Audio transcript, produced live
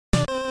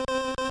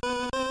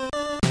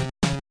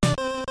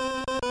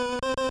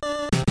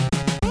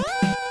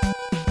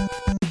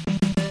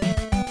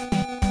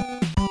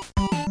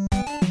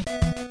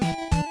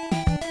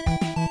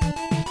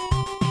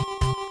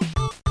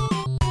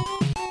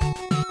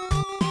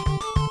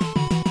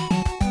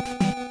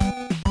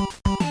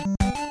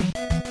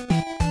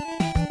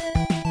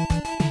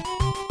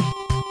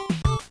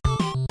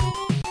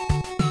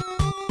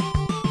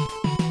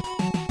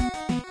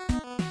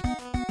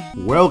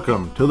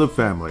Welcome to the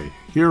family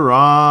here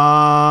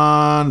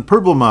on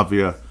Purple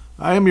Mafia.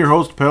 I am your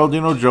host,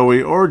 Paladino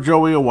Joey, or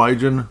Joey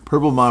Awajan.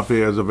 Purple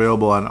Mafia is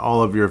available on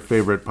all of your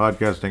favorite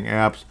podcasting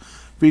apps,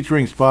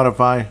 featuring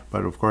Spotify,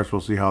 but of course we'll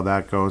see how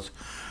that goes.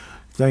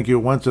 Thank you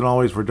once and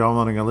always for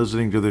downloading and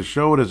listening to this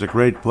show. It is a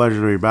great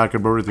pleasure to be back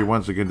on board with you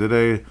once again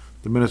today.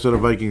 The Minnesota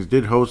Vikings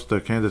did host the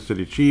Kansas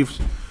City Chiefs,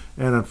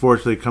 and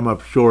unfortunately come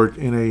up short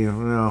in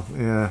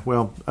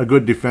a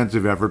good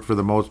defensive effort for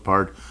the most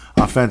part.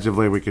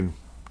 Offensively, we can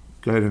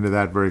get into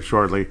that very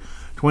shortly.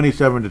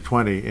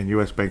 27-20 in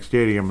US Bank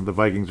Stadium. The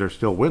Vikings are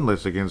still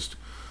winless against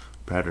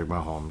Patrick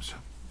Mahomes.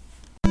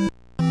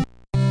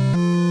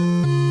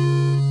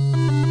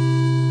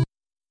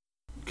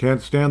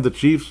 Can't stand the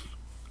Chiefs?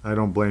 I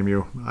don't blame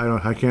you.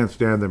 I can't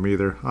stand them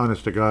either.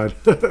 Honest to God.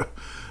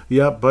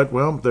 Yeah, but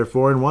well, they're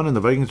 4-1, and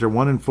the Vikings are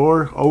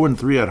 1-4,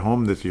 0-3 at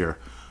home this year.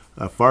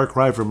 A far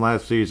cry from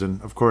last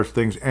season. Of course,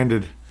 things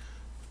ended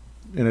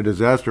in a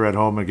disaster at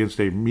home against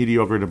a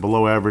mediocre to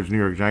below average New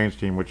York Giants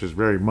team, which is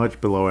very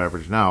much below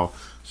average now.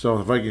 So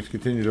the Vikings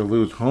continue to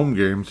lose home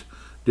games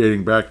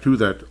dating back to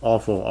that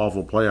awful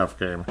playoff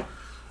game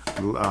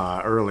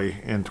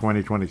early in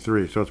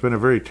 2023. So it's been a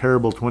very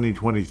terrible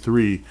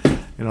 2023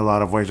 in a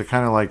lot of ways. It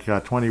kind of like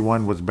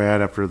 21 was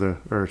bad after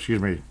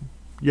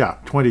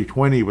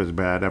 2020 was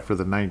bad after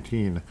the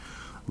 19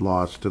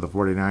 loss to the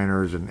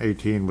 49ers, and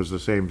 18 was the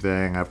same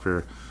thing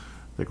after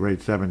the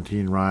great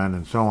 17 run,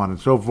 and so on and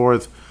so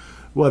forth.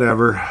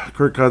 Whatever.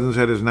 Kirk Cousins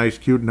had his nice,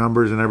 cute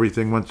numbers and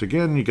everything. Once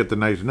again, you get the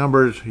nice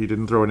numbers. He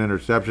didn't throw an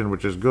interception,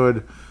 which is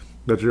good.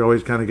 But you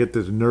always kind of get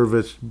this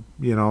nervous,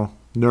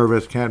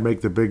 can't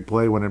make the big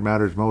play when it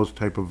matters most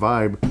type of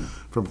vibe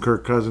from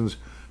Kirk Cousins.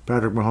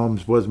 Patrick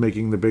Mahomes was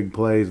making the big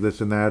plays,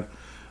 this and that.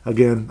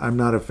 Again, I'm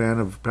not a fan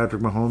of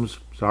Patrick Mahomes.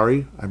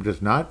 Sorry, I'm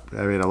just not.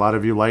 I mean, a lot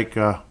of you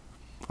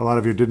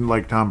didn't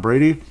like Tom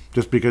Brady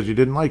just because you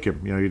didn't like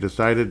him. You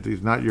decided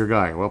he's not your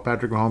guy. Well,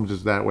 Patrick Mahomes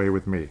is that way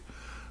with me.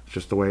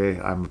 Just the way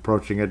I'm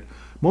approaching it,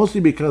 mostly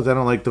because I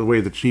don't like the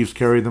way the Chiefs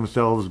carry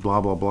themselves, blah,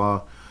 blah,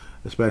 blah,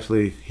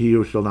 especially he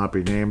who shall not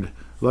be named.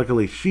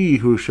 Luckily, she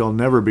who shall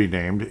never be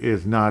named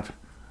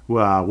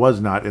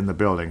was not in the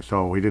building,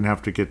 so we didn't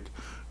have to get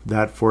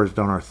that forced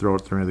down our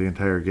throat through the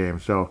entire game.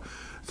 So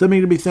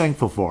something to be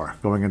thankful for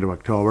going into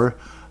October.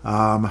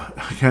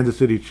 Kansas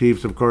City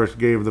Chiefs, of course,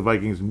 gave the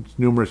Vikings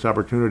numerous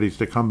opportunities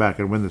to come back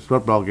and win this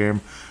football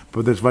game,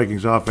 but this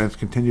Vikings offense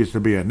continues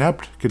to be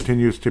inept,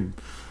 continues to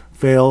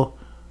fail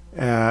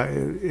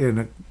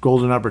in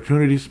golden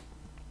opportunities.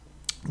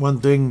 One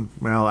thing,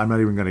 well, I'm not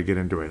even going to get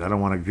into it. I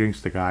don't want to jinx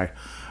the guy,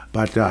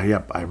 but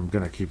I'm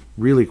going to keep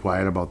really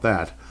quiet about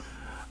that.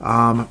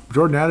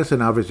 Jordan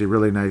Addison, obviously,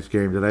 really nice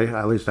game today,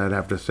 at least I'd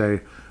have to say,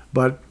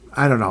 but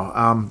I don't know.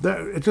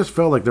 It just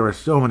felt like there were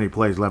so many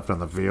plays left on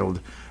the field,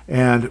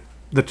 and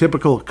the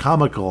typical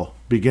comical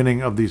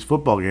beginning of these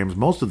football games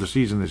most of the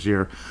season this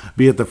year,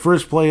 be it the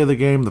first play of the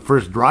game, the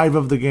first drive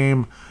of the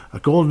game, a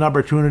golden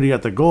opportunity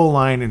at the goal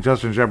line in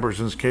Justin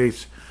Jefferson's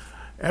case.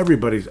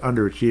 Everybody's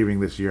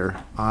underachieving this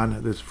year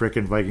on this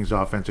frickin' Vikings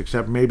offense,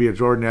 except maybe a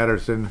Jordan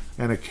Addison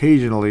and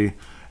occasionally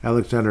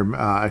Alexander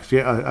Matta.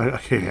 Yeah,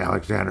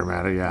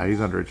 he's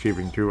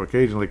underachieving too.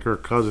 Occasionally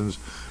Kirk Cousins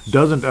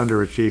doesn't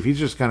underachieve. He's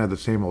just kind of the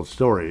same old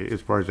story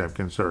as far as I'm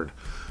concerned,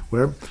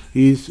 where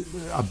he's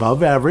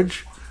above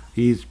average.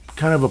 He's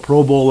kind of a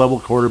Pro Bowl level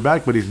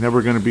quarterback, but he's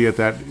never going to be at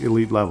that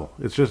elite level.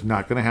 It's just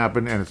not going to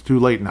happen, and it's too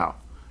late now.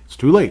 It's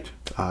too late.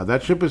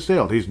 That ship has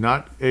sailed. He's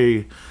not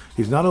a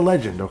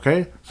legend,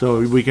 okay?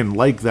 So we can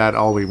like that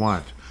all we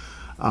want.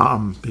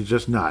 He's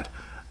just not.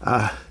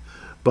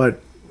 But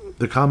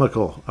the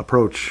comical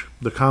approach,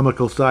 the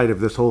comical side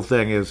of this whole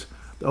thing is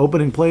the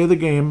opening play of the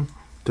game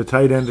to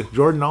tight end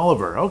Jordan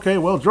Oliver. Okay,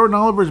 well, Jordan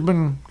Oliver's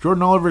been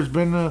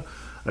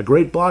a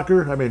great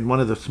blocker. I mean, one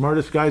of the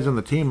smartest guys on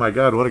the team. My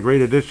God, what a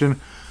great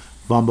addition.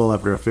 Fumble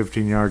after a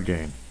 15-yard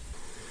gain.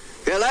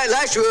 Yeah,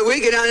 last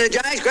week on the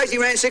Giants, Christ, he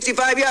ran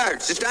 65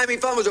 yards. This time he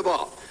fumbles the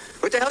ball.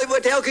 What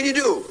the hell can you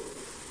do?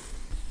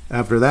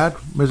 After that,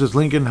 Mrs.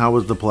 Lincoln, how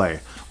was the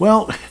play?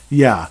 Well,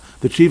 yeah,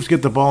 the Chiefs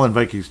get the ball in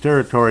Vikings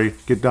territory,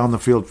 get down the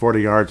field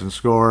 40 yards and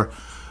score.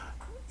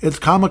 It's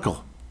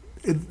comical.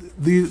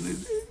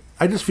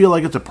 I just feel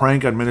like it's a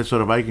prank on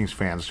Minnesota Vikings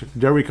fans.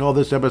 Dare we call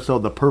this episode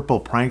the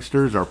Purple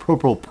Pranksters or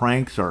Purple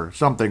Pranks or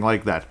something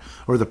like that?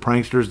 Or the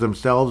Pranksters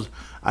themselves?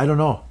 I don't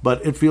know,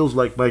 but it feels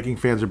like Viking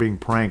fans are being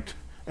pranked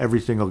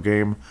every single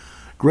game.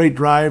 Great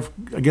drive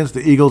against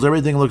the Eagles.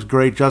 Everything looks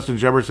great. Justin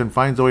Jefferson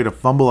finds a way to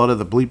fumble out of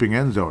the bleeping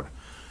end zone.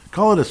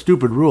 Call it a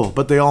stupid rule,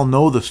 but they all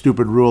know the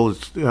stupid rule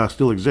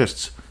still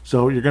exists.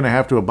 So you're going to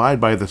have to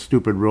abide by the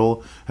stupid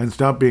rule and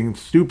stop being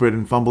stupid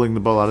and fumbling the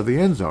ball out of the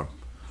end zone.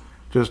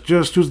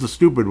 Just who's the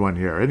stupid one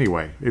here?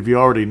 Anyway, if you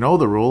already know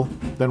the rule,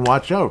 then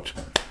watch out.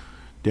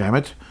 Damn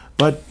it.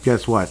 But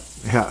guess what?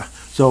 Yeah.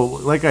 So,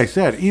 like I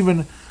said,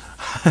 even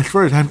as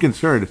far as I'm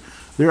concerned,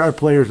 there are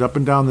players up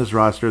and down this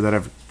roster that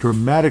have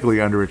dramatically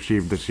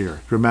underachieved this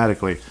year.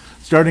 Dramatically.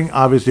 Starting,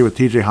 obviously, with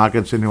T.J.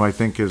 Hawkinson, who I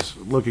think is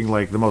looking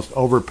like the most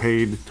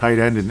overpaid tight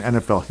end in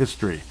NFL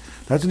history.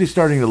 That's what he's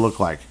starting to look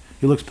like.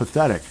 He looks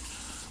pathetic.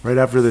 right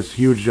after this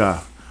huge,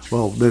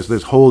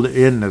 this hold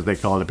in, as they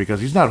called it,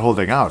 because he's not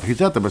holding out.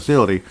 He's at the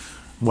facility,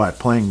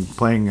 playing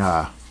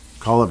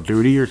Call of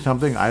Duty or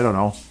something? I don't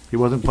know. He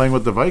wasn't playing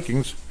with the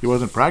Vikings. He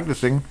wasn't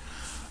practicing.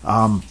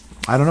 I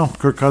don't know.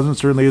 Kirk Cousins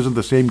certainly isn't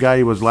the same guy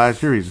he was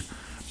last year. He's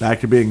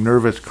back to being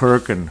nervous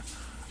Kirk and,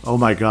 oh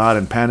my God,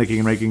 and panicking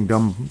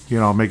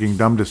and making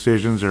dumb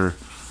decisions or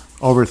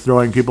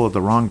overthrowing people at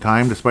the wrong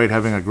time despite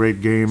having a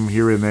great game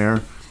here and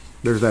there.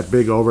 There's that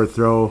big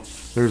overthrow.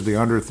 There's the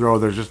underthrow.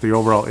 There's just the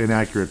overall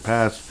inaccurate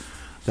pass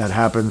that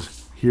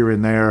happens here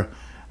and there.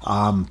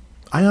 I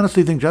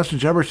honestly think Justin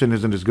Jefferson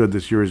isn't as good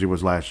this year as he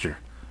was last year.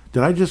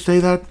 Did I just say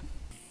that?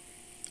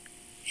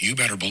 You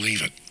better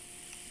believe it.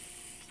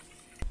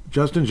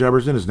 Justin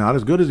Jefferson is not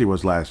as good as he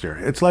was last year.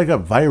 It's like a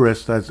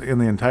virus that's in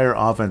the entire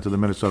offense of the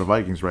Minnesota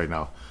Vikings right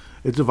now.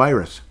 It's a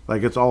virus.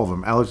 Like, it's all of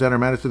them. Alexander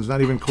Madison's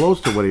not even close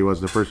to what he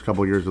was the first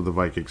couple years of the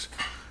Vikings.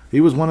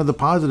 He was one of the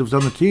positives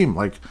on the team.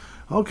 Like,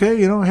 okay,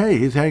 hey,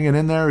 he's hanging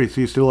in there.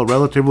 He's still a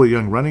relatively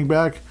young running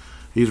back.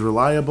 He's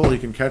reliable. He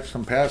can catch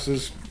some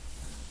passes.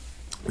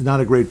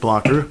 Not a great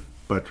blocker,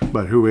 but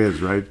who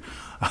is, right?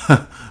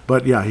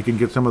 But, yeah, he can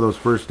get some of those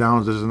first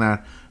downs, this and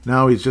that.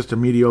 Now he's just a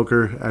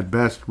mediocre, at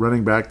best,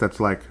 running back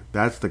that's like,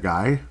 that's the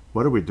guy?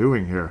 What are we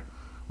doing here?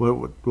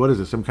 What is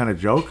this, some kind of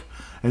joke?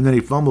 And then he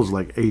fumbles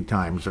like 8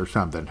 times or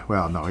something.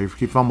 Well, no,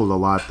 he fumbled a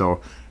lot,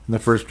 though, in the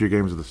first few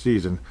games of the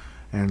season.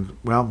 And,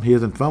 well, he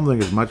isn't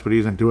fumbling as much, but he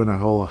isn't doing a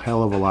whole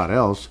hell of a lot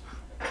else.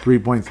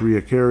 3.3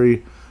 a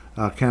carry.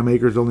 Cam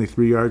Akers only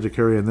 3 yards a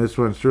carry in this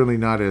one. Certainly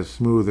not as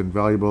smooth and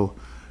valuable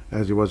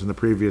as he was in the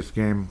previous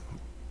game.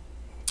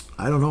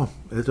 I don't know.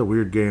 It's a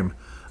weird game.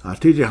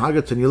 TJ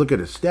Hockenson, you look at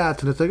his stats,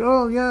 and it's like,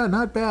 oh, yeah,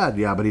 not bad.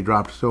 Yeah, but he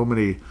dropped so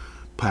many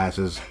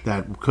passes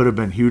that could have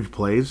been huge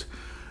plays.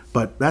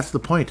 But that's the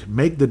point.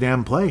 Make the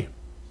damn play.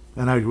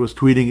 And I was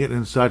tweeting it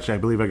and such. I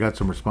believe I got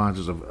some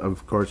responses.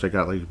 Of course, I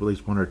got like at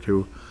least 1 or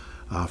 2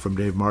 from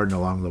Dave Martin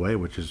along the way,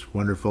 which is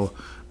wonderful.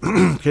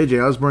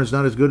 KJ Osborne's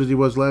not as good as he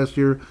was last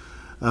year.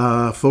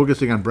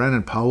 Focusing on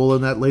Brandon Powell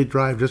in that late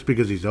drive just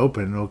because he's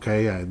open,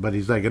 okay. But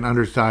he's like an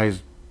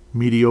undersized,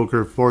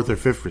 mediocre 4th or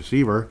 5th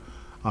receiver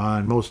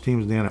on most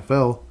teams in the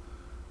NFL.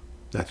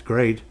 That's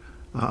great.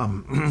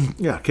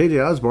 Yeah,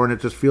 KJ Osborne, it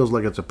just feels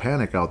like it's a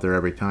panic out there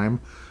every time.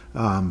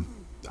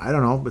 I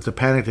don't know. It's a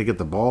panic to get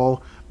the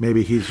ball.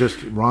 Maybe he's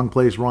just wrong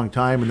place, wrong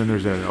time, and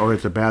then or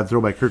it's a bad throw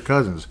by Kirk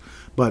Cousins.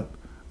 But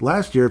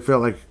last year, it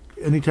felt like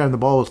anytime the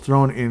ball was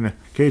thrown in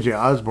KJ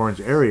Osborne's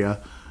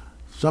area,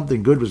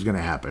 something good was going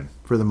to happen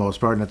for the most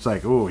part. And it's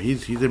like, oh,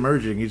 he's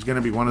emerging. He's going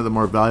to be one of the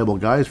more valuable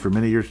guys for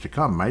many years to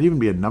come. Might even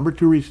be a number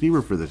 2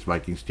 receiver for this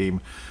Vikings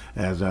team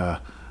as Adam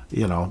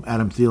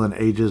Thielen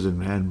ages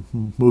and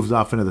moves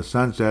off into the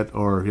sunset,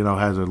 or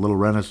has a little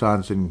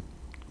renaissance in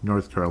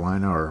North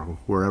Carolina or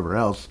wherever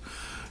else.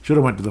 Should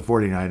have went to the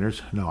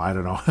 49ers. No, I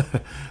don't know.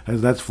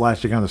 As that's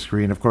flashing on the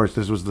screen. Of course,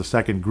 this was the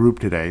second group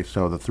today,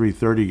 so the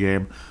 3:30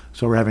 game.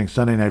 So we're having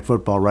Sunday Night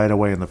Football right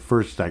away in the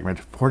first segment.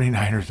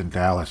 49ers in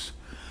Dallas.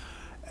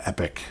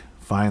 Epic.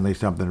 Finally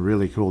something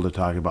really cool to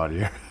talk about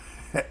here.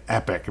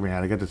 Epic. I mean,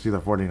 I get to see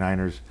the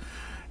 49ers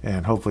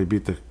and hopefully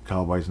beat the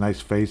Cowboys. Nice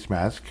face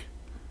mask.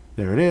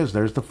 There it is.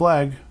 There's the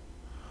flag.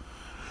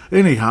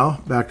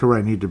 Anyhow, back to where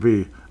I need to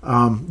be.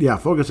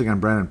 Focusing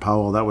on Brandon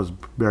Powell, that was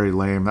very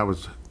lame. That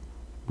was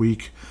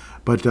weak.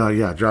 But,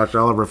 Josh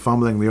Oliver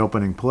fumbling the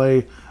opening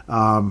play.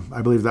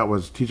 I believe that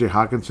was TJ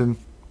Hockenson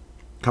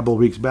a couple of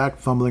weeks back,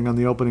 fumbling on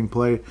the opening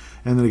play.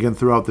 And then again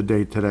throughout the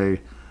day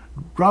today,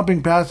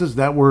 dropping passes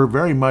that were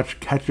very much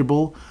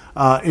catchable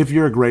if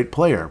you're a great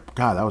player.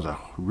 God, that was a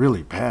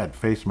really bad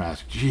face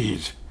mask.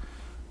 Jeez,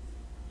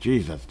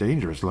 that's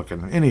dangerous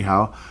looking.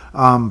 Anyhow,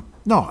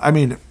 no, I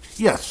mean,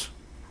 yes,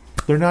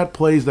 they're not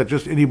plays that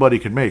just anybody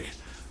can make.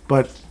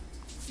 But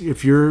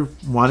if you're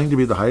wanting to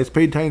be the highest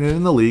paid tight end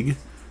in the league,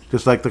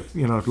 just like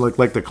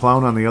like the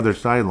clown on the other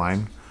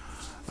sideline,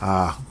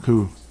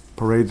 who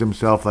parades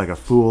himself like a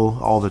fool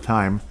all the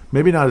time.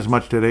 Maybe not as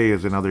much today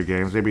as in other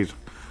games. Maybe he's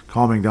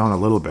calming down a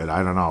little bit.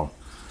 I don't know.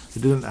 He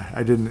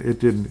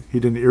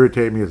didn't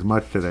irritate me as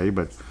much today,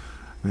 but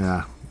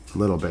yeah, a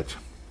little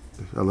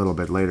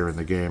bit later in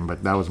the game.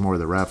 But that was more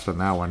the refs on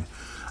that one.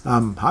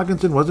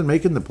 Hockenson wasn't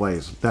making the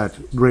plays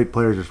that great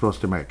players are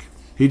supposed to make.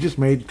 He just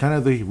made kind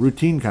of the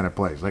routine kind of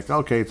plays. Like,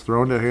 okay, it's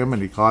thrown to him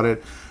and he caught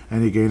it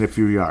and he gained a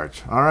few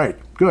yards. All right,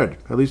 good.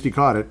 At least he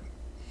caught it.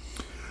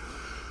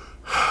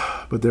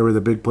 But there were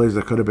the big plays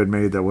that could have been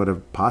made that would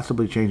have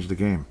possibly changed the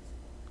game.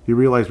 You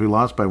realize we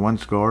lost by 1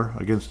 score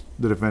against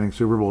the defending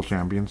Super Bowl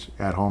champions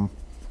at home.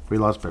 We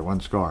lost by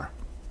 1 score.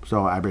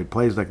 So, I mean,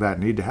 plays like that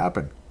need to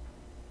happen.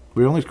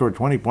 We only scored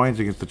 20 points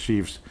against the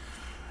Chiefs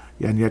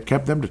and yet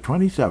kept them to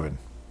 27,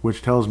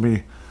 which tells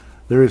me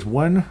there is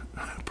one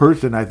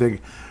person, I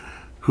think,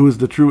 who is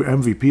the true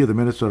MVP of the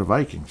Minnesota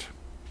Vikings.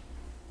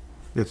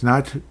 It's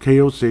not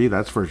KOC,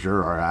 that's for sure.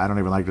 Or I don't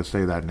even like to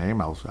say that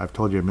name. I've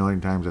told you a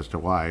million times as to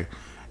why.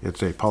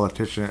 It's a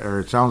politician, or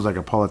it sounds like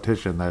a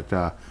politician that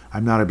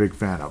I'm not a big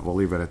fan of. We'll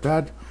leave it at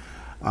that.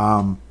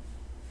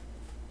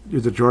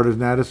 Is it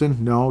Jordan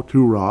Addison? No,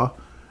 too raw.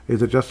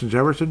 Is it Justin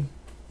Jefferson?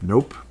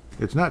 Nope.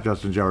 It's not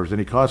Justin Jefferson.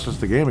 He cost us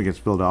the game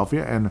against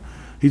Philadelphia, and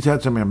he's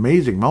had some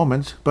amazing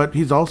moments, but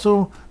he's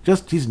also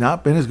he's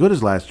not been as good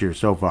as last year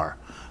so far.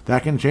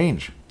 That can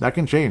change.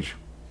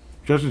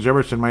 Justin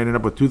Jefferson might end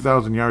up with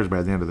 2,000 yards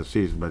by the end of the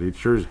season, but he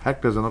sure as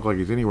heck doesn't look like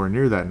he's anywhere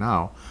near that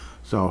now.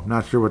 So,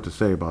 not sure what to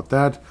say about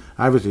that.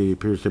 Obviously, he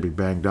appears to be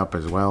banged up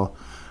as well,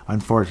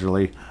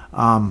 unfortunately.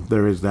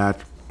 There is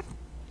that.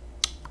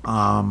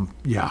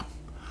 Yeah.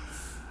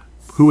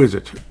 Who is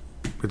it?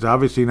 It's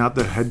obviously not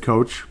the head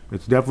coach.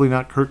 It's definitely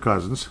not Kirk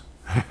Cousins.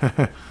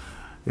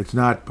 It's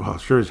not, well,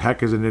 sure as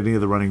heck isn't any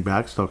of the running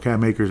backs, so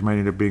Cam Akers might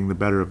end up being the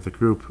better of the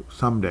group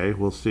someday.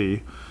 We'll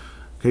see.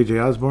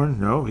 KJ Osborne?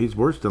 No, he's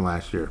worse than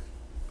last year.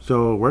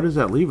 So where does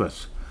that leave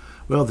us?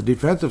 Well, the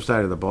defensive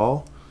side of the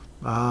ball,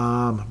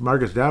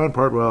 Marcus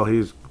Davenport, well,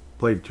 he's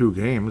played 2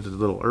 games. It's a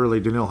little early.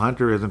 Danielle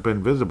Hunter hasn't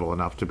been visible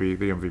enough to be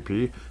the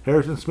MVP.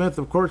 Harrison Smith,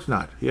 of course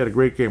not. He had a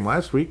great game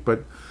last week,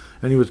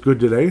 and he was good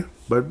today.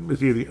 But is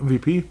he the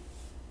MVP?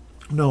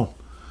 No.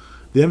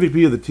 The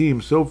MVP of the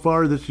team so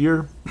far this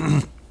year,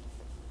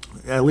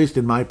 at least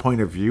in my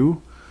point of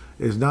view,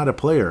 is not a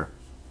player.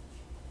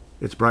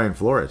 It's Brian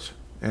Flores.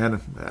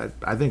 And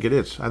I think it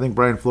is. I think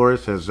Brian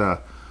Flores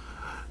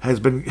has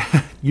been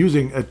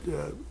using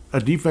a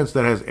defense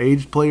that has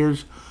aged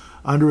players,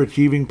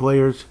 underachieving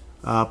players,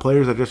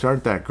 players that just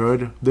aren't that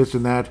good, this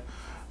and that,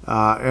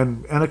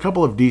 and a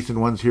couple of decent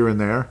ones here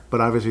and there,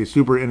 but obviously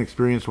super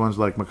inexperienced ones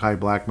like Mekhi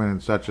Blackman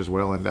and such as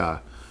well,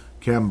 and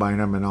Cam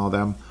Bynum and all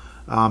them.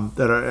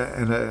 That are,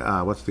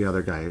 and what's the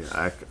other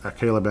guy?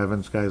 Caleb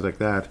Evans, guys like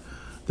that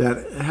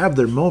have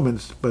their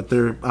moments, but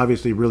they're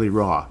obviously really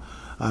raw.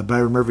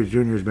 Byron Murphy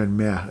Jr. has been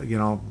meh,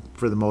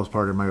 for the most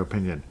part, in my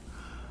opinion.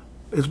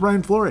 It's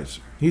Brian Flores.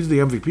 He's the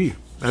MVP.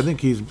 I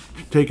think he's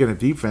taken a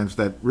defense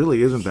that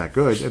really isn't that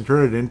good and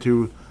turned it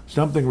into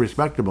something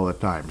respectable at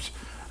times.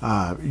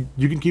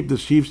 You can keep the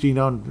Chiefs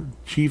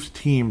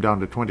team down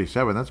to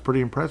 27. That's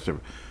pretty impressive.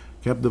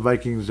 Kept the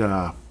Vikings,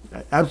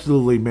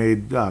 absolutely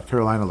made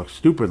Carolina look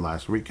stupid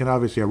last week. And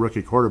obviously a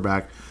rookie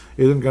quarterback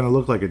isn't going to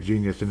look like a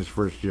genius in his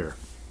first year.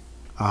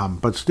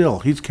 But still,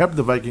 he's kept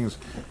the Vikings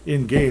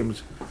in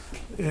games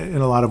in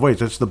a lot of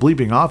ways. It's the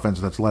bleeping offense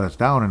that's let us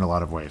down in a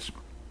lot of ways.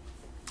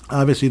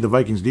 Obviously, the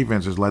Vikings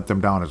defense has let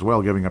them down as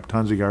well, giving up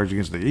tons of yards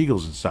against the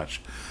Eagles and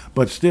such.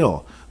 But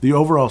still, the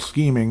overall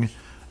scheming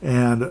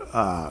and,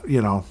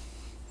 the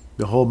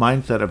whole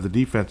mindset of the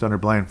defense under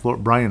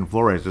Brian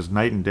Flores is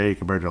night and day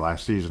compared to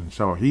last season.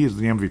 So he is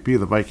the MVP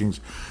of the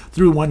Vikings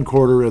through one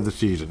quarter of the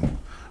season,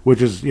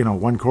 which is,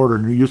 one quarter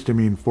used to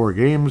mean 4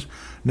 games.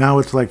 Now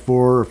it's like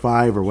 4 or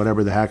 5 or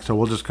whatever the heck. So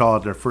we'll just call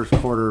it their first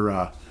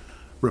quarter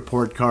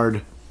report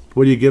card.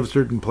 What do you give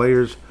certain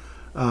players?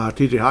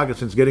 T.J.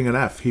 Hawkinson's getting an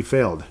F. He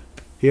failed.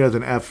 He has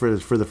an F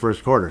for the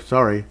first quarter.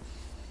 Sorry.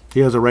 He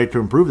has a right to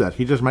improve that.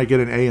 He just might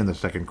get an A in the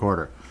second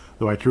quarter,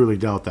 though I truly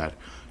doubt that.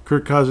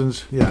 Kirk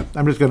Cousins, yeah,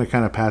 I'm just going to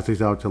kind of pass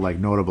these out to like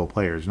notable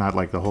players, not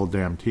like the whole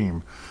damn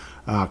team.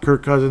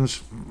 Kirk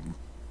Cousins,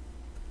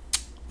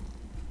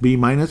 B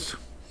minus.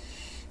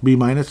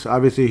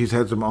 Obviously, he's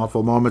had some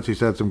awful moments. He's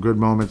had some good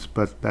moments,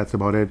 but that's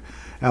about it.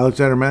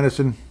 Alexander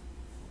Madison,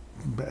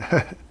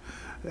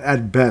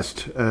 at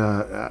best,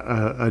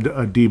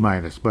 a D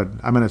minus, but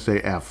I'm going to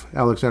say F.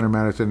 Alexander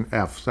Madison,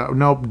 F. So,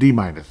 no, D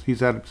minus. He's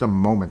had some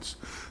moments,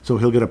 so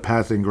he'll get a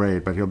passing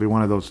grade, but he'll be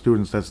one of those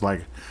students that's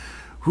like,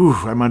 whew,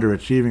 I'm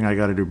underachieving. I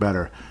got to do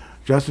better.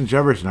 Justin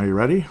Jefferson, are you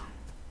ready?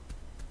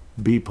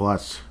 B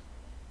plus.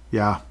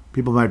 Yeah,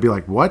 people might be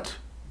like, what?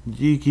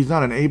 He's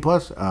not an A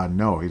plus?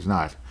 No, he's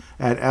not.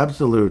 At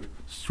absolute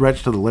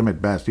stretch to the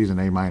limit best, he's an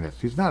A minus.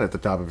 He's not at the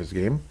top of his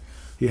game.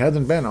 He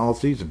hasn't been all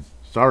season.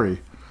 Sorry.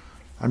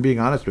 I'm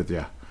being honest with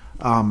you.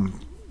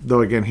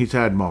 Though, again, he's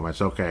had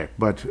moments, okay.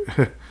 But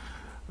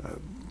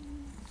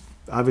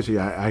obviously,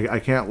 I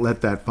can't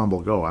let that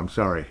fumble go. I'm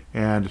sorry.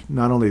 And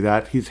not only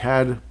that,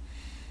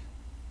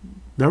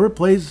 there were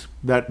plays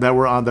that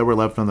were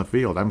left on the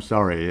field. I'm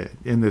sorry,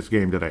 in this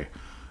game today.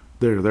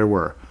 There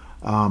were.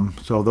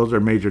 So those are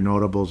major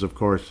notables, of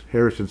course.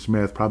 Harrison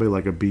Smith, probably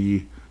like a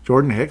B.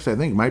 Jordan Hicks, I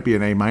think, might be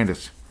an A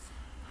minus.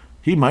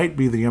 He might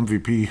be the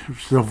MVP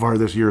so far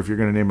this year if you're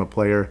going to name a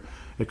player.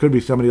 It could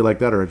be somebody like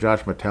that or a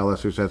Josh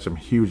Metellus who's had some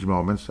huge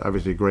moments.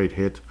 Obviously, great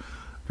hit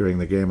during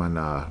the game on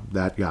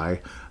that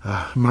guy.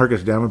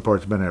 Marcus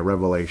Davenport's been a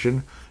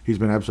revelation. He's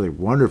been absolutely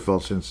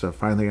wonderful since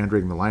finally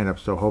entering the lineup,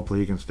 so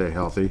hopefully he can stay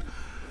healthy.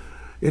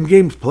 In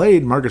games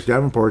played, Marcus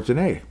Davenport's an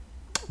A.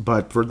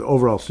 But for the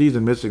overall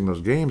season, missing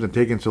those games and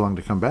taking so long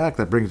to come back,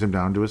 that brings him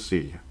down to a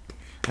C.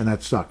 And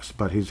that sucks.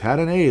 But he's had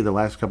an A the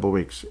last couple of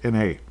weeks. An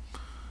A.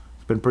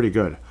 It's been pretty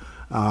good.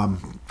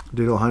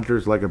 Danielle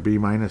Hunter's like a B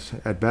minus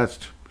at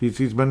best.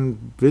 He's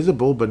been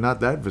visible, but not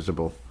that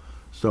visible.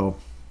 So,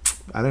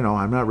 I don't know.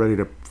 I'm not ready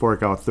to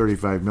fork out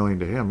 $35 million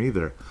to him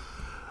either.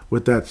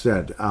 With that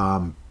said,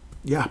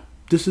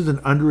 this is an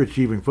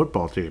underachieving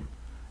football team.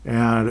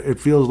 And it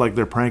feels like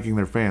they're pranking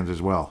their fans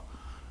as well.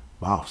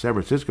 Wow, San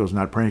Francisco's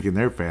not pranking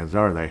their fans,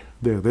 are they?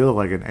 They look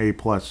like an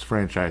A-plus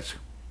franchise.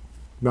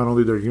 Not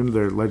only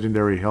their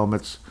legendary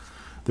helmets,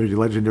 their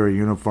legendary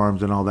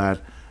uniforms and all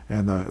that,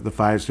 and the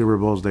 5 Super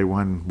Bowls they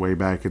won way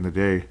back in the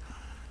day.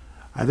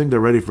 I think they're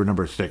ready for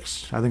number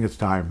 6. I think it's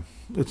time.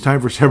 It's time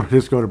for San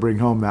Francisco to bring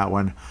home that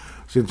one,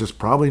 since it's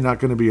probably not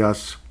going to be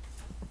us.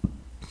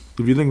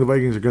 If you think the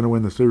Vikings are going to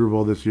win the Super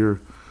Bowl this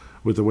year,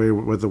 with the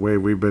way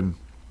we've been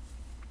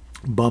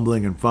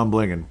bumbling and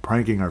fumbling and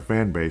pranking our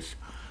fan base,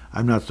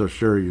 I'm not so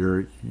sure.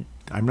 You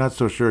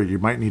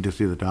might need to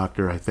see the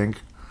doctor, I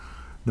think.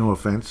 No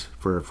offense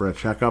for a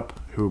checkup,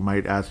 who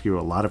might ask you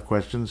a lot of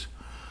questions.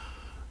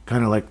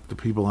 Kind of like the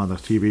people on the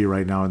TV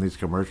right now in these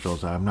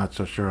commercials. I'm not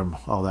so sure I'm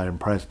all that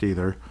impressed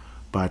either,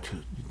 but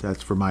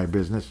that's for my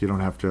business. You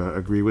don't have to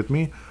agree with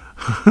me.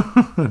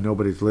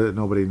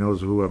 Nobody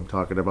knows who I'm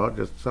talking about.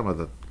 Just some of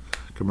the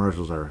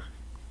commercials are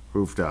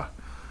oofda.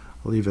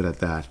 I'll leave it at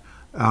that.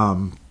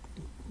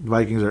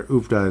 Vikings are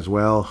oofda as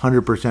well.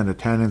 100%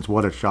 attendance.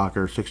 What a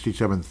shocker.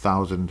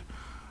 67,000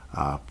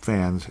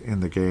 fans in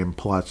the game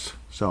plus.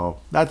 So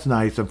that's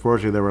nice.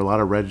 Unfortunately, there were a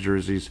lot of red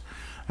jerseys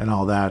and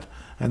all that.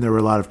 And there were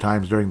a lot of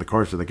times during the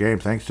course of the game,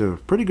 thanks to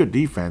pretty good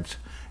defense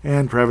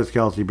and Travis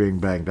Kelce being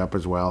banged up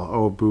as well.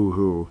 Oh,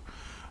 boo-hoo.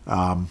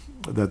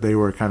 That they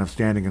were kind of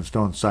standing in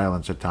stone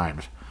silence at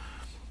times.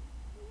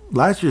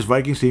 Last year's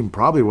Vikings team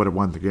probably would have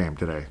won the game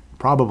today.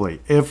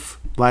 Probably. If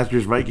last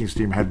year's Vikings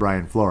team had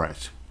Brian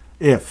Flores.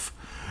 If.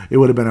 It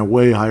would have been a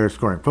way higher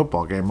scoring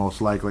football game,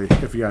 most likely,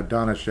 if you had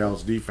Donna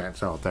Shell's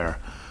defense out there.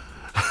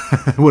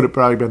 It would have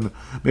probably been,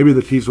 maybe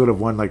the Chiefs would have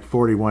won like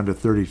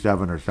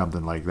 41-37 or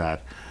something like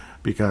that.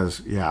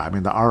 Because,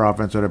 our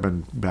offense would have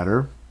been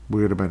better.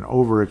 We would have been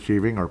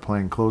overachieving or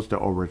playing close to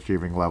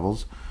overachieving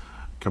levels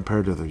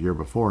compared to the year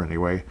before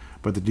anyway.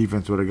 But the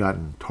defense would have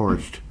gotten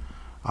torched,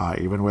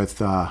 even with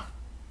the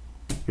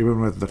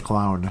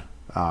clown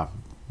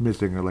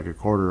missing like a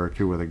quarter or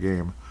two of the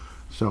game.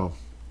 So,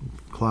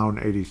 clown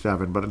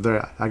 87. But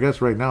I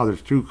guess right now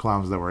there's 2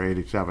 clowns that were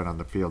 87 on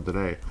the field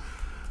today.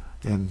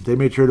 And they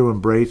made sure to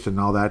embrace and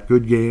all that.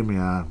 Good game,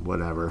 yeah,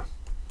 whatever.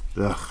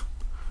 Ugh.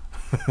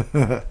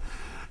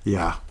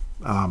 Yeah.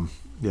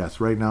 Yes,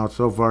 right now,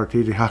 so far,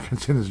 TJ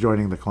Hawkinson is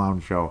joining the clown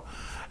show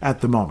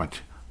at the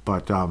moment.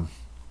 But,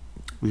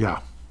 yeah,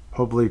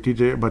 hopefully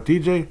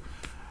TJ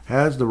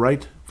has the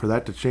right for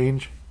that to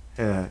change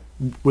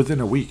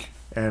within a week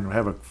and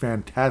have a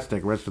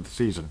fantastic rest of the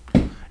season.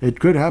 It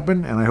could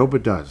happen, and I hope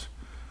it does.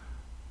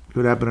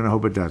 Could happen, and I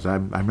hope it does.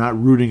 I'm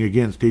not rooting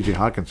against TJ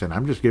Hawkinson.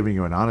 I'm just giving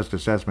you an honest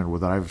assessment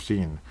with what I've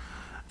seen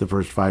the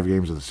first 5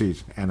 games of the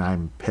season, and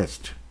I'm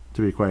pissed,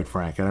 to be quite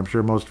frank. And I'm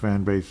sure most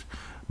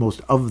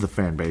of the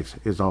fan base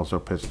is also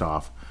pissed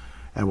off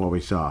at what we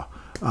saw.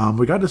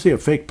 We got to see a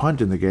fake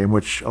punt in the game,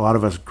 which a lot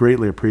of us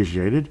greatly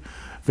appreciated.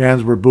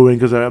 Fans were booing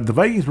because the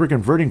Vikings were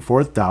converting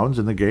 4th downs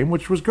in the game,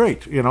 which was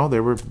great. They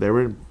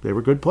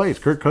were good plays.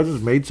 Kirk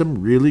Cousins made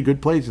some really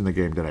good plays in the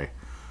game today.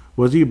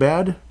 Was he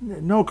bad?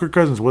 No, Kirk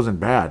Cousins wasn't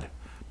bad,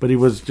 but he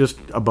was just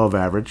above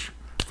average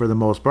for the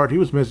most part. He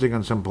was missing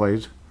on some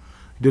plays.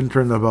 He didn't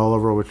turn the ball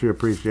over, which we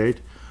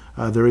appreciate.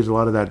 There is a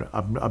lot of that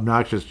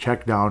obnoxious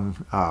check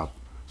down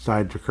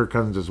side to Kirk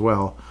Cousins as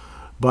well.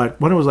 But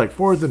when it was like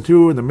 4th and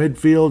 2 in the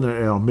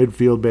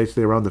midfield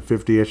basically around the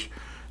 50-ish,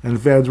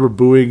 and fans were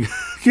booing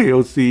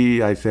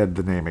KOC, I said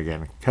the name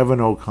again,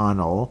 Kevin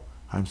O'Connell.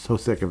 I'm so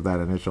sick of that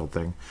initial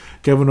thing.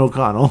 Kevin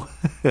O'Connell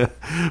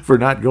for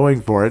not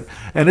going for it.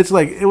 And it's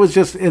like, it was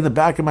just in the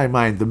back of my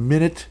mind, the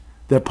minute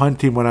that punt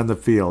team went on the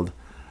field,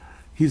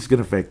 he's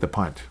going to fake the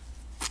punt.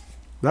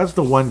 That's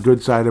the one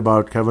good side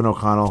about Kevin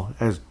O'Connell.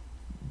 As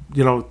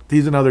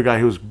he's another guy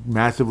who's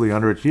massively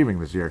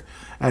underachieving this year.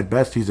 At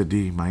best, he's a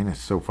D-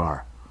 so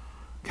far.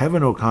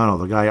 Kevin O'Connell,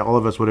 the guy all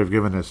of us would have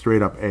given a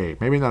straight up A.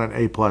 Maybe not an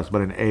A+,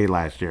 but an A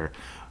last year.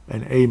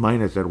 An A-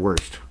 at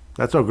worst.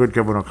 That's how good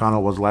Kevin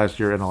O'Connell was last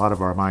year in a lot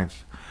of our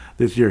minds.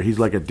 This year, he's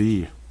like a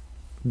D.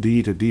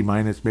 D to D-,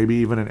 maybe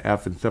even an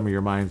F in some of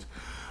your minds.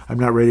 I'm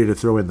not ready to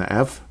throw in the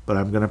F, but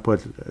I'm going to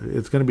put,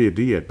 it's going to be a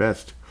D at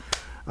best.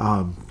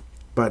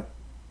 But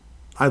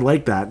I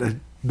like that.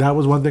 That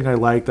was one thing I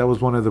liked. That was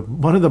one of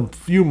the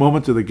few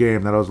moments of the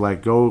game that I was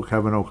like, go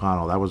Kevin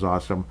O'Connell. That was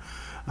awesome.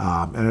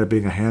 Ended up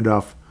being a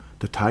handoff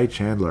to Ty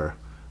Chandler,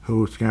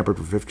 who scampered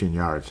for 15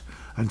 yards.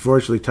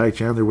 Unfortunately, Ty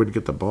Chandler wouldn't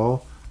get the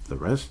ball the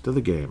rest of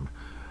the game,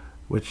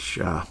 which,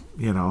 I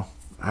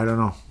don't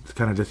know. It's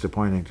kind of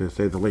disappointing, to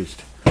say the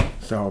least.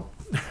 So,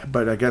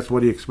 but I guess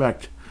what do you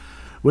expect?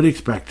 What do you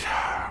expect?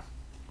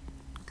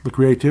 The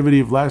creativity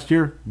of last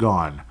year,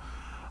 gone.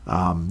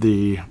 I'm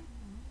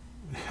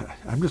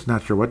just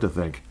not sure what to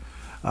think.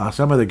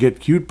 Some of the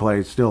get cute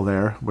plays still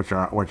there, which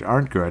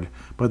aren't good,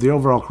 but the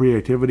overall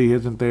creativity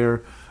isn't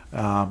there.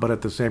 But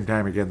at the same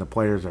time, again, the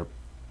players are,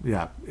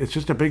 it's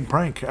just a big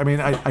prank. I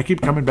mean, I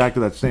keep coming back to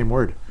that same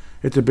word.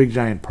 It's a big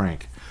giant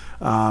prank.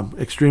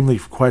 Extremely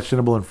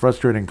questionable and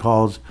frustrating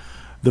calls.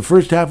 The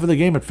first half of the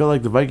game, it felt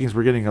like the Vikings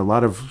were getting a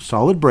lot of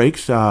solid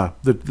breaks.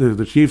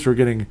 The Chiefs were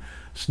getting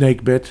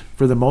snake bit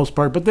for the most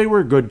part, but they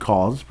were good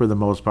calls for the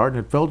most part,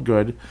 and it felt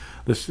good.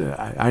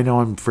 I know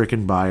I'm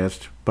freaking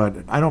biased, but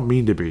I don't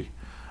mean to be.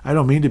 I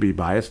don't mean to be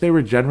biased. They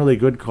were generally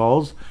good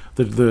calls.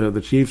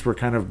 The Chiefs were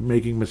kind of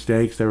making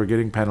mistakes. They were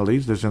getting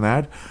penalties, this and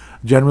that.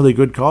 Generally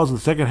good calls. In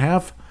the second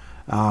half,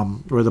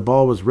 where the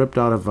ball was ripped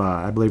out of,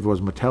 I believe it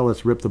was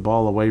Metellus, ripped the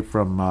ball away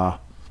from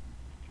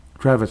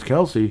Travis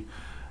Kelce,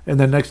 and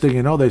then next thing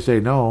you know, they say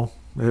no.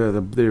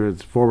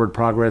 There's forward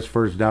progress,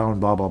 first down,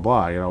 blah blah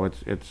blah.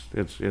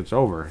 It's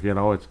over.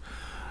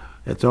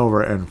 It's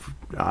over, and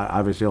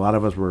obviously a lot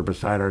of us were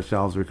beside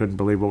ourselves. We couldn't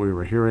believe what we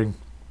were hearing.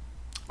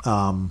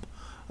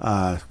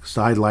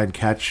 Sideline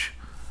catch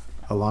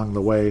along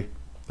the way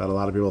that a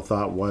lot of people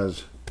thought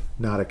was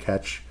not a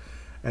catch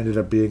ended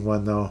up being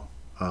one, though.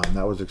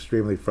 That was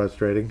extremely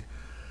frustrating.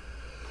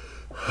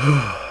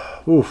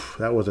 Oof,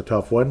 that was a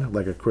tough one.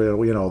 Like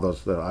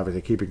those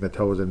obviously keeping the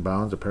toes in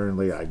bounds.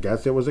 Apparently, I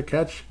guess it was a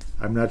catch.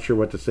 I'm not sure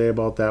what to say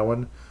about that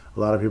one. A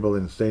lot of people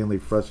insanely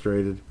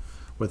frustrated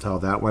with how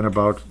that went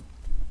about.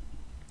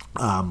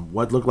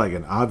 What looked like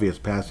an obvious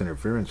pass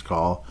interference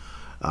call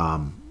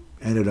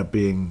ended up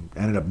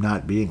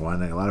not being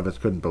one. And a lot of us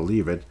couldn't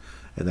believe it.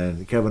 And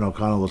then Kevin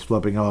O'Connell was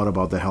flipping out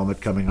about the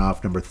helmet coming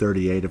off number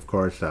 38, of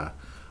course, one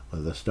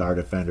of the star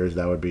defenders.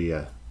 That would be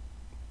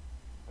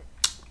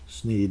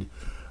Snead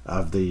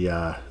of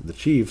the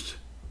Chiefs.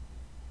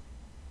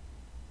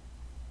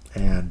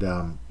 And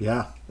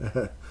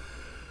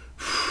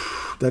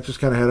that just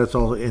kind of had us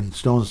all in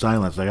stone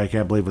silence. Like, I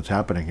can't believe what's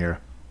happening here.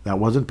 That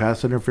wasn't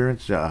pass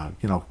interference,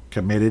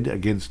 committed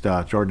against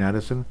Jordan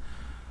Addison.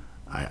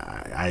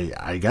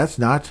 I guess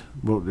not.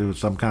 It was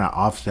some kind of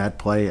offset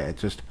play.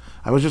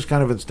 I was just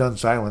kind of in stunned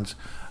silence.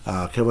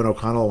 Kevin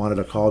O'Connell wanted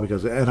a call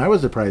and I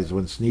was surprised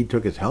when Snead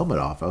took his helmet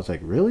off. I was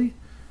like, really?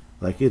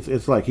 Like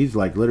it's like he's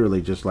like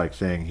literally just like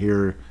saying,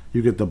 here,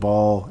 you get the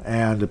ball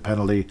and a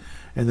penalty,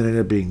 and then it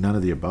ended up being none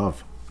of the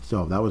above.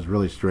 So that was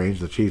really strange.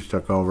 The Chiefs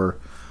took over.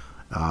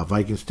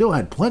 Vikings still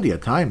had plenty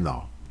of time,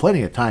 though.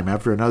 Plenty of time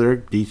after another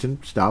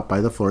decent stop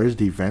by the Flores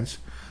defense.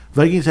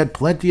 Vikings had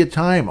plenty of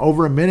time,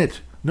 over a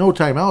minute. No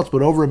timeouts,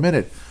 but over a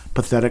minute.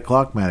 Pathetic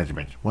clock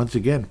management. Once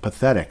again,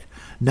 pathetic.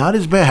 Not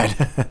as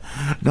bad.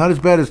 Not as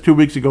bad as 2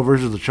 weeks ago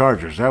versus the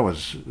Chargers. That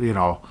was,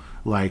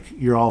 like,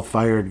 you're all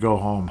fired, go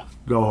home.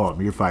 Go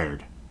home, you're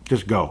fired.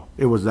 Just go.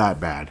 It was that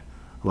bad.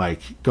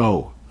 Like,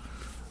 go.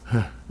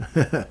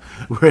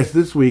 Whereas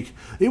this week,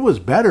 it was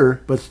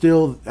better, but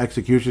still,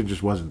 execution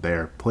just wasn't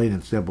there. Plain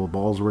and simple.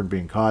 Balls weren't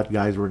being caught.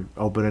 Guys weren't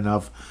open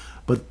enough.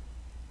 But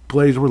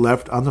plays were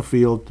left on the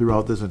field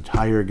throughout this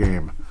entire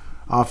game.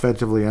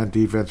 Offensively and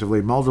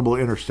defensively. Multiple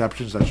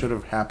interceptions that should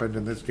have happened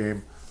in this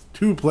game.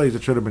 2 plays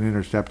that should have been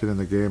intercepted in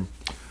the game.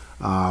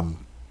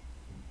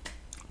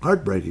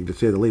 Heartbreaking, to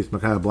say the least.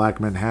 Micaiah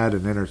Blackman had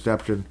an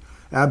interception.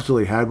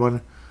 Absolutely had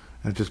one.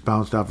 And it just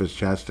bounced off his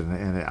chest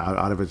and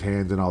out of his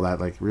hands and all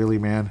that. Like, really,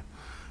 man?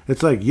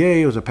 It's like,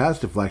 yay, it was a pass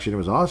deflection. It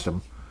was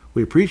awesome.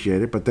 We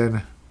appreciate it. But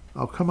then,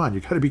 oh, come on. You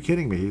got to be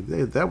kidding me.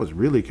 That was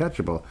really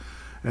catchable.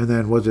 And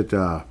then was it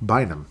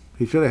Bynum?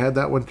 He should have had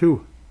that one,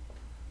 too.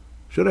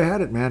 Should have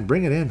had it, man.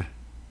 Bring it in.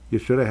 You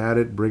should have had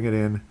it. Bring it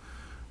in.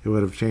 It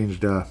would have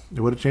changed. It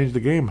would have changed the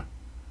game.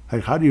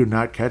 Like, how do you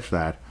not catch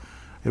that?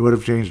 It would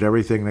have changed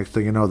everything. Next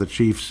thing you know, the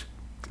Chiefs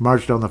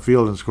marched down the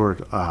field and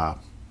scored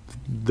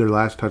their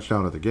last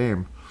touchdown of the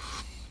game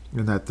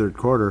in that third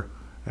quarter.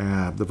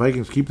 The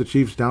Vikings keep the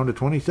Chiefs down to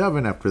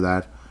 27 after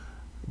that,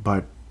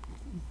 but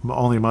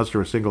only muster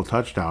a single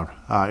touchdown.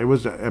 It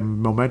was a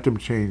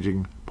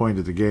momentum-changing point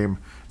of the game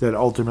that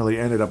ultimately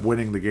ended up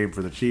winning the game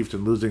for the Chiefs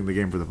and losing the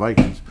game for the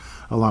Vikings,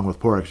 along with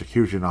poor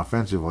execution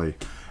offensively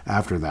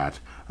after that,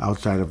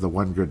 outside of the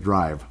one good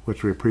drive,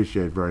 which we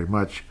appreciate very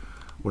much,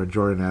 where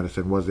Jordan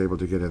Addison was able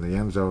to get in the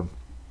end zone.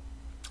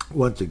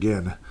 Once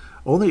again,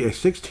 only a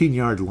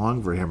 16-yard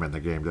long for him in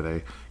the game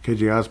today.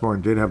 KJ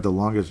Osborne did have the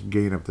longest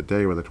gain of the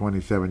day with a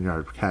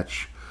 27-yard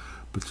catch,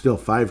 but still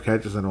 5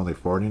 catches and only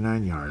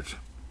 49 yards.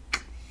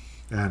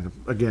 And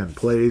again,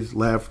 plays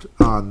left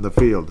on the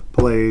field.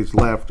 Plays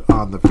left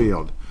on the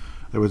field.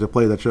 There was a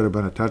play that should have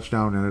been a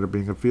touchdown and ended up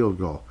being a field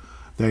goal.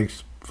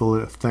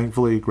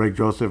 Thankfully, Greg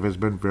Joseph has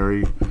been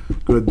very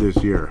good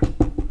this year.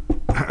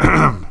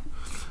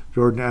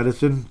 Jordan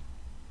Addison,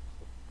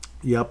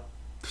 yep,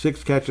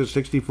 6 catches,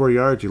 64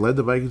 yards. He led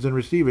the Vikings in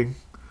receiving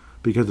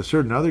because a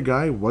certain other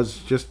guy was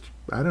just,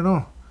 I don't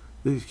know.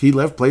 He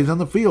left plays on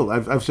the field.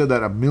 I've said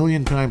that a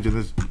million times in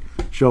this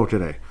show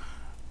today.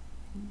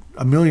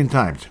 A million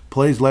times.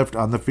 Plays left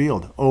on the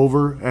field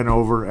over and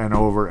over and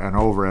over and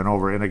over and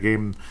over in a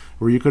game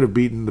where you could have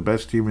beaten the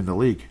best team in the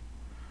league.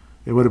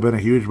 It would have been a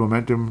huge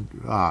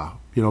momentum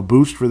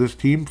boost for this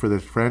team, for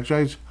this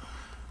franchise,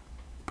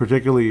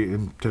 particularly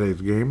in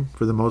today's game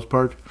for the most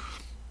part.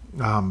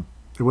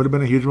 It would have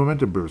been a huge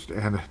momentum boost,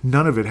 and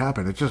none of it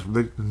happened. It's just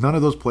none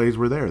of those plays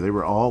were there. They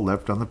were all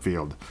left on the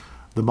field.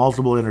 The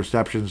multiple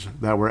interceptions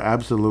that were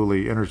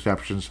absolutely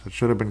interceptions that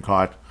should have been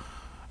caught,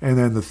 and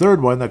then the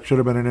third one that should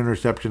have been an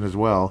interception as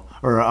well,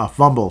 or a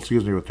fumble,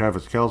 with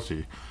Travis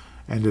Kelce,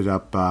 ended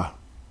up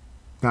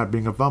not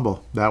being a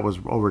fumble. That was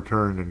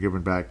overturned and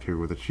given back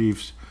to the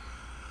Chiefs.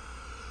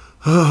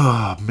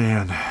 Oh,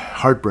 man.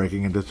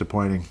 Heartbreaking and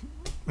disappointing.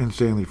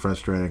 Insanely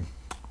frustrating.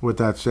 With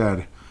that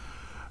said,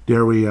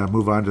 dare we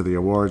move on to the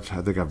awards?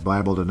 I think I've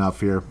blabbled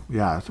enough here.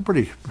 Yeah, it's a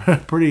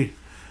pretty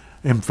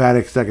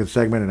emphatic second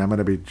segment, and I'm going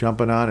to be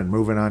jumping on and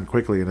moving on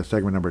quickly into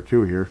segment number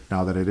 2 here,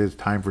 now that it is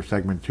time for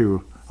segment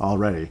 2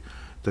 already,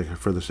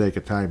 for the sake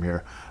of time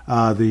here.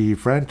 The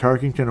Fran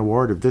Tarkington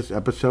Award of this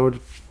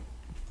episode,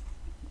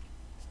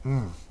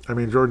 I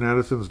mean, Jordan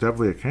Addison's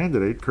definitely a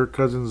candidate. Kirk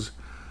Cousins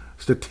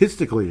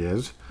statistically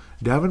is.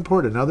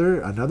 Davenport,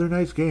 another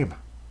nice game.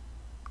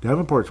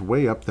 Davenport's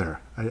way up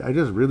there. I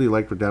just really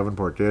liked what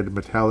Davenport did.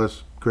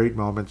 Metellus, great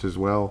moments as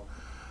well.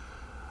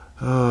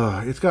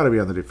 It's got to be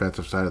on the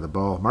defensive side of the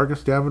ball.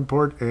 Marcus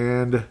Davenport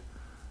and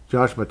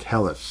Josh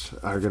Metellus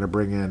are going to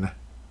bring in,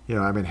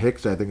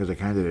 Hicks, I think, is a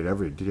candidate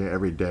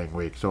every dang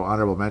week. So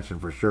honorable mention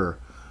for sure.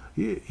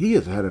 He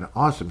has had an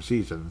awesome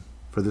season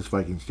for this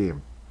Vikings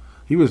team.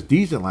 He was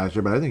decent last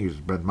year, but I think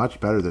he's been much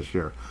better this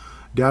year.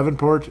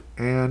 Davenport,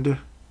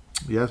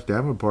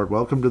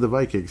 welcome to the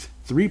Vikings.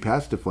 3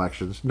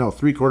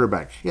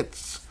 quarterback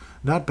hits.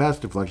 Not pass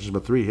deflections,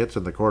 but 3 hits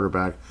in the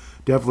quarterback.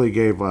 Definitely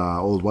gave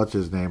old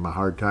what's-his-name a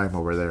hard time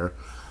over there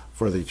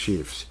for the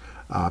Chiefs.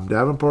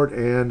 Davenport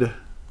and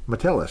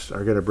Metellus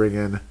are going to bring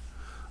in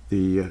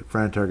the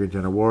Fran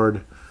Tarkington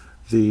Award.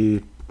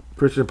 The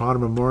Christian Ponder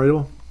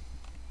Memorial.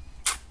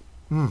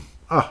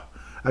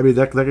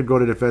 That could go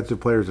to defensive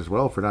players as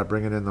well for not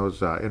bringing in those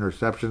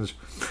interceptions.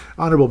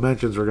 Honorable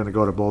mentions are going to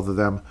go to both of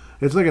them.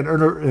 It's like an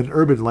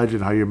urban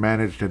legend how you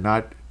manage to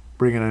not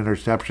bring in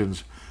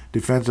interceptions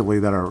defensively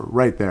that are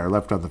right there,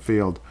 left on the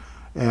field.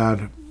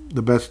 And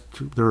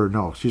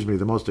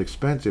the most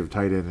expensive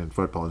tight end in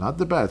football, not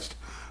the best,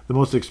 the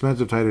most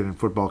expensive tight end in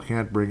football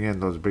can't bring in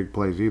those big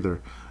plays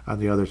either on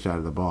the other side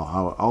of the ball.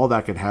 How all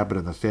that can happen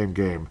in the same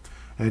game,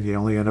 and you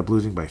only end up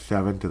losing by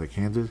 7 to the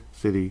Kansas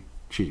City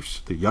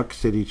Chiefs, the Yuck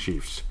City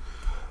Chiefs.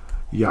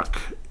 Yuck,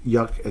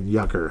 and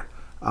yucker.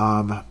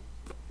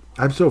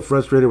 I'm so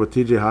frustrated with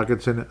TJ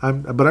Hawkinson, but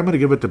I'm going to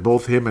give it to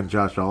both him and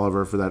Josh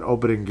Oliver for that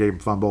opening game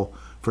fumble,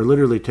 for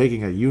literally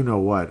taking a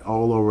you-know-what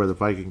all over the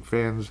Viking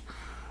fans,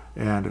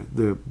 and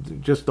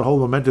the whole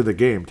momentum of the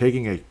game,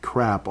 taking a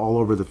crap all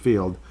over the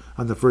field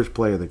on the first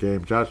play of the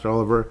game. Josh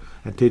Oliver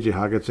and TJ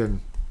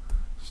Hawkinson,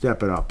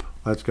 step it up.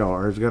 Let's go.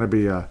 Or it's going to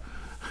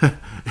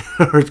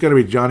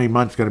be Johnny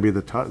Munt's going to be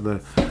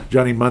the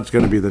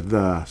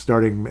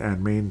starting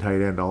and main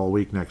tight end all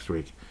week next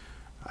week.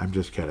 I'm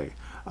just kidding.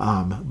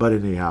 But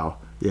anyhow,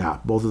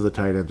 both of the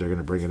tight ends are going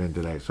to bring it in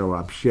today. So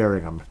I'm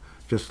sharing them,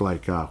 just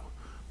like the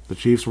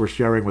Chiefs were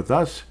sharing with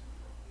us,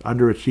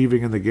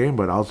 underachieving in the game,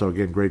 but also,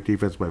 again, great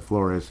defense by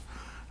Flores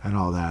and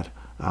all that,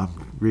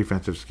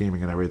 defensive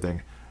scheming and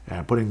everything,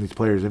 and putting these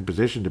players in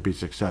position to be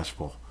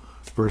successful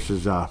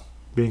versus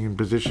being in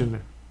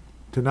position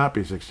to not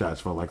be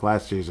successful like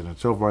last season. And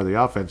so far the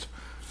offense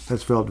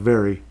has felt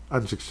very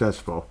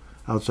unsuccessful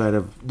outside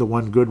of the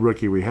one good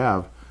rookie we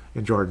have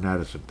in Jordan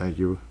Addison. Thank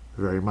you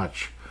very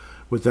much.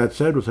 With that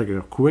said, we'll take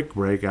a quick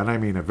break, and I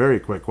mean a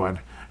very quick one,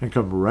 and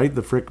come right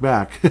the frick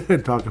back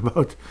and talk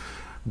about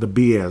the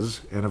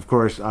Bears, and of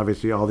course,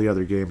 obviously, all the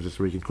other games this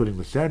week, including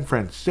the San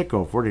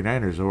Francisco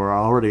 49ers, who are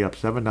already up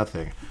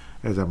 7-0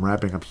 as I'm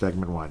wrapping up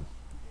segment 1.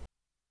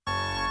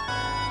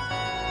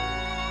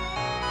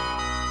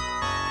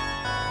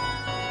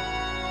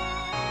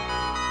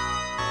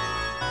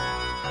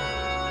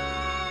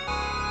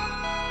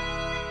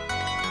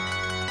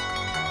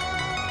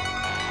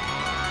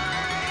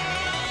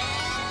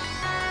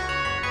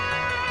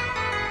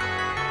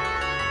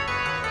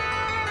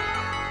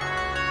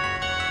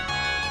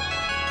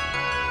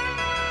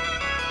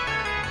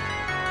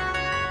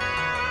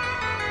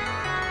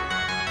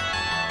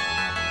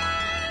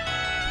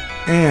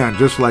 And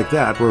just like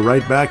that, we're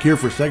right back here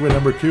for segment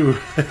number 2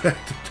 to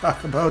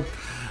talk about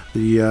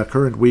the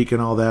current week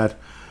and all that.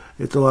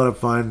 It's a lot of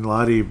fun,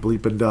 lottie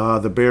bleep and da.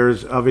 The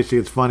Bears, obviously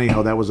it's funny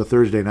how that was a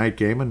Thursday night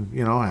game, and,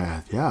 they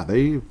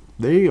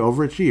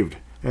overachieved.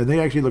 And they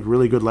actually looked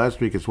really good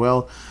last week as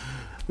well.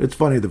 It's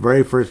funny, the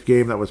very first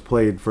game that was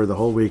played for the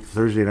whole week,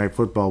 Thursday Night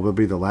Football, will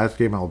be the last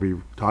game I'll be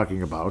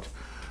talking about.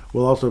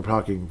 We'll also be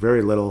talking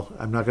very little.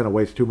 I'm not going to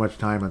waste too much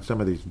time on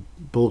some of these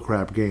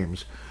bullcrap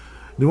games.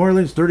 New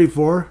Orleans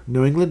 34,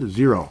 New England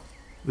 0.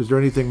 Is there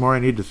anything more I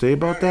need to say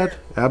about that?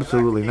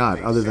 Absolutely not,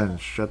 other than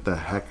shut the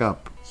heck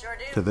up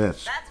to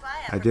this.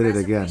 I did it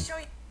again.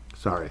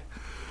 Sorry.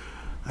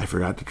 I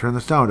forgot to turn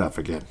the sound off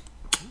again.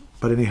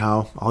 But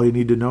anyhow, all you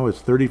need to know is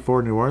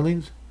 34 New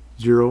Orleans,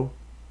 0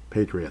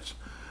 Patriots.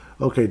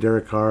 Okay,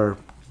 Derek Carr,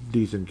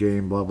 decent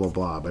game, blah, blah,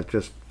 blah. But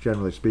just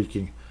generally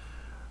speaking,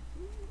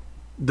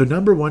 the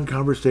number one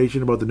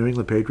conversation about the New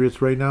England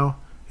Patriots right now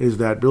is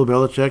that Bill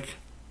Belichick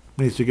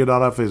needs to get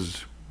off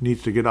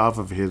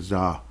of his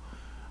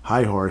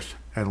high horse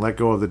and let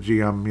go of the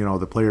GM,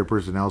 the player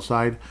personnel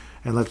side,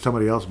 and let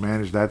somebody else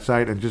manage that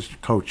side and just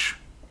coach.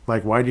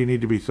 Like, why do you need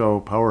to be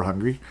so power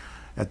hungry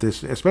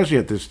especially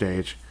at this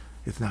stage?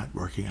 It's not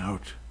working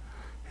out.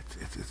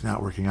 It's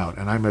not working out.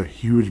 And I'm a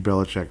huge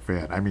Belichick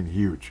fan. I mean,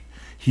 huge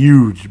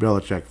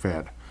Belichick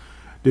fan.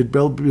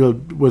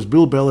 Was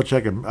Bill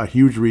Belichick a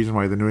huge reason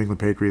why the New England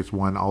Patriots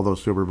won all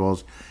those Super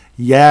Bowls?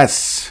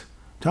 Yes.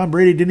 Tom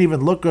Brady didn't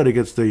even look good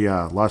against the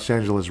Los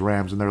Angeles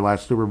Rams in their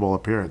last Super Bowl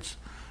appearance.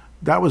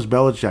 That was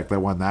Belichick that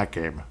won that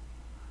game.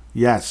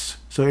 Yes.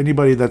 So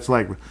anybody that's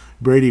like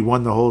Brady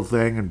won the whole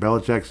thing and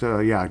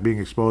Belichick's being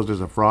exposed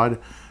as a fraud,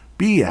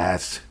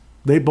 BS.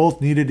 They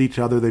both needed each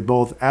other. They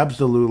both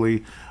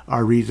absolutely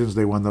are reasons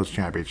they won those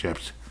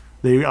championships.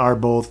 They are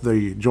both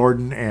the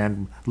Jordan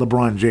and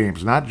LeBron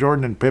James, not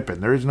Jordan and Pippen.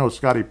 There is no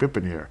Scottie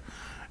Pippen here.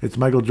 It's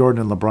Michael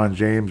Jordan and LeBron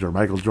James, or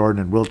Michael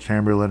Jordan and Wilt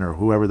Chamberlain, or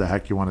whoever the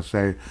heck you want to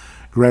say,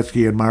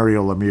 Gretzky and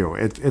Mario Lemieux.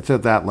 It's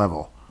at that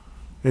level.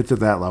 It's at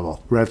that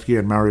level. Gretzky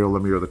and Mario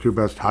Lemieux, the two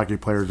best hockey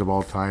players of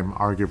all time,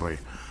 arguably.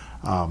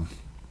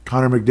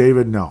 Connor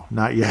McDavid, no,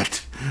 not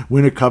yet.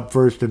 Win a cup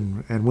first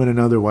and win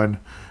another one,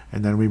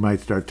 and then we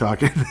might start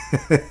talking.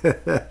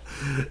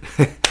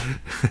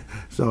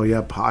 So,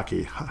 yep,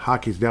 hockey.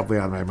 Hockey's definitely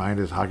on my mind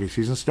as hockey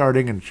season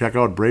starting. And check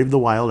out Brave the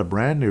Wild, a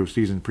brand new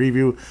season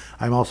preview.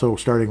 I'm also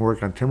starting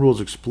work on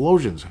Timberwolves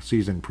Explosions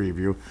season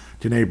preview.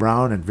 Janae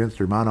Brown and Vince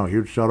Romano,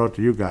 huge shout out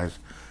to you guys.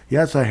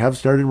 Yes, I have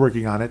started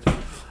working on it.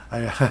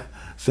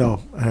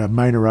 So,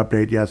 minor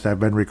update, yes, I've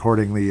been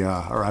recording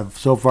I've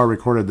so far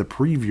recorded the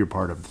preview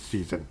part of the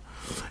season.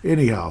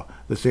 Anyhow,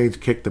 the Saints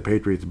kicked the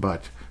Patriots'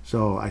 butt.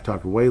 So I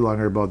talked way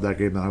longer about that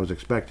game than I was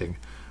expecting,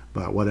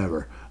 but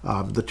whatever.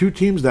 The two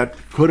teams that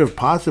could have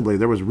possibly,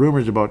 there was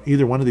rumors about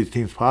either one of these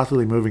teams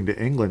possibly moving to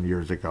England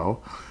years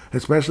ago,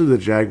 especially the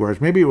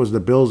Jaguars. Maybe it was the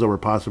Bills that were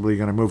possibly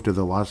going to move to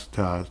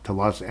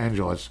Los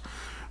Angeles.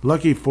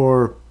 Lucky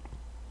for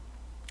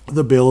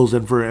the Bills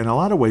and for, in a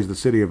lot of ways, the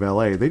city of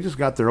LA, they just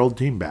got their old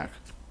team back,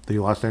 the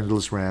Los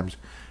Angeles Rams,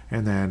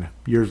 and then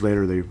years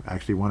later they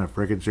actually won a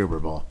freaking Super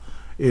Bowl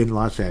in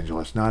Los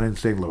Angeles, not in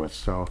St. Louis.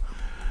 So,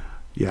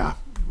 yeah,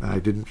 I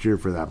didn't cheer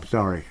for them.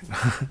 Sorry.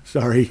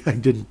 Sorry, I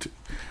didn't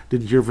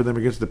cheer for them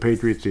against the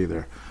Patriots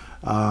either.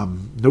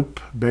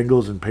 Nope,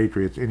 Bengals and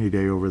Patriots any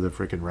day over the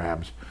freaking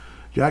Rams.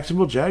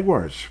 Jacksonville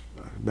Jaguars,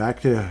 back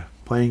to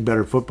playing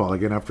better football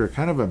again after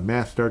kind of a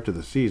mess start to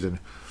the season.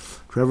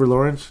 Trevor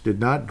Lawrence did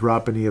not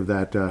drop any of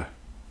that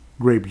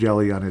grape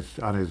jelly on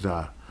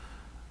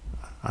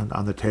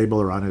the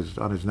table or on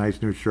his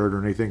nice new shirt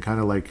or anything. Kind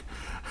of like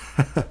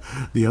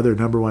the other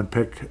number one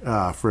pick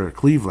for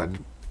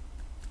Cleveland,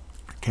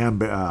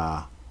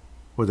 Baker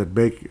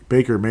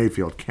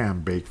Mayfield, Cam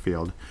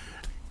Bakefield.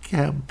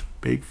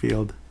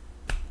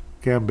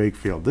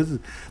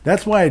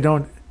 That's why I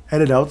don't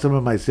edit out some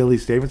of my silly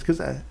statements,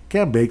 because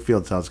Cam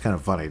Bakefield sounds kind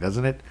of funny,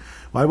 doesn't it?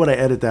 Why would I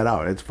edit that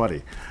out? It's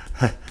funny.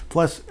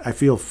 Plus, I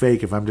feel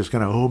fake if I'm just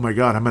going to, oh my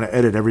God, I'm going to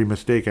edit every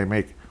mistake I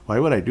make. Why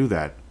would I do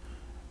that?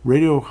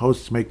 Radio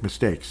hosts make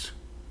mistakes.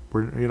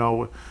 Why do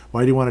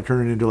you want to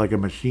turn it into like a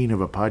machine of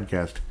a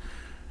podcast?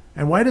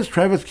 And why does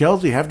Travis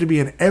Kelce have to be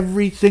in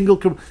every single...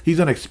 He's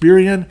on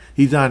Experian.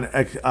 He's on...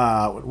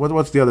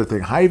 what's the other thing?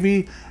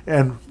 Hy-Vee.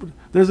 And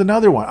there's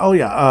another one. Oh,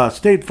 yeah.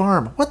 State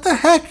Farm. What the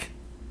heck?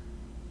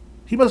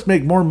 He must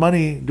make more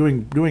money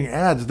doing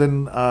ads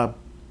than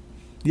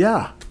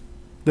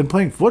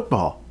playing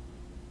football.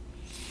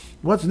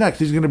 What's next?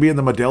 He's going to be in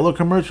the Modelo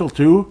commercial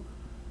too?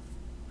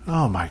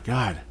 Oh, my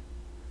God.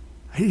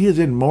 He is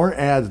in more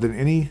ads than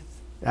any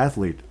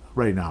athlete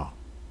right now.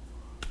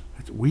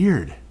 It's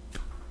weird.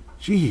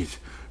 Jeez.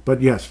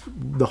 But yes,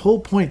 the whole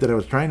point that I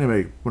was trying to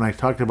make when I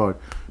talked about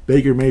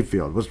Baker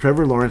Mayfield was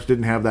Trevor Lawrence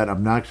didn't have that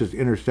obnoxious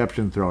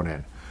interception thrown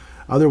in.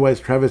 Otherwise,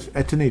 Travis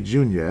Etienne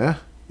Jr.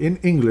 in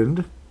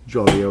England,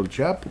 jolly old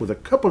chap, with a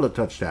couple of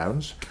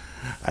touchdowns.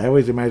 I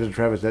always imagine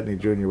Travis Etienne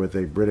Jr. with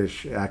a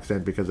British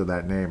accent because of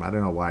that name. I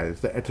don't know why. It's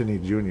the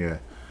Etienne Jr.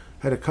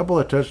 Had a couple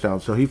of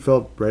touchdowns, so he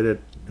felt right at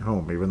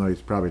home, even though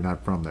he's probably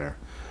not from there.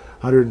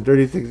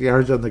 136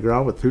 yards on the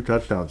ground with 2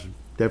 touchdowns.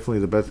 Definitely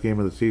the best game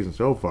of the season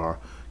so far.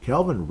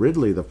 Calvin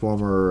Ridley, the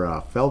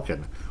former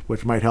Falcon,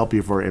 which might help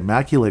you for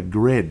immaculate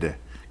grid,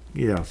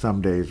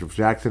 some days of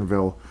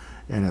Jacksonville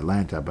and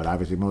Atlanta. But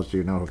obviously most of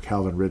you know who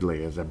Calvin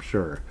Ridley is, I'm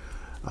sure.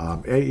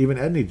 Even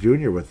Edney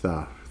Jr. with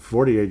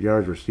 48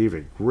 yards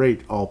receiving.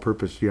 Great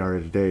all-purpose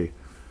yardage day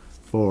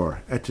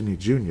for Etienne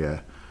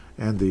Jr.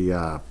 And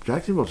the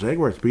Jacksonville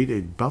Jaguars beat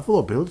a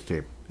Buffalo Bills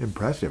team.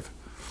 Impressive.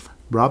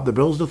 Robbed the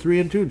Bills to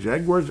 3-2.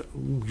 Jaguars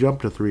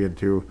jumped to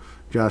 3-2.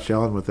 Josh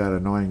Allen with that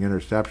annoying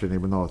interception,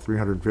 even though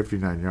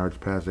 359 yards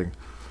passing.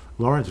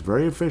 Lawrence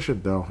very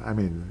efficient, though. I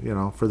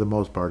mean, for the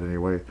most part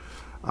anyway.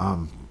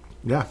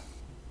 Yeah.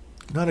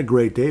 Not a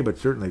great day, but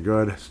certainly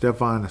good.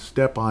 Step on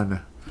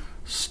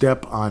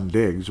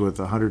Diggs with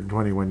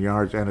 121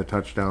 yards and a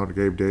touchdown.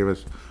 Gabe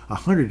Davis,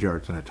 100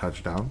 yards and a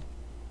touchdown.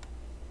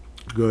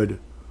 Good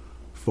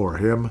for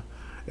him.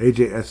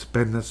 AJ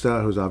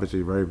Espinosa, who's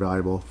obviously very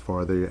valuable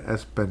for the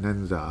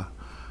Espinosa.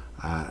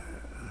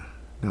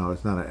 No,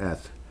 it's not an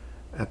S.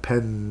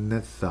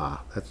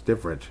 Epinesa. That's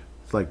different.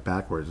 It's like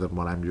backwards than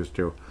what I'm used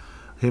to.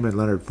 Him and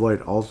Leonard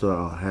Floyd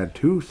also had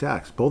 2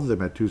 sacks. Both of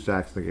them had 2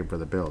 sacks in the game for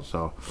the Bills.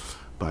 So,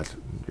 but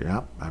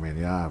yeah,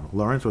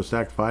 Lawrence was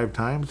sacked 5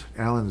 times.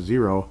 Allen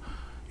 0.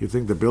 You'd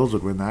think the Bills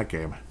would win that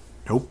game.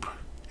 Nope.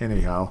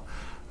 Anyhow,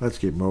 let's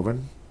keep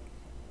moving.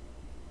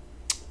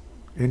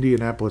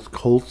 Indianapolis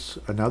Colts,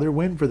 another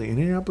win for the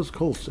Indianapolis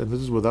Colts, and this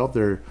is without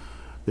their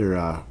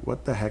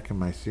what the heck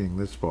am I seeing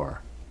this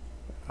for?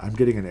 I'm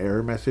getting an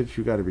error message.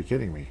 You got to be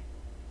kidding me.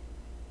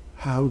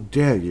 How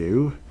dare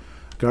you?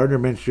 Gardner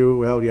Minshew,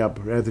 well, yeah,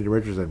 Anthony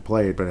Richardson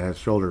played, but has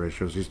shoulder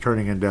issues. He's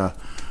turning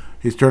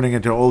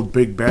into old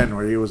Big Ben,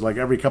 where he was like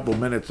every couple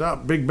minutes,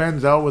 up, Big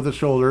Ben's out with a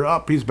shoulder,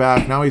 up, he's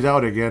back, now he's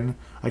out again.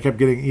 I kept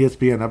getting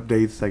ESPN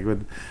updates like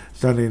with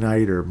Sunday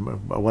night or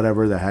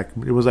whatever the heck.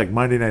 It was like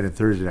Monday night and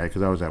Thursday night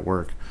because I was at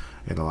work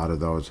in a lot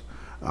of those.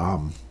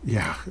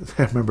 Yeah,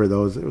 I remember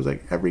those. It was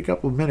like every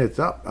couple of minutes,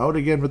 up, out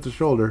again with the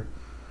shoulder.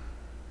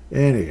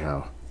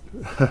 Anyhow,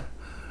 the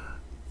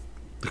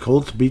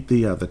Colts beat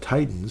the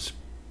Titans,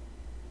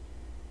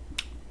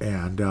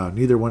 and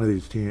neither one of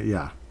these teams,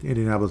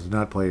 Indianapolis does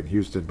not play in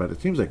Houston, but it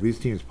seems like these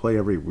teams play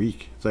every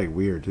week. It's like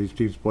weird. These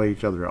teams play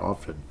each other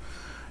often,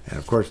 and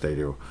of course they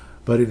do.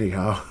 But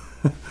anyhow,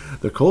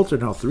 the Colts are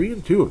now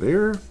 3-2.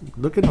 They're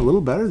looking a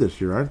little better this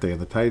year, aren't they? And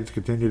the Titans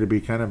continue to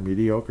be kind of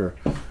mediocre.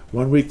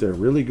 One week they're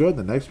really good.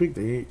 The next week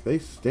they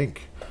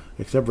stink,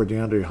 except for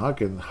DeAndre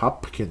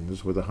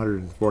Hopkins with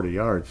 140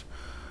 yards.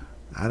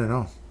 I don't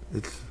know.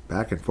 It's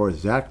back and forth.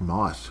 Zach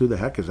Moss. Who the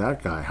heck is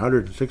that guy?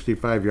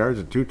 165 yards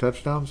and 2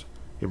 touchdowns?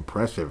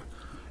 Impressive.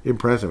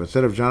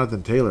 Instead of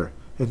Jonathan Taylor.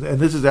 And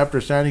this is after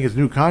signing his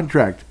new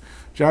contract.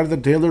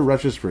 Jonathan Taylor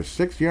rushes for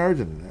 6 yards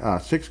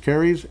and 6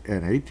 carries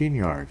and 18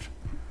 yards.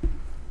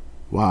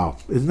 Wow.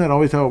 Isn't that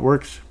always how it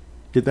works?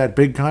 Get that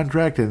big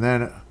contract and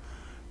then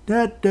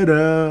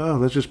da-da-da.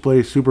 Let's just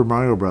play Super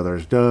Mario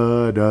Brothers.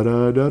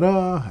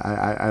 Da-da-da-da-da.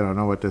 I don't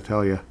know what to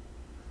tell you.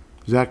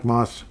 Zach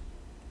Moss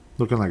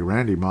looking like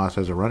Randy Moss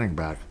as a running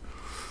back.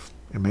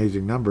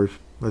 Amazing numbers.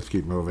 Let's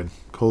keep moving.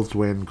 Colts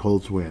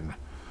win.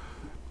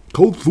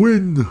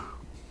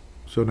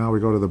 So now we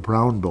go to the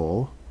Brown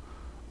Bowl.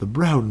 The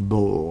Brown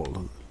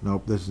Bowl.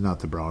 Nope, this is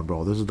not the Brown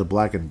Bowl. This is the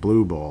Black and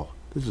Blue Bowl.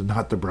 This is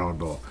not the Brown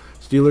Bowl.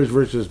 Steelers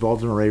versus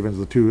Baltimore Ravens,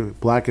 the two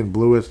black and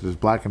bluest as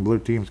black and blue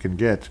teams can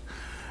get.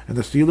 And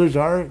the Steelers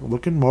are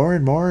looking more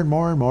and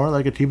more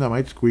like a team that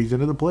might squeeze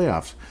into the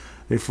playoffs.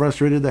 They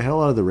frustrated the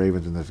hell out of the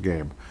Ravens in this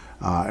game.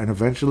 And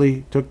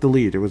eventually took the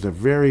lead. It was a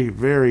very,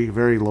 very,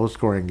 very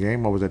low-scoring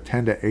game. What was it,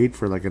 10-8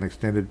 for like an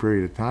extended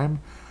period of time?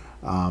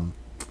 And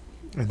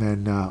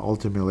then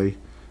ultimately,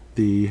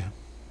 the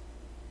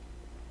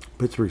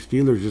Pittsburgh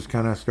Steelers just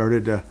kind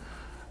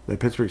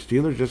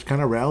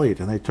of rallied,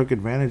 and they took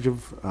advantage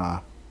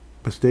of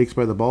mistakes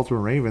by the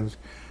Baltimore Ravens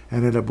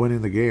and ended up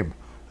winning the game.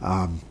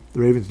 The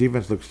Ravens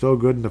defense looked so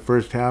good in the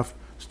first half.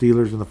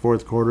 Steelers in the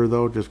fourth quarter,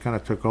 though, just kind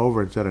of took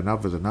over and said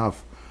enough is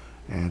enough,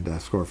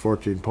 and scored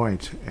 14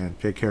 points and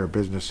take care of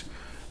business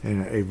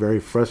in a very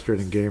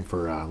frustrating game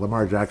for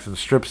Lamar Jackson.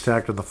 Strip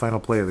sacked on the final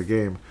play of the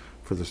game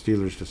for the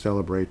Steelers to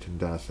celebrate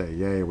and say,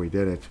 yay, we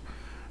did it.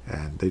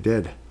 And they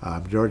did.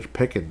 George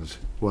Pickens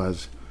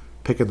was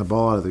picking the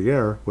ball out of the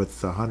air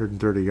with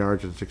 130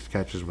 yards and 6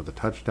 catches with a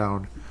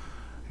touchdown,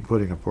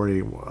 including a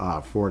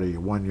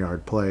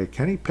 41-yard play.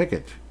 Kenny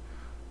Pickett,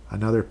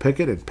 another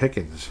Pickett and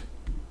Pickens.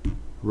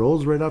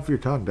 Rolls right off your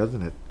tongue,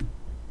 doesn't it?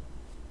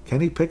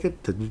 Kenny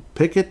Pickett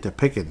to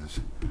Pickens.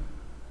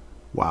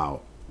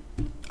 Wow.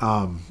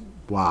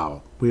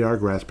 Wow. We are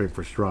grasping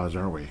for straws,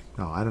 aren't we?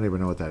 No, I don't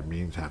even know what that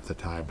means half the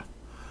time.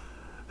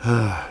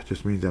 It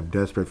just means I'm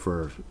desperate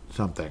for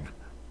something,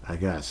 I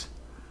guess.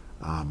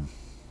 I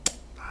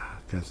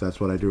guess that's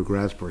what I do,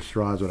 grasp for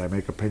straws when I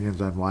make opinions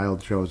on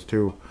wild shows,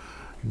 too.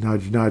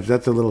 Nudge, nudge.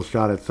 That's a little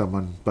shot at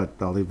someone, but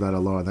I'll leave that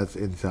alone. That's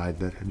inside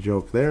the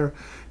joke there.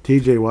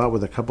 T.J. Watt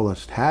with a couple of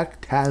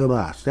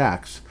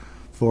sacks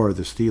for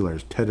the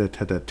Steelers.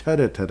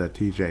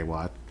 T.J.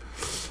 Watt.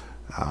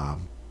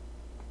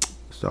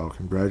 So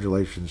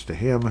congratulations to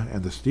him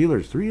and the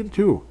Steelers,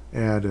 3-2,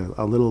 and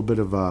a little bit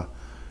of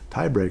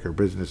tiebreaker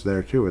business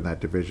there too in that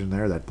division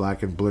there, that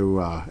black and blue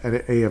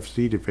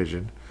AFC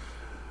division.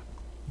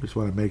 Just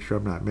want to make sure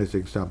I'm not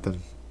missing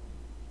something.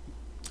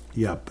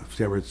 Yep,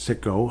 San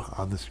Francisco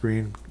on the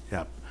screen.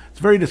 Yep, it's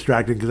very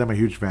distracting because I'm a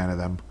huge fan of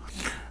them.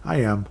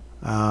 I am.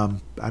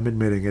 I'm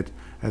admitting it.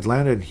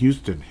 Atlanta and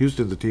Houston.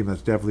 Houston's a team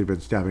that's definitely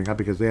been stepping up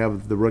because they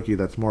have the rookie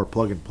that's more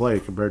plug and play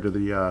compared to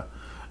the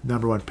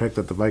number 1 pick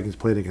that the Vikings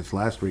played against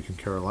last week in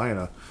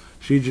Carolina.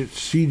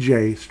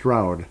 C.J.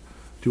 Stroud,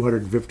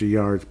 250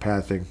 yards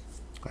passing,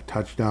 a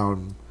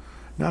touchdown.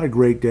 Not a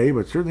great day,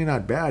 but certainly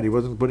not bad. He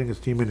wasn't putting his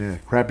team in a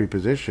crappy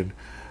position.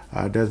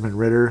 Desmond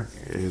Ridder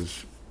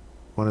is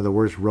one of the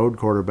worst road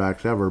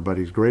quarterbacks ever, but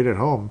he's great at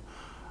home.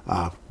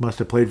 Must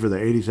have played for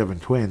the 87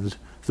 Twins,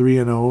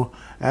 3-0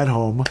 at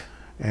home,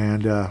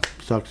 and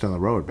sucks on the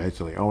road,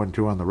 basically.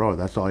 0-2 on the road.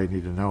 That's all you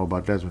need to know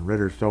about Desmond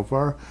Ridder so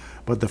far.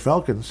 But the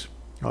Falcons,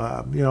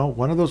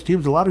 one of those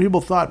teams a lot of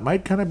people thought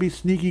might kind of be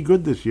sneaky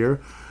good this year.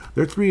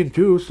 They're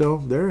 3-2, so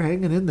they're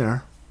hanging in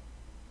there.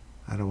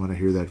 I don't want to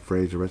hear that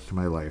phrase the rest of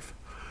my life.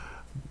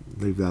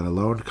 Leave that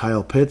alone.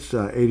 Kyle Pitts,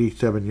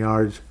 87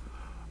 yards,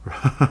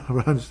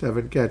 run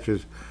 7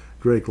 catches.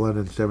 Drake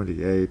London,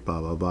 78,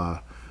 blah, blah, blah.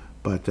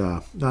 But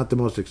not the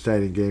most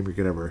exciting game you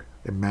could ever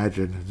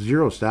imagine.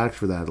 0 sacks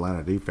for that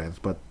Atlanta defense,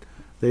 but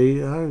they,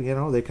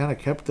 they kind of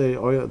kept the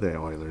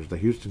Oilers, the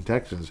Houston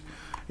Texans,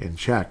 in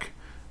check,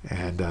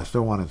 and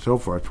so on and so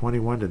forth.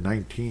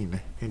 21-19.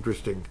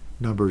 Interesting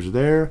numbers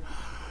there.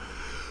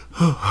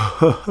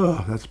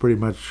 That's pretty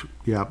much,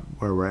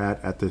 where we're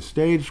at this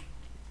stage.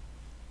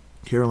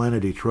 Carolina,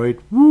 Detroit.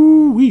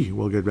 Woo-wee.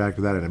 We'll get back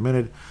to that in a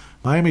minute.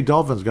 Miami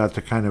Dolphins got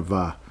to kind of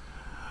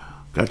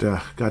got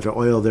to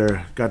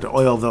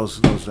oil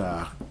those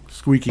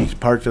squeaky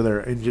parts of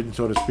their engine,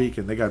 so to speak,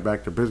 and they got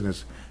back to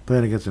business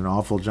playing against an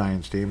awful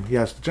Giants team.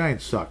 Yes, the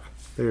Giants suck.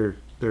 They're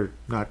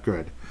not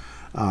good.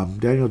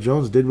 Daniel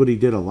Jones did what he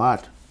did a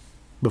lot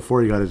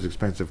before he got his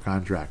expensive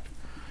contract.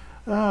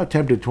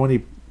 Attempted 20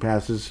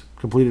 passes,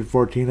 completed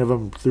 14 of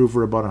them, threw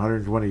for about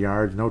 120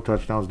 yards, no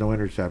touchdowns, no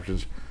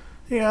interceptions.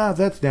 Yeah,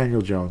 that's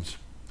Daniel Jones.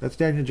 That's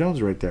Daniel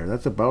Jones right there.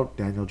 That's about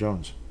Daniel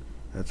Jones.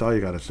 That's all you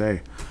got to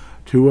say.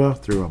 Tua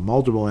threw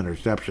multiple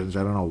interceptions.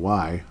 I don't know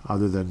why,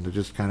 other than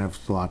just kind of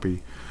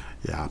sloppy.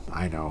 Yeah,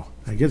 I know.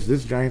 Against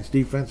this Giants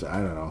defense,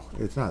 I don't know.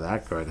 It's not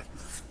that good.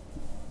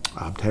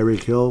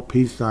 Tyreek Hill,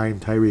 peace sign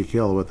Tyreek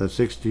Hill with a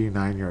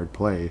 69-yard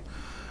play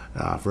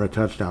for a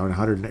touchdown,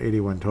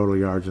 181 total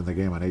yards in the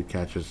game on 8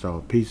 catches.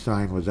 So peace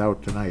sign was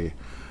out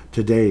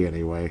today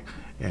anyway.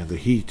 And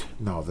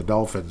the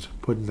Dolphins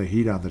putting the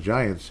heat on the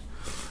Giants.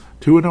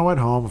 2-0 at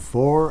home,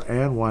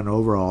 4-1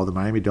 overall. The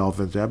Miami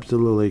Dolphins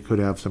absolutely could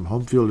have some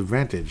home field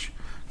advantage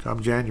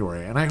come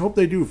January. And I hope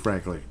they do,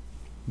 frankly.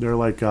 They're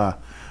the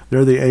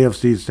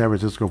AFC's San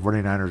Francisco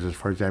 49ers as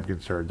far as I'm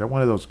concerned. They're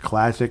one of those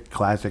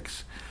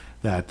classics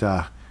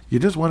that you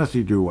just want to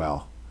see do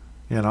well.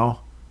 You know?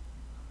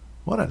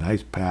 What a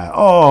nice pass.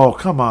 Oh,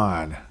 come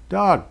on.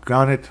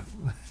 Doggone it.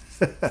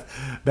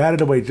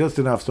 Batted away just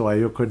enough so I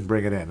couldn't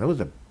bring it in. It was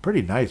a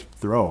pretty nice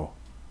throw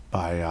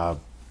by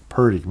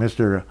Purdy,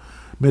 Mr.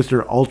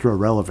 Ultra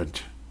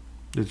Relevant,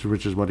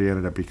 which is what he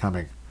ended up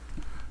becoming.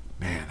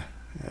 Man,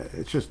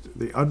 it's just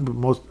the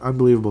most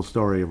unbelievable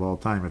story of all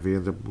time if he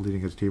ends up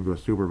leading his team to a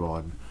Super Bowl,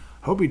 and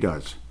hope he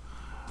does.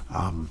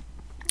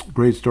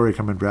 Great story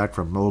coming back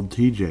from old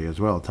TJ as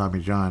well, Tommy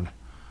John.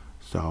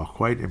 So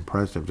quite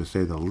impressive to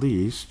say the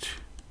least.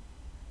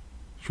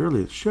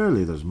 Surely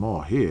there's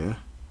more here.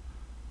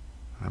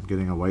 I'm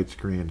getting a white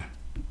screen.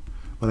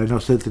 But I know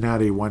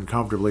Cincinnati won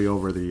comfortably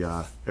over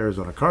the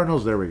Arizona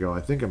Cardinals. There we go.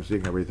 I think I'm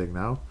seeing everything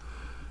now.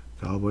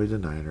 Cowboys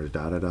and Niners.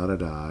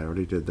 Da-da-da-da-da. I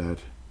already did that.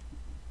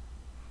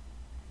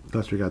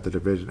 Plus we got the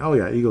division. Oh,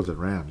 yeah, Eagles and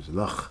Rams.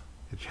 Ugh.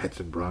 Jets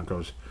and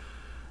Broncos.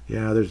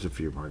 Yeah, there's a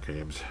few more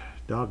games.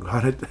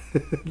 Doggone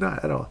it. No,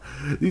 I don't.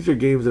 These are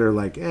games that are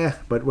like,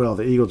 but, well,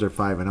 the Eagles are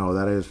 5-0.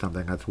 That is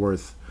something that's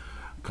worth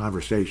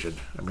conversation.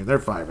 I mean, they're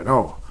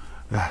 5-0.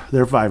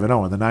 They're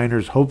 5-0, and the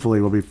Niners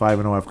hopefully will be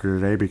 5-0 after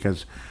today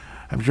because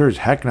I'm sure as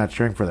heck not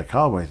cheering for the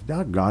Cowboys.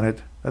 Doggone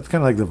it. That's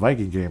kind of like the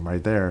Viking game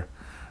right there.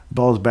 The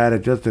ball's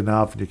batted just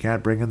enough, and you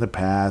can't bring in the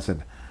pass,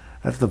 and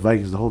that's the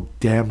Vikings the whole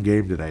damn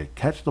game today.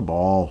 Catch the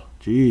ball.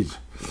 Jeez.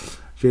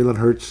 Jalen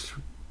Hurts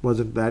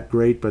wasn't that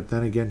great, but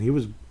then again, he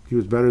was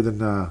better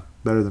than a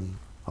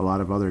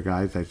lot of other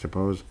guys, I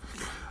suppose.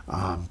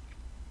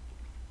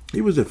 He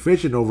was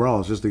efficient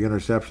overall. It's just the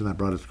interception that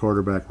brought his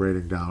quarterback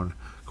rating down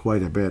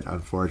quite a bit,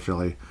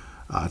 unfortunately,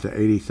 to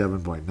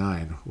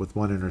 87.9 with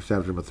one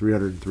interception but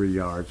 303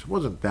 yards.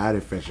 Wasn't that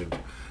efficient.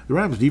 The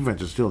Rams'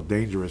 defense is still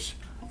dangerous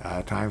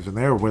at times, and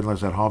they're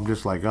winless at home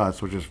just like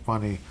us, which is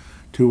funny.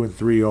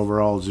 2-3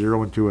 overall,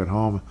 0-2 at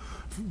home.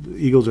 The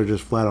Eagles are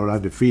just flat out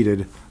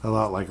undefeated, a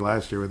lot like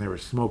last year when they were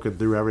smoking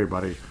through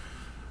everybody.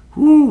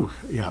 Whew.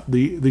 Yeah,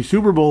 the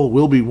Super Bowl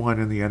will be won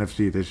in the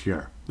NFC this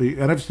year. The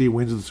NFC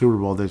wins the Super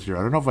Bowl this year.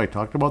 I don't know if I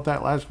talked about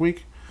that last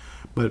week,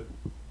 but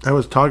I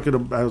was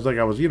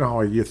you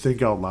know, you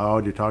think out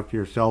loud, you talk to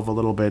yourself a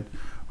little bit.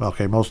 Well,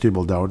 okay, most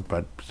people don't,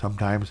 but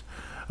sometimes.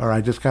 Or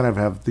I just kind of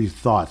have these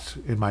thoughts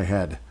in my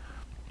head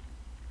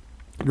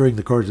during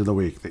the course of the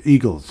week. The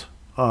Eagles,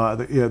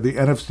 the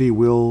NFC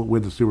will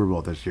win the Super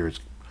Bowl this year. It's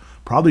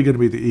probably going to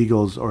be the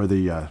Eagles or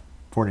the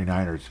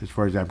 49ers, as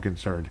far as I'm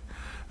concerned.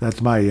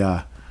 That's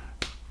my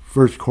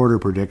first quarter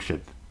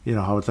prediction. You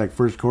know how it's like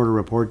first quarter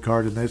report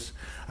card in this?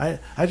 I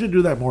should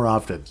do that more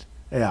often.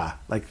 Yeah,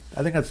 like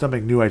I think that's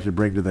something new I should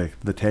bring to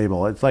the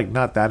table. It's like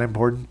not that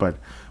important, but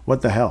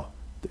what the hell?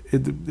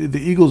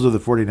 The Eagles or the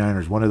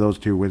 49ers, one of those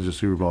two wins the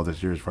Super Bowl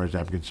this year as far as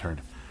I'm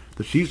concerned.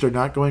 The Chiefs are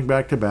not going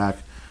back-to-back.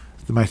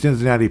 My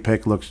Cincinnati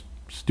pick looks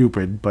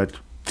stupid, but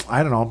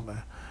I don't know.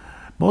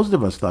 Most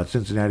of us thought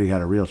Cincinnati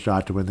had a real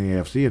shot to win the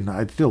AFC, and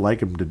I'd still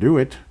like them to do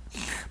it.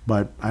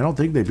 But I don't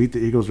think they beat the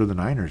Eagles or the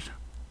Niners.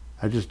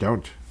 I just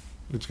don't.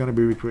 It's going to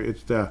be between.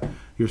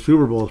 Your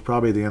Super Bowl is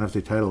probably the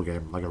NFC title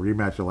game, like a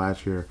rematch of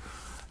last year,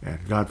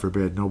 and God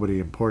forbid nobody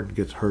important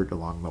gets hurt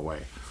along the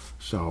way.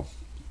 So,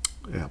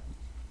 yeah.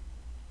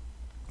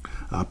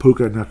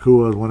 Puka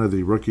Nacua is one of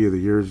the Rookie of the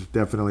Years,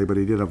 definitely, but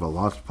he did have a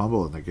lost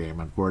fumble in the game,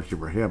 unfortunately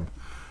for him.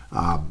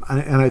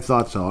 And I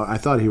thought so. I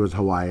thought he was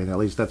Hawaiian. At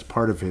least that's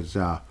part of his,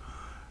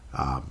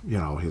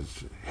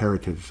 his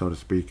heritage, so to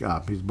speak.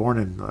 He's born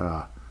in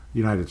the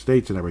United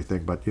States and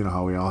everything, but you know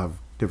how we all have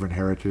different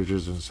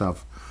heritages and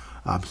stuff.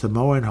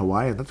 Samoan,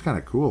 Hawaiian, that's kind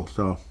of cool.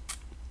 So,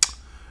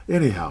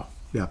 anyhow,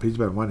 yeah, he's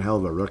been one hell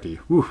of a rookie.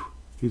 Whew,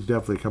 he's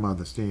definitely come on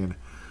the scene.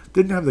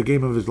 Didn't have the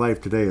game of his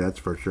life today, that's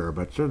for sure,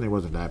 but certainly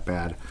wasn't that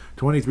bad.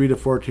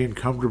 23-14,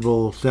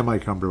 comfortable,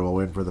 semi-comfortable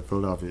win for the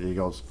Philadelphia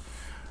Eagles.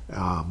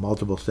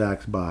 Multiple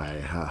sacks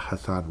by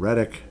Hassan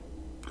Reddick.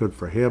 Good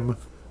for him.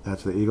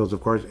 That's the Eagles, of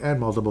course, and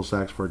multiple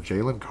sacks for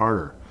Jalen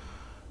Carter.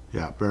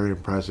 Yeah, very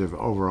impressive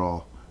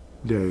overall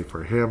day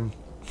for him.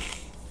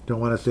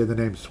 Don't want to say the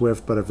name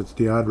Swift, but if it's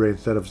DeAndre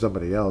instead of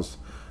somebody else,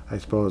 I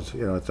suppose,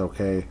 it's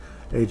okay.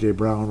 A.J.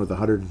 Brown with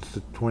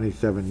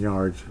 127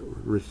 yards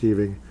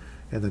receiving,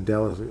 and then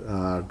Dallas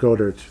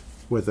Goedert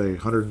with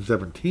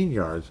 117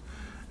 yards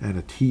and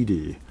a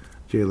TD.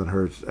 Jalen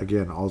Hurts,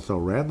 again, also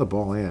ran the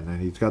ball in,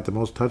 and he's got the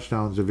most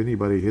touchdowns of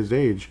anybody his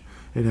age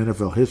in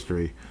NFL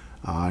history.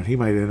 And he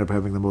might end up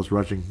having the most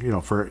rushing,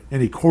 for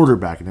any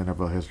quarterback in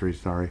NFL history,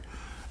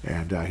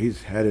 And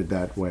he's headed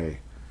that way.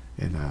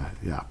 And,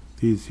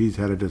 he's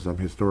headed to some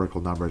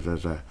historical numbers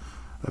as a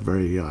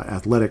very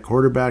athletic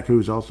quarterback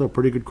who's also a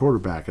pretty good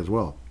quarterback as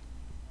well.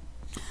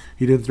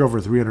 He didn't throw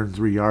for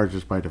 303 yards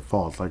just by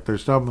default. Like,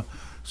 there's some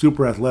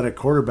super athletic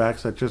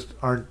quarterbacks that just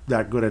aren't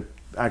that good at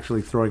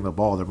actually throwing the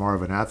ball. They're more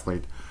of an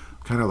athlete,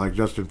 kind of like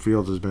Justin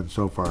Fields has been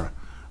so far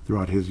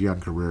throughout his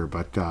young career.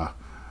 But,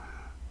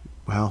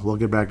 we'll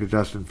get back to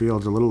Justin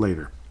Fields a little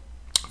later.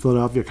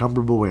 Philadelphia,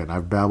 comfortable win.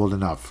 I've babbled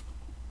enough.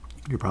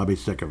 You're probably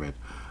sick of it.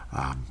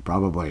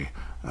 Probably.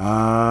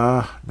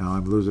 Now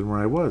I'm losing where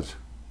I was.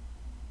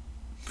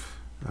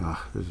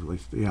 There's at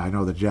least, I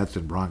know the Jets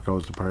and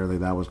Broncos. Apparently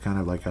that was kind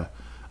of like a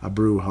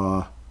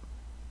brouhaha.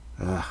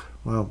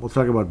 We'll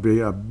talk about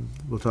the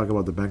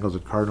Bengals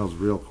and Cardinals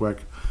real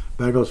quick.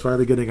 Bengals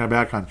finally getting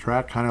back on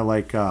track, kind of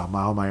like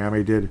how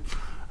Miami did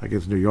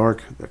against New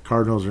York. The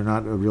Cardinals are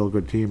not a real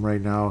good team right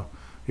now,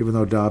 even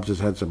though Dobbs has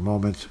had some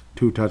moments.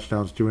 2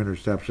 touchdowns, 2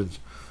 interceptions.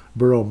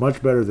 Burrow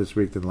much better this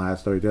week than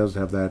last, though he does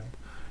have that,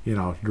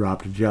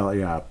 dropped jelly.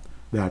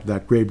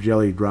 That grape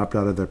jelly dropped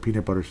out of the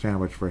peanut butter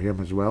sandwich for him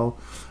as well,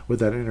 with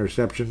that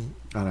interception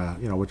on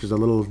a, which is a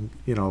little,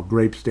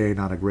 grape stain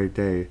on a great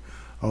day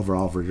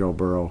overall for Joe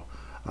Burrow.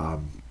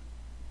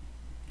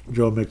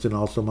 Joe Mixon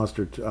also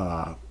mustered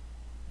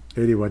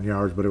 81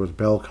 yards, but it was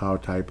bell cow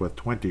type with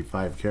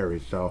 25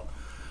 carries. So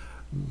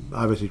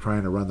obviously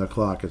trying to run the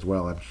clock as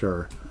well, I'm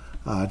sure.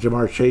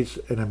 Jamar Chase,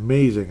 an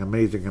amazing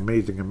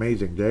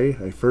day.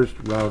 A first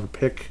round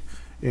pick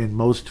in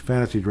most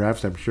fantasy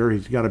drafts. I'm sure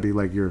he's got to be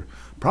like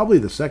probably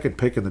the second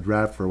pick in the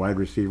draft for wide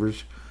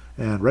receivers.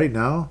 And right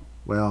now,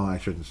 I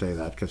shouldn't say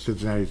that because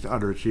Cincinnati's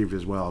underachieved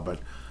as well. But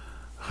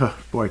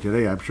boy,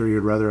 today I'm sure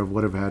you'd rather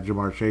would have had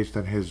Jamar Chase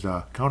than his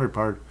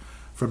counterpart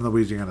from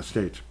Louisiana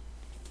State.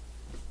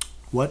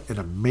 What an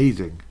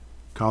amazing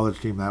college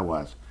team that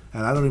was.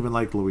 And I don't even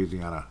like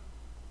Louisiana.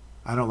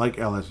 I don't like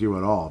LSU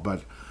at all.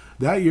 But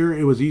that year,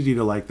 it was easy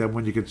to like them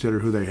when you consider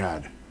who they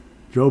had.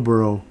 Joe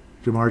Burrow,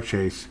 Jamar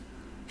Chase,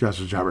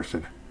 Justin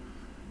Jefferson.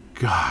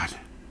 God,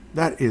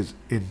 that is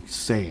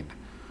insane.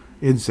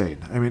 Insane.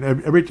 I mean,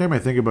 every time I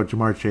think about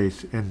Jamar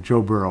Chase and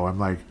Joe Burrow, I'm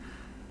like,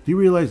 do you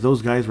realize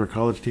those guys were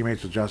college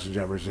teammates with Justin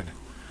Jefferson?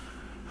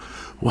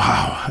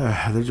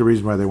 Wow. There's a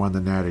reason why they won the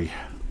Natty.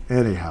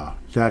 Anyhow,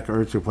 Zach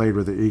Ertz, who played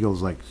with the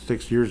Eagles like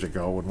 6 years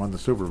ago and won the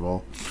Super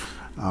Bowl,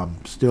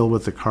 still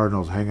with the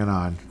Cardinals, hanging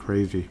on.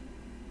 Crazy.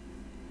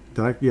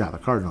 The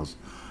Cardinals.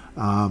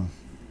 I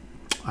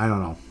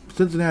don't know.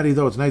 Cincinnati,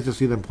 though, it's nice to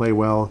see them play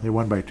well. They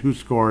won by 2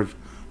 scores,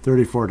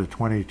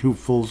 34-20, 2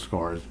 full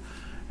scores.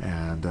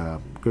 And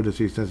good to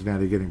see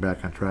Cincinnati getting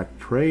back on track.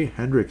 Trey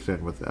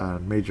Hendrickson with a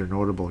major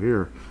notable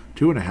here.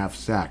 2.5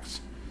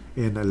 sacks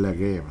in the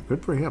game.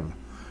 Good for him.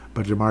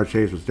 But Jamar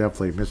Chase was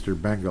definitely Mr.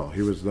 Bengal.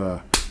 He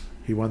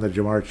won the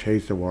Jamar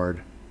Chase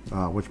Award,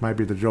 which might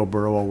be the Joe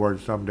Burrow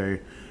Award someday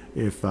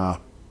if the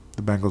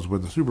Bengals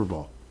win the Super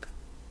Bowl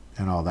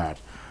and all that.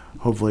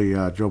 Hopefully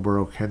Joe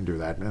Burrow can do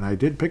that. And I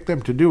did pick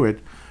them to do it.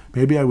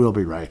 Maybe I will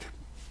be right,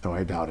 though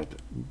I doubt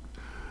it.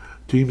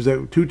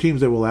 Two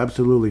teams that will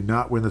absolutely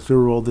not win the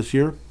Super Bowl this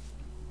year.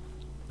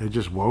 They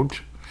just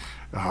won't.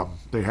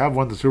 They have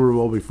won the Super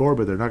Bowl before,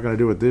 but they're not going to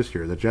do it this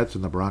year. The Jets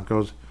and the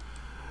Broncos.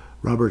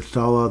 Robert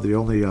Saleh, the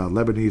only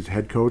Lebanese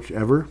head coach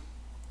ever,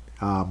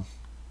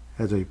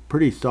 has a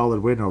pretty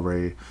solid win over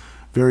a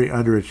very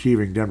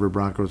underachieving Denver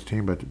Broncos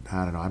team. But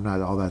I don't know. I'm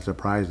not all that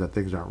surprised that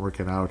things aren't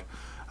working out.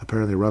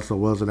 Apparently, Russell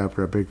Wilson,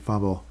 after a big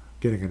fumble,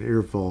 getting an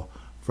earful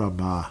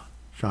from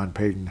Sean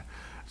Payton.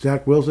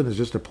 Zach Wilson is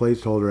just a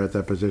placeholder at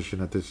that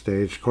position at this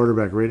stage.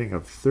 Quarterback rating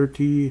of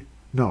 30.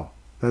 No,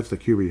 that's the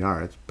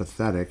QBR. It's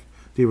pathetic.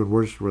 It's even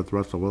worse with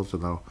Russell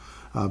Wilson, though.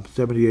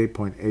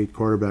 78.8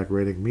 quarterback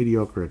rating,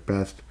 mediocre at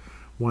best.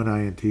 1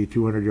 INT,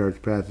 200 yards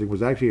passing.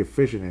 Was actually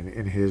efficient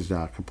in his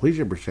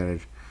completion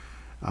percentage.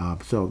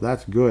 So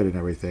that's good and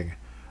everything.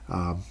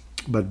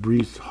 But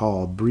Breece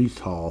Hall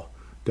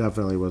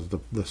definitely was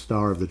the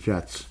star of the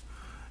Jets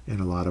in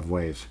a lot of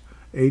ways.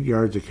 8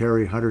 yards a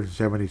carry,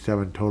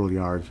 177 total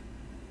yards.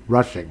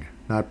 Rushing,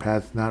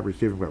 not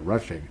receiving, but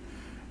rushing.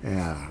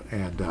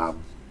 And a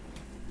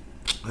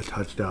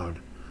touchdown.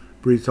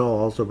 Breece Hall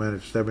also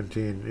managed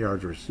 17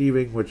 yards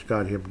receiving, which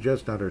got him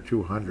just under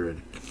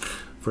 200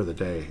 for the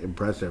day.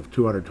 Impressive.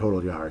 200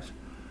 total yards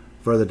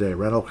for the day.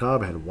 Randall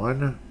Cobb had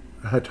 1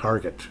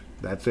 target.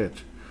 That's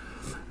it.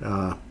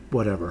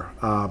 Whatever.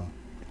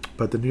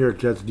 But the New York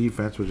Jets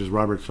defense, which is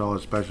Robert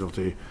Saleh's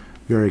specialty,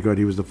 very good.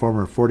 He was the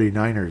former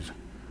 49ers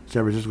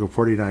San Francisco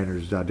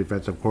 49ers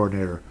defensive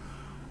coordinator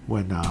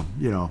when,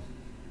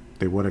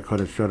 they would have, could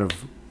have, should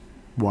have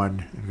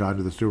won and gone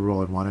to the Super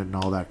Bowl and won it and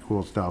all that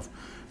cool stuff.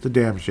 It's a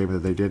damn shame that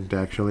they didn't,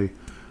 actually.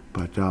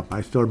 But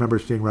I still remember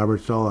seeing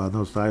Robert Saleh on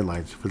those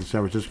sidelines for the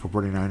San Francisco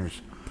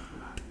 49ers.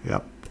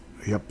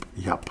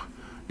 Yep.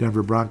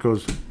 Denver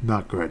Broncos,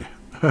 not good.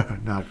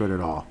 Not good at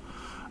all.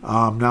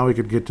 Now we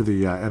can get to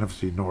the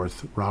NFC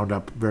North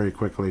roundup very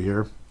quickly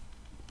here.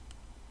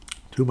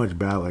 Too much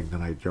battling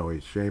tonight,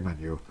 Joey. Shame on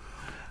you.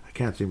 I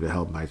can't seem to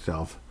help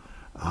myself.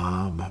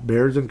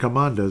 Bears and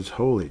Commanders,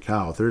 holy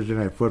cow. Thursday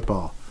Night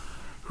Football.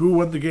 Who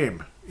won the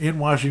game? In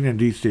Washington,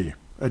 D.C.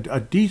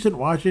 A decent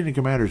Washington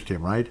Commanders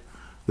team, right?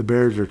 The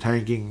Bears are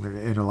tanking,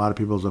 in a lot of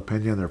people's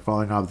opinion. They're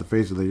falling off the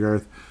face of the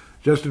earth.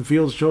 Justin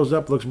Fields shows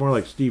up, looks more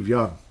like Steve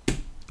Young.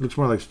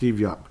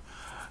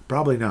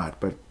 Probably not,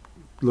 but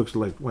looks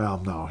like,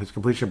 well, no. His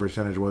completion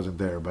percentage wasn't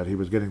there, but he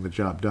was getting the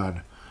job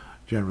done,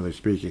 generally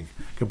speaking.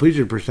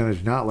 Completion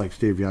percentage not like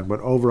Steve Young, but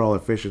overall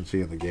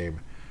efficiency in the game,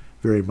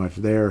 very much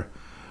there.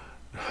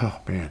 Oh,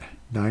 man.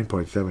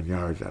 9.7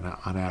 yards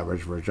on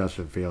average for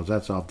Justin Fields.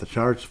 That's off the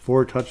charts.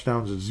 4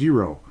 touchdowns,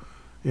 0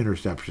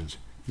 interceptions.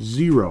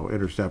 0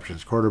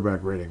 interceptions.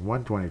 Quarterback rating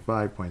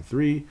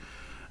 125.3.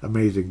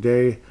 Amazing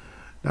day.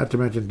 Not to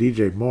mention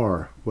DJ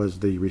Moore was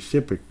the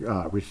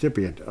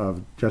recipient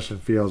of Justin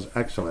Fields'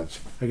 excellence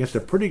against a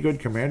pretty good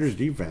Commanders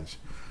defense.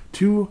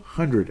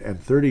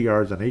 230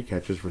 yards on 8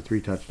 catches for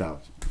 3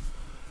 touchdowns.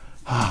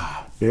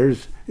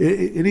 There's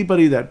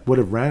anybody that would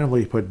have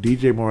randomly put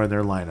DJ Moore in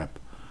their lineup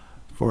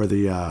for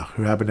the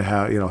who happen to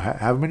have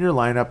him in your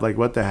lineup, like,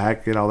 what the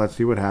heck, let's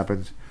see what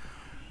happens.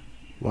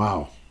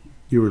 Wow.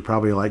 You were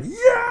probably like,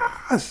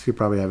 yes! You're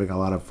probably having a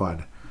lot of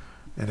fun.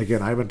 And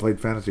again, I haven't played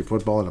fantasy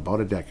football in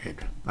about a decade.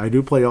 I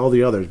do play all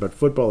the others, but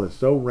football is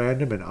so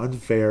random and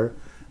unfair.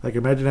 Like,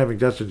 imagine having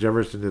Justin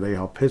Jefferson today,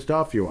 how pissed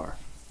off you are.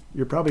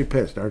 You're probably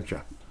pissed, aren't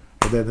you?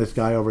 And then this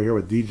guy over here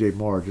with DJ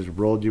Moore just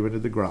rolled you into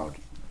the ground.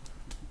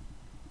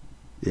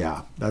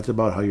 Yeah, that's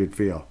about how you'd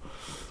feel.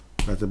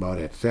 That's about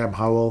it. Sam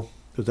Howell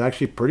was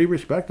actually pretty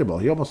respectable.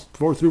 He almost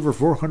threw for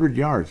 400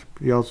 yards.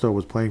 He also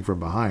was playing from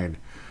behind.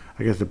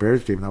 I guess the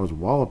Bears team that was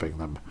walloping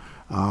them.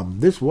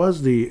 This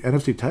was the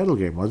NFC title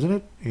game,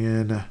 wasn't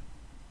it?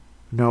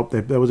 Nope,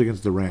 that was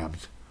against the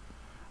Rams.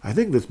 I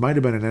think this might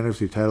have been an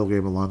NFC title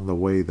game along the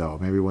way, though.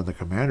 Maybe when the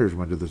Commanders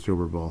went to the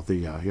Super Bowl,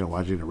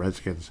 watching the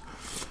Redskins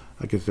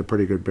against a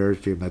pretty good Bears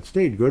team that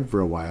stayed good for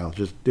a while,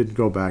 just didn't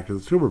go back to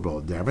the Super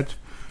Bowl, damn it.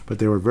 But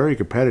they were very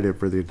competitive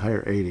for the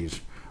entire 80s,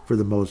 for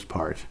the most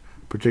part,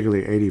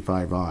 particularly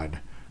 85 on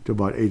to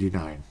about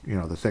 89,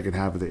 the second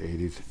half of the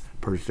 80s,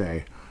 per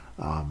se.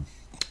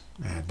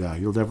 And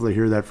you'll definitely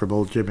hear that from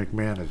old Jim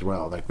McMahon as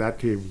well. Like, that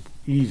team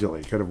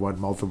easily could have won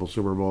multiple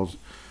Super Bowls.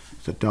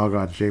 It's a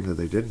doggone shame that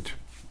they didn't.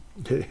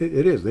 It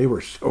is. They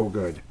were so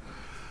good.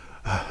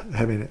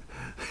 I mean,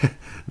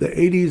 the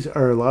 80s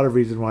are a lot of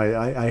reason why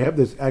I have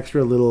this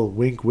extra little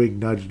wink, wink,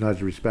 nudge,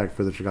 nudge respect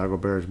for the Chicago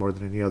Bears more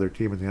than any other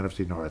team in the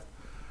NFC North.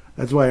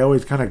 That's why I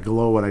always kind of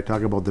glow when I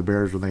talk about the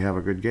Bears when they have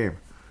a good game.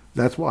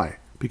 That's why.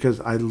 Because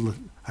I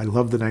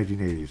love the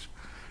 1980s.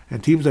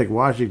 And teams like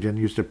Washington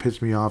used to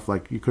piss me off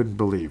like you couldn't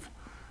believe.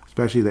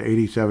 Especially the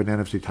 87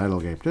 NFC title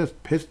game.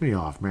 Just pissed me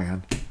off,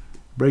 man.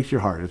 Breaks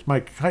your heart.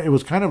 It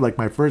was kind of like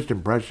my first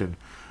impression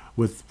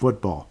with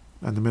football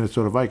and the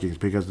Minnesota Vikings,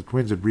 because the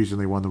Twins had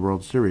recently won the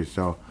World Series.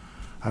 So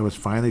I was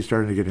finally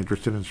starting to get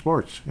interested in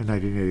sports in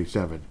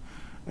 1987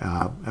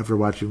 after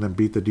watching them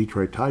beat the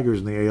Detroit Tigers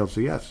in the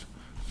ALCS.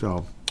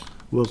 So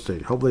we'll see.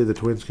 Hopefully the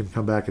Twins can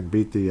come back and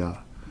beat the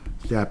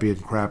sappy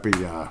and crappy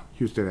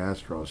Houston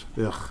Astros.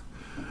 Ugh.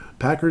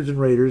 Packers and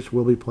Raiders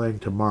will be playing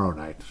tomorrow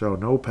night. So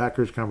no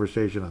Packers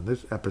conversation on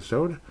this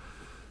episode.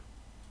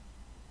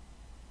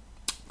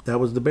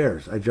 That was the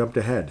Bears. I jumped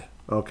ahead.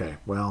 Okay,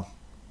 well,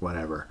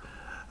 whatever.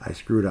 I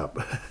screwed up.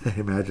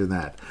 Imagine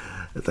that.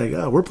 It's like,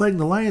 oh, we're playing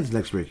the Lions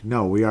next week.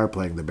 No, we are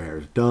playing the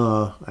Bears.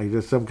 Duh. I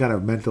just some kind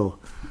of mental...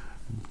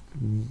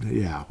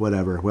 Yeah,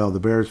 whatever. Well, the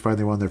Bears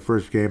finally won their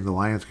first game. The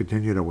Lions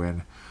continue to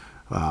win.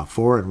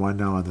 4-1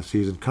 now on the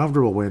season.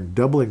 Comfortable win,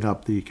 doubling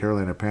up the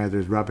Carolina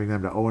Panthers, dropping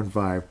them to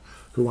 0-5,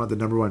 who want the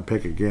number 1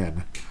 pick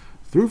again.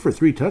 Threw for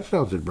 3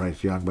 touchdowns at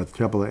Bryce Young, but a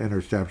couple of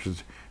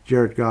interceptions.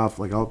 Jared Goff,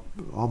 like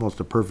almost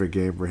a perfect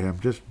game for him.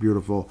 Just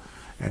beautiful.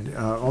 And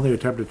only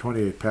attempted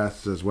 28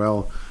 passes as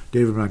well.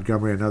 David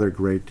Montgomery, another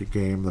great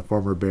game. The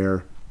former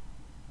Bear,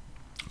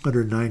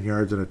 109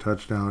 yards and a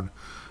touchdown.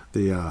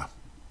 And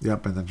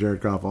then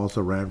Jared Goff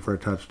also ran for a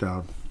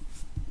touchdown.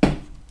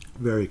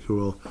 Very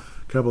cool.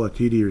 A couple of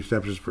TD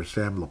receptions for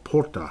Sam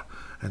Laporta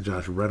and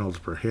Josh Reynolds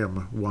for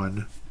him,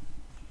 1.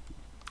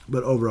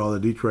 But overall, the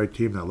Detroit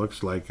team that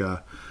looks like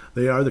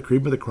they are the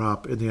cream of the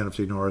crop in the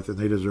NFC North, and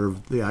they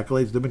deserve the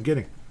accolades they've been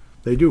getting.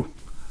 They do.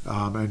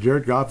 And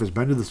Jared Goff has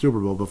been to the Super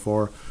Bowl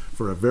before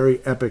for a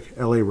very epic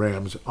LA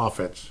Rams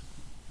offense.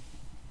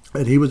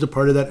 And he was a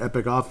part of that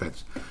epic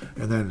offense.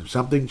 And then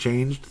something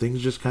changed.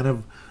 Things just kind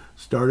of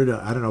started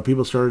to,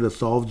 people started to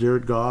solve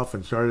Jared Goff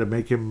and started to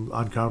make him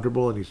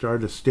uncomfortable, and he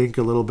started to stink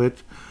a little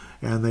bit.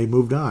 And they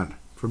moved on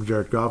from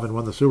Jared Goff and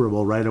won the Super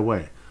Bowl right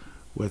away.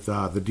 with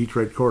the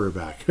Detroit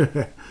quarterback.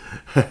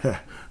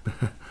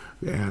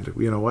 And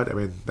you know what? I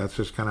mean, that's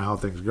just kind of how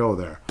things go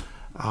there.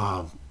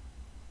 The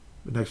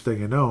next thing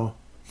you know,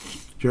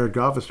 Jared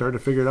Goff is starting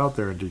to figure it out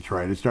there in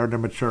Detroit. He's starting to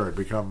mature and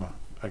become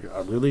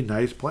a really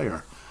nice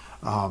player.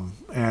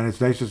 And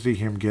it's nice to see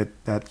him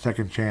get that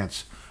second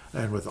chance.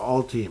 And with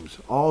all teams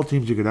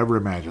you could ever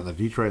imagine, the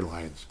Detroit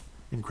Lions,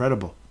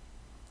 incredible,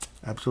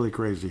 absolutely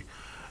crazy.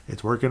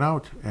 It's working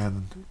out.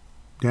 And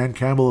Dan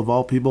Campbell, of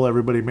all people,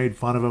 everybody made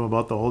fun of him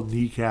about the whole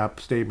kneecap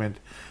statement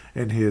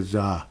in his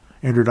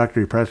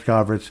introductory press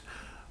conference.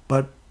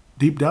 But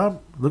deep down,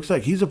 looks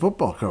like he's a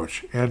football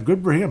coach, and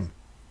good for him.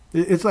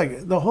 It's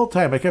like the whole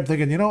time I kept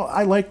thinking,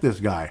 I like this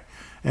guy.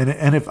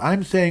 And if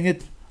I'm saying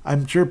it,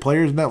 I'm sure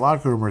players in that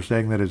locker room are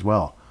saying that as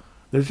well.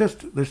 There's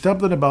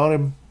something about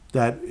him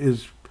that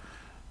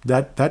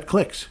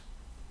clicks,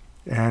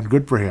 and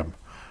good for him.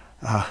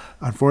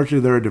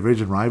 Unfortunately, they're a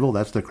division rival.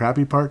 That's the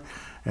crappy part,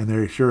 and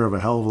they're sure of a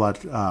hell of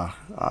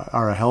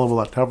a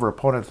lot tougher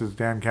opponents as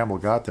Dan Campbell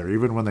got there,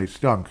 even when they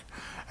stunk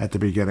at the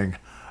beginning,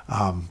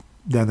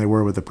 than they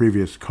were with the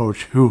previous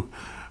coach, who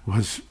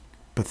was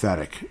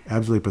pathetic,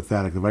 absolutely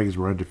pathetic. The Vikings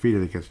were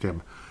undefeated against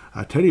him.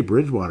 Teddy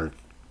Bridgewater.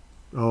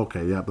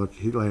 Okay, yeah, look,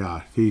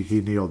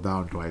 he kneeled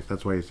down twice.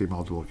 That's why you see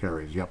multiple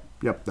carries.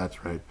 Yep,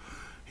 that's right.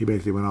 He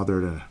basically went out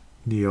there to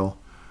kneel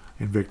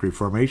in victory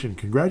formation.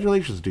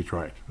 Congratulations,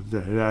 Detroit.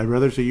 I'd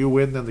rather see you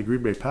win than the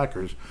Green Bay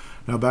Packers.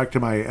 Now back to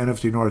my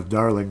NFC North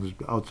darlings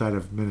outside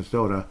of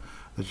Minnesota,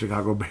 the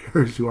Chicago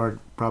Bears, who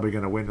aren't probably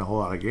going to win a whole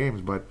lot of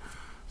games, but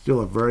still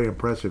a very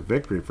impressive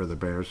victory for the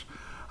Bears.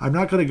 I'm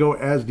not going to go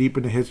as deep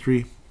into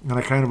history, and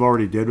I kind of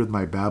already did with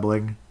my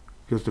babbling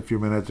just a few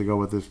minutes ago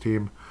with this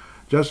team.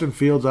 Justin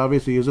Fields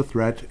obviously is a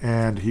threat,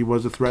 and he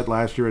was a threat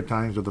last year at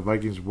times, but the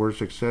Vikings were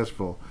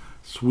successful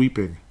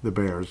sweeping the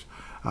Bears.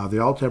 The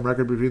all-time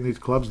record between these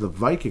clubs, the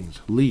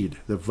Vikings lead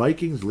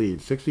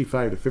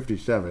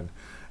 65-57,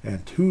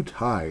 and 2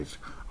 ties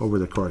over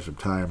the course of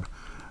time.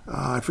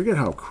 I forget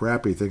how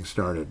crappy things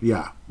started.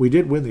 Yeah, we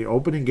did win the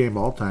opening game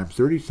all-time,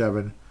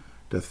 37-13,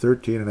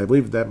 and I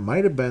believe that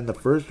might have been the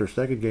first or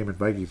second game in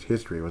Vikings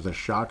history. It was a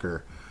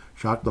shocker,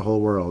 shocked the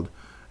whole world.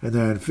 And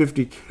then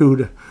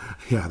 52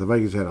 the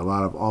Vikings had a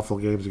lot of awful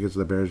games against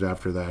the Bears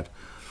after that,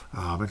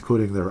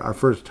 including our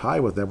first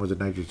tie with them was in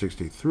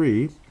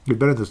 1963. We've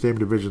been in the same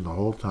division the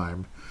whole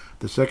time.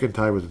 The second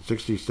tie was in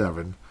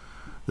 67.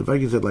 The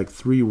Vikings had like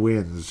 3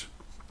 wins,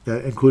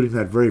 including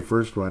that very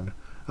first one,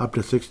 up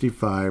to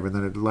 65, and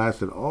then it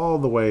lasted all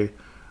the way.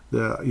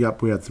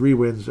 We had 3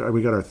 wins.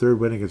 We got our third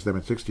win against them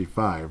in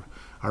 65.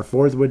 Our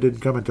fourth win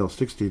didn't come until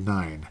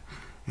 69.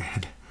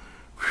 And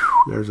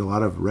there's a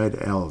lot of red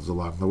L's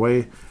along the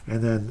way,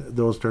 and then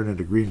those turned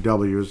into green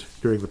W's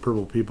during the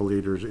Purple People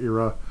Eaters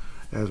era,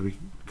 as we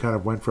kind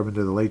of went from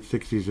into the late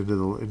 60s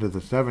into the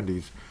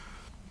 70s.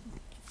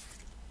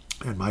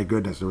 And my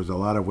goodness, there was a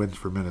lot of wins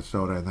for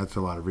Minnesota, and that's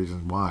a lot of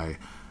reasons why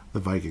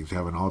the Vikings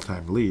have an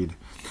all-time lead.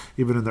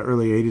 Even in the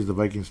early 80s, the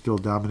Vikings still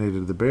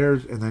dominated the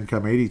Bears, and then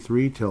come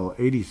 83 till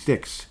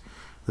 86,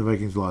 the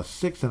Vikings lost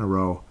 6 in a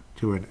row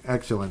to an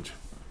excellent,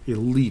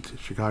 elite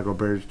Chicago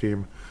Bears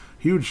team.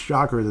 Huge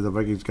shocker that the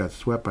Vikings got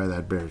swept by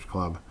that Bears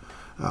club.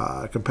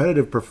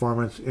 Competitive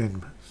performance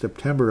in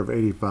September of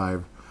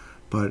 85,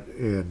 but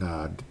in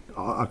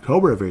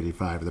October of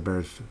 85, the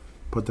Bears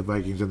put the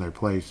Vikings in their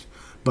place.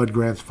 Bud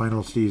Grant's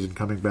final season,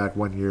 coming back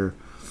 1 year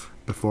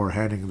before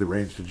handing the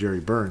reins to Jerry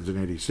Burns in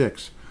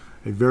 86.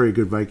 A very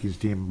good Vikings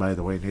team, by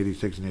the way, in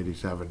 86 and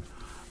 87,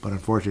 but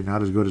unfortunately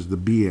not as good as the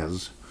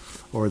Bears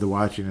or the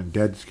Washington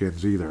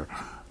Deadskins either.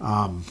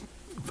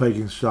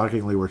 Vikings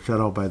shockingly were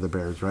shut out by the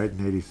Bears, right,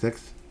 in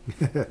 86?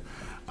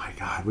 My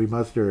God, we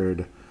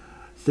mustered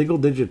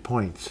single-digit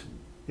points.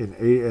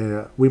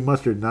 We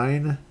mustered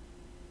 9.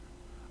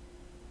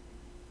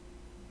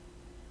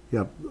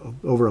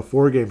 Over a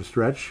 4-game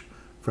stretch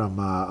from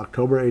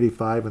October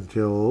 85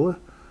 until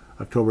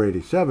October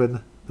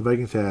 87.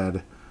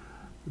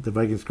 The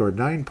Vikings scored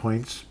 9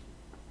 points.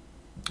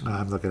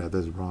 I'm looking at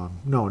this wrong.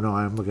 No,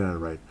 I'm looking at it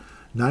right.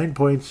 9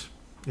 points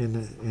in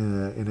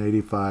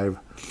 85.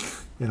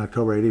 In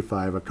October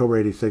 85, October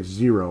 86,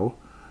 0.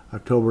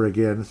 October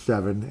again,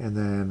 7, and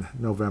then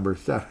November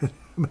 7.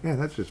 Man,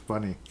 that's just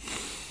funny.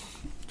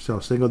 So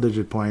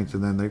single-digit points,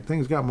 and then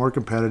things got more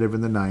competitive in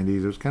the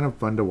 90s. It was kind of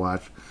fun to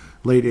watch.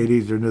 Late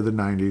 80s into the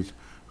 90s,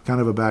 kind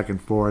of a back and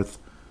forth.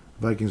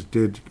 Vikings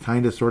did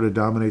kind of sort of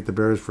dominate the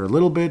Bears for a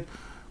little bit,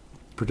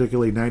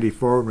 particularly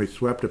 94 when we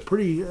swept a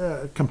pretty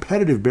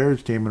competitive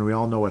Bears team, and we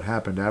all know what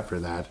happened after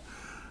that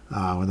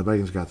when the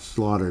Vikings got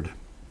slaughtered.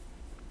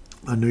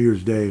 On New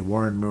Year's Day,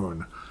 Warren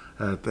Moon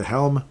at the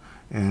helm,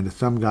 and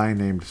some guy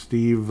named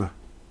Steve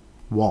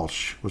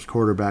Walsh was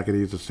quarterback, and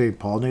he's a St.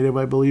 Paul native,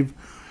 I believe.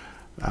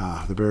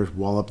 The Bears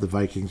walloped the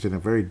Vikings in a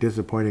very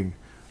disappointing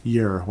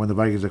year when the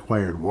Vikings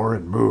acquired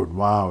Warren Moon.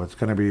 Wow, it's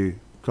going to be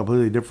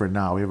completely different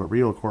now. We have a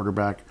real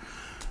quarterback,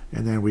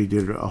 and then we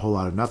did a whole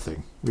lot of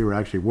nothing. We were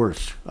actually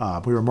worse.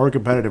 We were more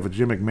competitive with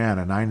Jim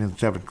McMahon, a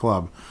 9-7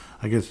 club,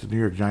 against the New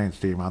York Giants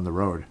team on the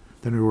road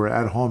than we were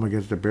at home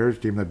against a Bears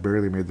team that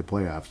barely made the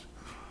playoffs.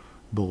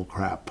 bull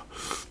crap.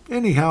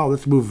 Anyhow,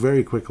 let's move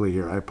very quickly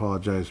here. I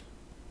apologize.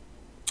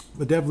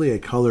 But definitely a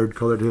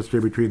colored history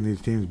between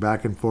these teams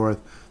back and forth.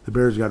 The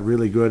Bears got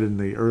really good in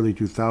the early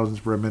 2000s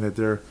for a minute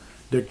there.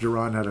 Dick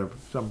Duran had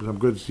some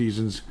good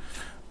seasons,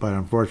 but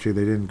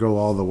unfortunately they didn't go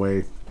all the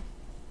way.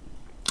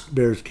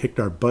 Bears kicked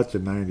our butts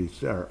in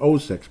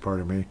 06,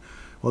 pardon me.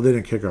 Well, they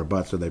didn't kick our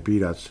butts, so they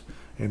beat us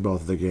in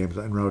both of the games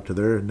en route to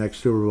their next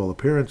Super Bowl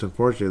appearance.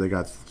 Unfortunately, they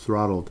got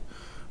throttled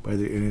by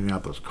the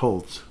Indianapolis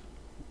Colts.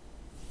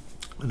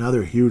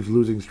 Another huge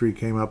losing streak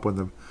came up when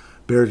the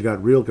Bears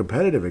got real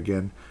competitive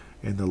again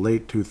in the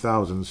late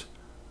 2000s,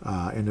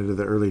 into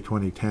the early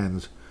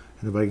 2010s,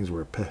 and the Vikings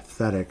were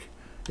pathetic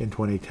in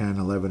 2010,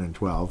 11, and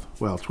 12.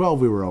 Well,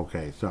 12 we were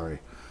okay, sorry.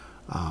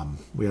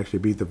 We actually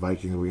beat the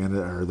Vikings.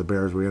 The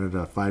Bears. We ended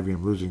a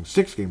 6-game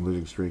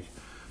losing streak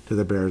to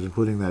the Bears,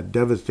 including that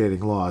devastating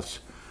loss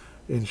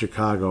in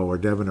Chicago where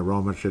Devin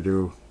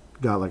Aromanchadu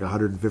got like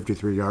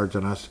 153 yards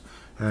on us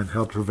and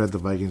helped prevent the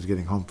Vikings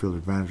getting home field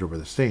advantage over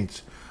the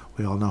Saints.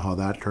 We all know how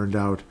that turned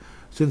out.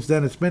 Since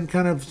then, it's been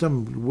kind of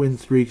some win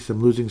streaks,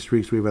 some losing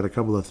streaks. We've had a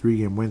couple of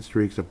 3-game win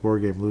streaks, a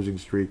 4-game losing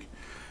streak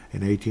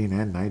in 18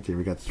 and 19.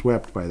 We got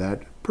swept by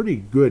that pretty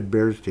good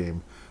Bears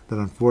team that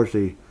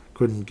unfortunately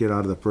couldn't get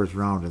out of the first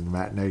round in the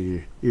Matt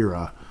Nagy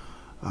era.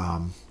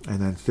 And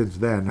then since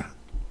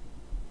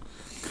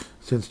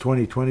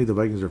 2020, the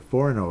Vikings are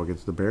 4-0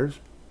 against the Bears.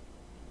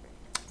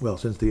 Well,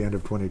 since the end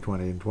of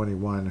 2020 and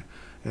 21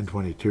 and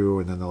 22,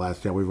 and then the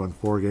last we've won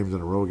 4 games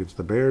in a row against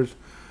the Bears.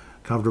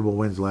 Comfortable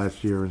wins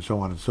last year, and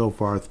so on and so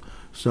forth.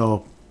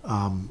 So,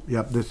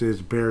 this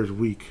is Bears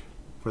week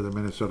for the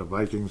Minnesota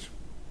Vikings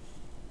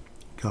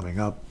coming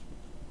up.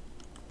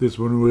 This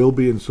one will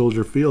be in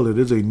Soldier Field. It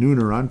is a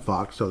nooner on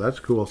Fox, so that's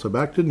cool. So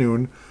back to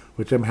noon,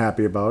 which I'm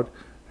happy about.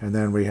 And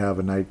then we have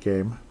a night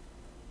game.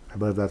 I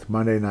believe that's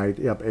Monday night.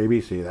 Yep,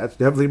 ABC. That's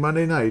definitely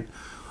Monday night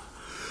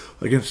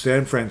against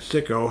San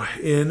Francisco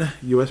in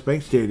U.S.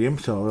 Bank Stadium.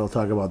 So we'll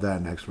talk about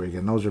that next week.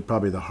 And those are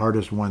probably the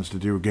hardest ones to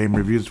do game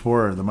reviews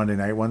for, are the Monday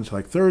night ones.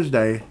 Like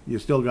Thursday, you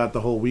still got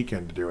the whole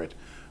weekend to do it.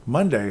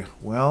 Monday,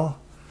 well,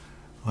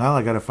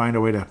 I got to find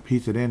a way to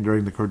piece it in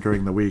during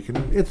the week.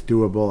 And it's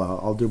doable.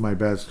 I'll do my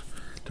best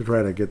to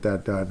try to get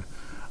that done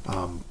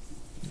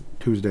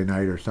Tuesday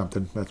night or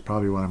something. That's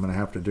probably what I'm going to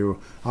have to do.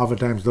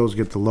 Oftentimes those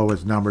get the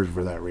lowest numbers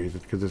for that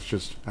reason, because it's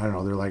just, I don't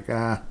know, they're like,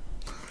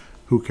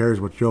 who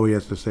cares what Joey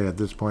has to say at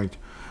this point?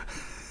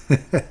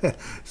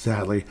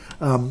 Sadly.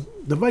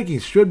 The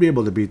Vikings should be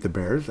able to beat the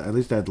Bears. At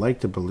least I'd like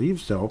to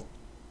believe so.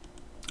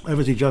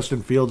 Obviously,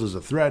 Justin Fields is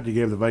a threat. He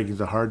gave the Vikings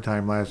a hard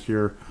time last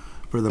year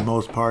for the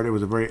most part. It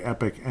was a very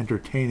epic,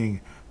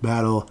 entertaining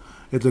battle.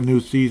 It's a new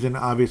season.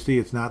 Obviously,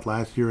 it's not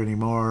last year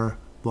anymore.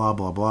 Blah,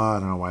 blah, blah. I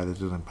don't know why this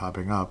isn't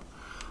popping up.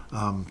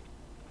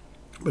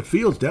 But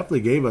Fields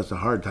definitely gave us a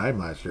hard time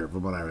last year,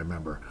 from what I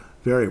remember.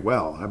 Very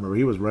well. I remember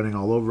he was running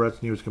all over us,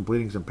 and he was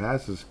completing some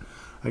passes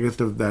against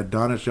that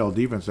Donishell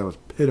defense that was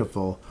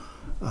pitiful.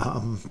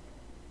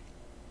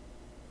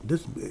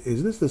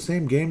 Is this the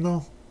same game,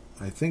 though?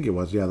 I think it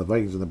was. Yeah, the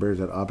Vikings and the Bears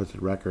had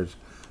opposite records.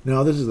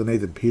 No, this is the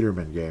Nathan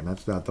Peterman game.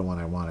 That's not the one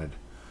I wanted.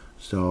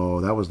 So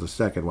that was the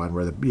second one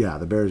where the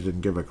Bears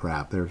didn't give a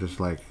crap. They were just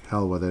like,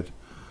 hell with it.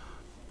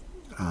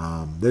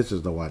 This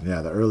is the one.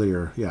 Yeah, the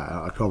earlier,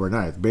 October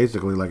 9th.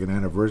 Basically like an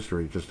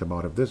anniversary just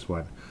about of this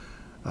one.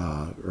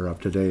 Or of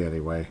today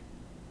anyway.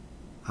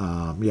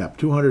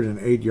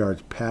 208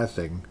 yards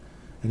passing,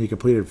 and he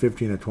completed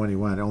 15 of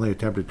 21. Only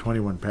attempted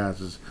 21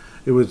 passes.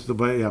 It was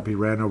he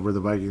ran over the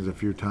Vikings a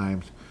few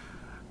times.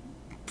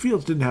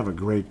 Fields didn't have a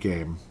great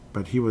game,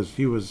 but he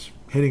was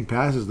hitting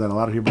passes that a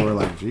lot of people were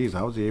like, geez,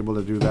 how was he able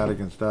to do that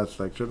against us?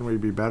 Like, shouldn't we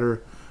be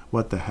better?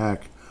 What the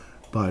heck?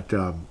 But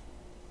I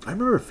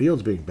remember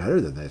Fields being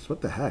better than this. What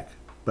the heck?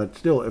 But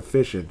still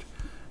efficient,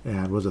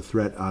 and was a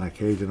threat on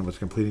occasion, and was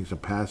completing some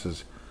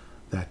passes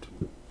that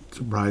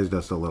surprised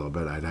us a little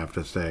bit, I'd have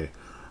to say.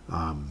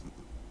 I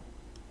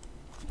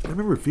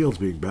remember Fields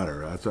being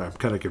better. I'm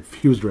kind of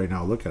confused right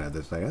now looking at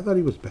this. Like, I thought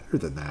he was better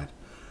than that.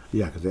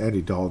 Yeah, because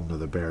Andy Dalton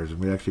of the Bears,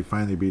 and we actually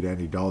finally beat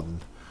Andy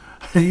Dalton.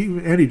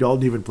 Andy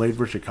Dalton even played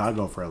for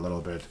Chicago for a little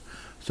bit.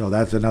 So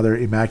that's another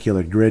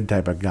immaculate grid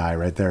type of guy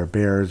right there.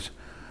 Bears,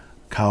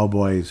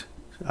 Cowboys,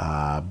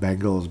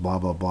 Bengals, blah,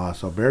 blah, blah.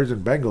 So Bears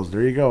and Bengals,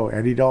 there you go.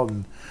 Andy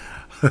Dalton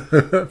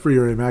for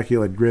your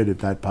immaculate grid if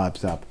that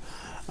pops up.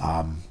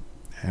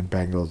 And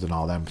Bengals and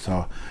all them.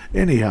 So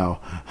anyhow,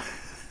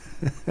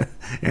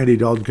 Andy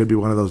Dalton could be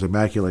one of those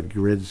immaculate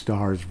grid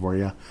stars for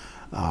you,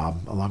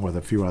 along with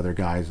a few other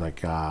guys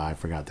like, I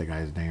forgot the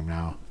guy's name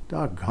now.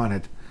 Doggone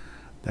it.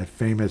 That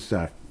famous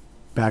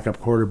backup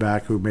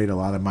quarterback who made a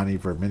lot of money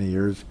for many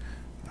years.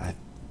 I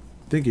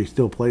think he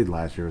still played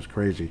last year. It was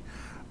crazy.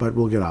 But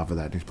we'll get off of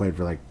that. He's played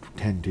for like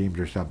 10 teams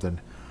or something.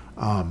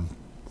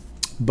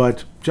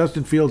 But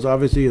Justin Fields,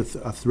 obviously a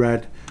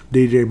threat.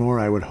 DJ Moore,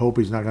 I would hope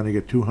he's not going to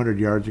get 200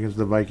 yards against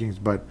the Vikings,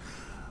 but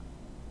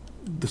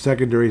the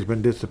secondary has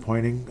been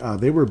disappointing.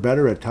 They were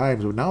better at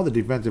times, but now the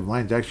defensive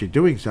line's actually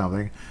doing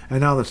something, and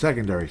now the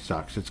secondary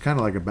sucks. It's kind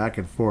of like a back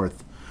and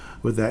forth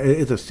with that.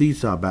 It's a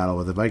seesaw battle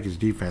with the Vikings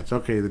defense.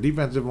 Okay, the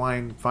defensive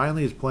line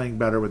finally is playing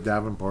better with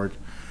Davenport,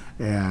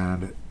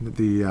 and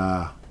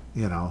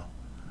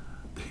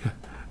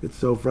it's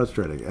so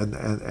frustrating.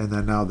 And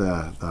then now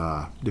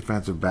the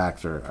defensive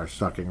backs are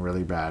sucking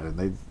really bad, and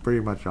they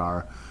pretty much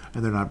are,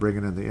 and they're not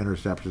bringing in the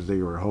interceptions that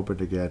you were hoping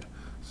to get.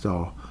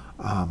 So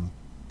I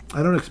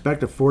don't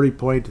expect a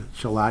 40-point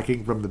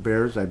shellacking from the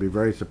Bears. I'd be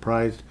very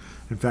surprised.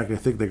 In fact, I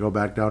think they go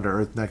back down to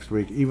earth next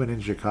week, even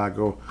in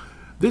Chicago.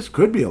 This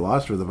could be a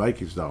loss for the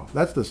Vikings, though.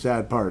 That's the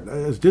sad part.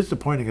 As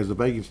disappointing as the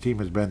Vikings team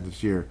has been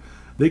this year,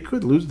 they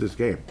could lose this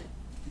game.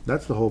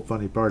 That's the whole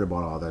funny part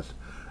about all this.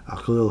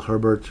 Khalil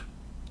Herbert,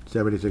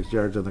 76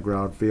 yards on the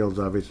ground. Fields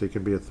obviously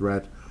can be a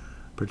threat,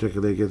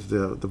 particularly against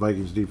the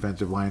Vikings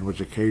defensive line,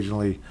 which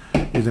occasionally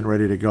isn't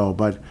ready to go.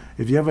 But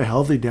if you have a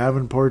healthy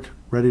Davenport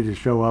ready to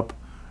show up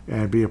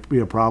and be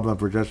a problem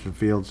for Justin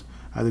Fields,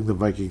 I think the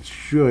Vikings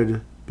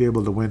should be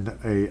able to win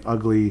a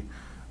ugly,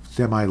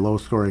 semi-low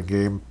scoring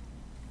game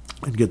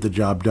and get the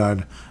job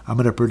done. I'm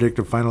going to predict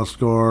a final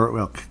score,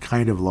 well,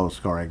 kind of low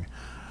scoring,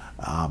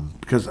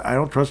 because I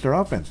don't trust their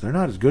offense. They're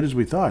not as good as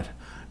we thought.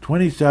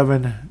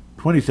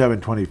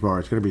 27-24.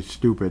 It's going to be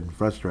stupid and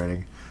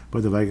frustrating,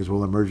 but the Vikings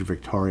will emerge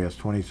victorious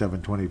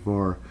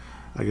 27-24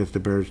 against the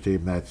Bears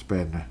team that's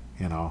been,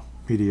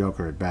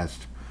 mediocre at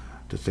best,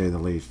 to say the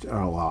least.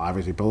 Oh, well,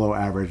 obviously below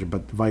average,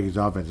 but the Vikings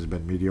offense has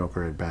been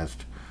mediocre at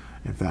best.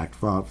 In fact,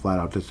 flat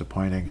out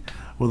disappointing.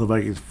 Will the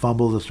Vikings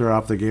fumble to start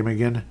off the game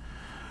again?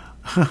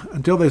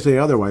 Until they say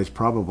otherwise,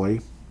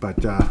 probably.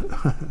 But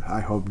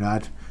I hope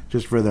not,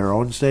 just for their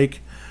own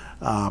sake.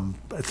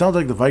 It sounds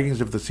like the Vikings,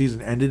 if the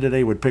season ended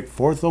today, would pick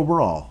 4th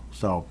overall.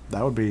 So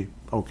that would be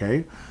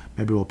okay.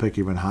 Maybe we'll pick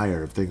even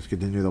higher if things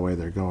continue the way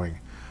they're going.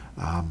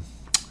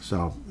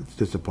 So it's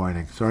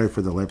disappointing. Sorry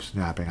for the lip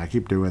snapping. I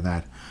keep doing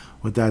that.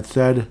 With that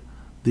said,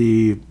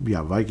 the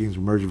Vikings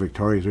emerged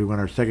victorious. We won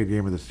our second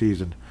game of the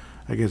season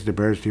against the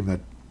Bears team that,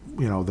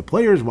 the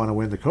players want to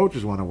win, the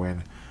coaches want to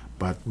win,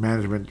 but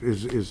management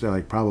is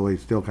like probably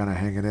still kind of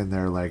hanging in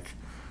there. Like,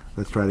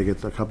 let's try to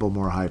get a couple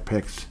more high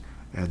picks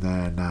and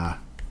then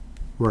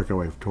work our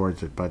way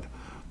towards it. But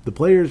the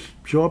players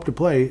show up to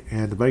play,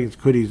 and the Vikings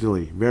could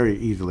very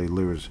easily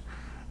lose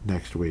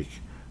next week.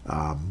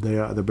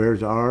 The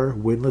Bears are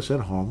winless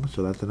at home,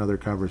 so that's another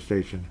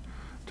conversation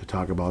to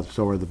talk about.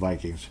 So are the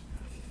Vikings.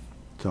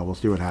 So we'll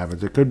see what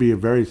happens. It could be a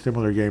very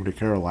similar game to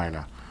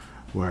Carolina,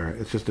 where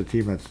it's just a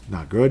team that's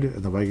not good,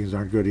 and the Vikings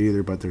aren't good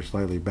either, but they're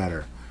slightly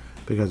better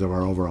because of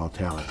our overall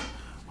talent.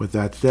 With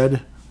that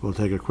said, we'll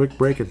take a quick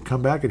break and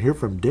come back and hear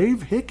from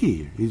Dave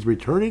Hickey. He's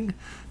returning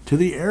to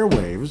the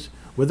airwaves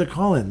with a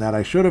call-in that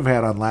I should have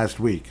had on last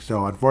week.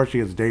 So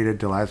unfortunately, it's dated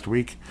to last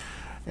week,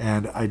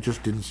 and I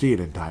just didn't see it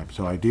in time.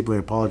 So I deeply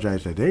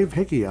apologize to Dave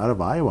Hickey out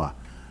of Iowa,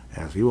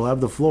 as he will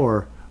have the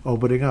floor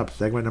opening up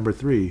segment number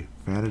 3,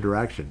 Fan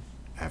Interaction,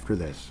 after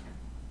this.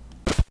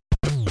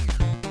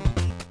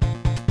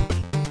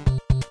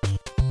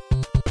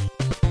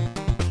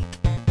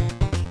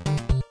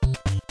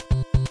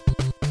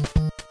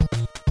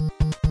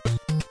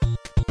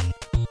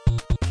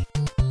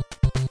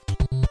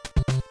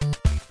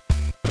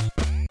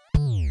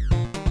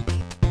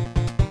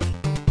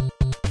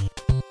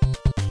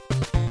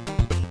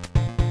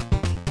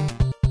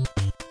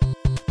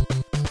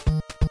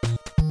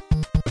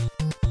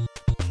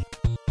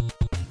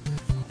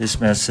 This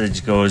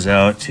message goes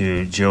out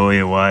to Joey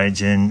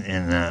Wygen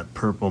and the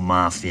Purple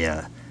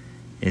Mafia.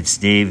 It's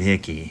Dave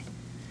Hickey.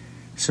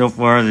 So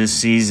far this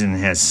season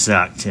has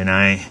sucked, and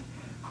I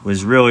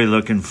was really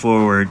looking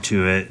forward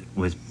to it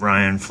with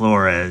Brian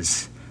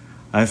Flores.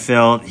 I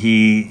feel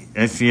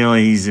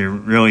he's a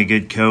really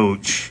good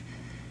coach,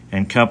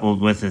 and coupled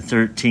with a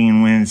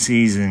 13-win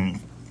season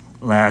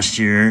last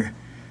year,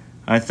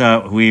 I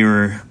thought we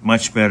were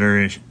much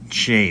better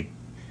shape.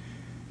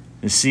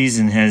 The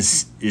season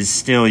is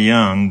still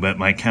young, but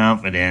my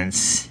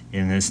confidence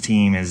in this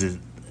team is at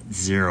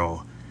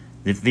 0.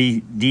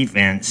 The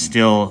defense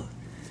still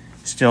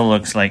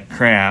looks like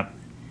crap,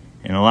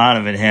 and a lot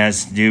of it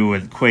has to do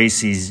with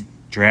Kwesi's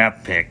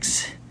draft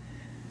picks.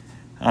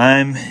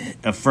 I'm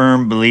a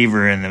firm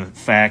believer in the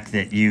fact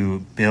that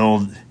you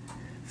build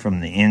from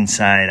the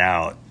inside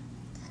out.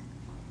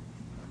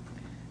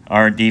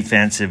 Our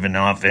defensive and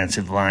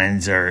offensive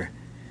lines are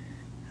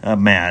a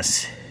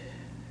mess.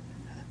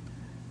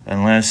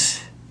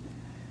 Unless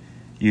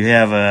you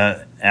have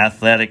a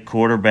athletic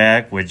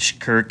quarterback, which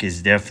Kirk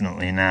is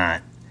definitely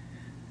not.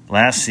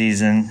 Last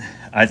season,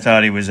 I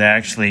thought he was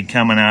actually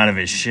coming out of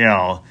his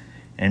shell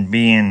and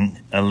being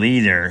a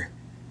leader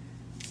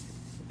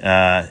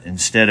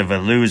instead of a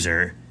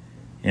loser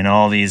in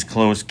all these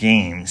close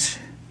games.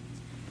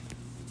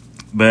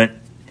 But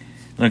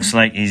looks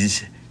like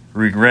he's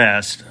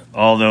regressed,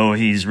 although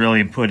he's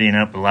really putting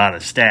up a lot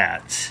of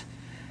stats,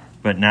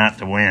 but not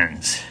the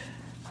wins.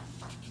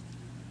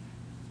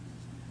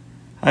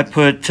 I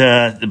put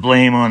the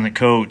blame on the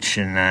coach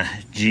and the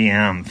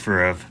GM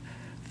for a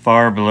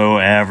far below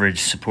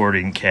average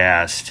supporting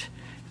cast.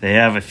 They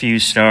have a few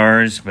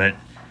stars, but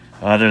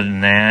other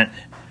than that,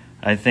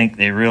 I think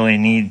they really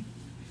need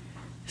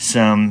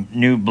some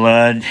new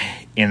blood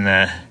in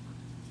the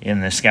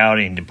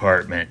scouting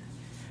department.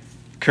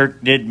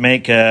 Kirk did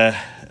make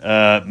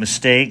a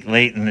mistake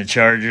late in the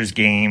Chargers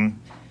game,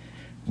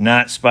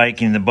 not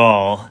spiking the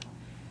ball.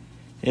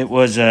 It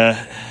was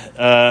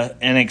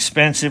an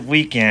expensive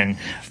weekend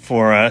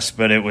for us,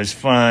 but it was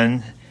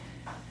fun,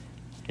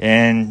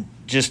 and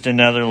just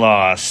another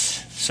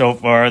loss. So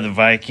far, the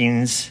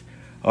Vikings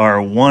are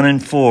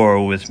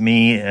 1-4 with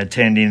me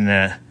attending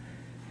the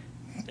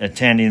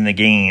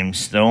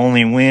games. The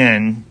only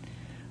win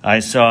I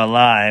saw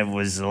live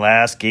was the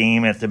last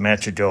game at the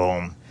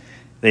Metrodome.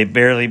 They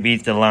barely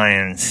beat the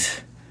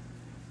Lions.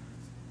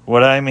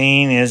 What I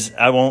mean is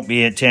I won't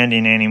be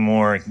attending any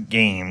more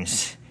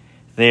games.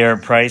 They are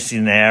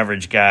pricing the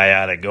average guy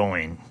out of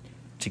going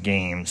to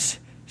games.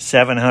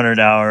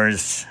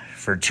 $700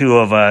 for two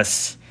of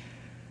us,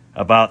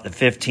 about the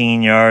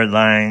 15-yard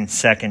line,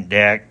 second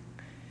deck.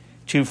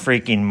 Too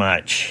freaking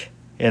much.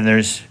 And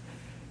there's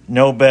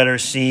no better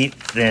seat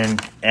than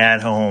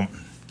at home.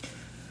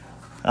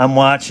 I'm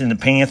watching the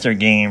Panther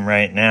game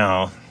right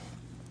now,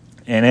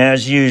 and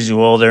as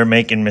usual, they're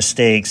making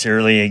mistakes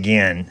early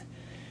again.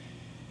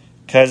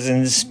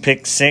 Cousins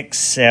picked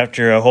 6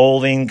 after a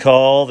holding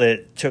call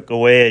that took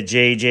away a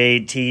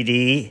JJ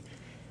TD,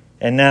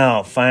 and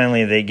now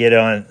finally they get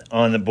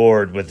on the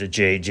board with the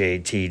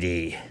JJ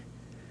TD.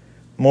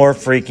 More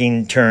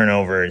freaking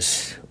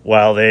turnovers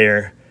while they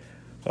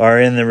are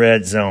in the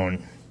red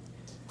zone.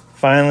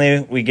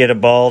 Finally, we get a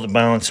ball to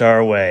bounce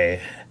our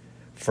way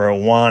for a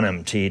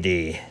Wanham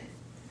TD.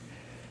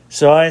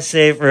 So I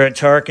say for a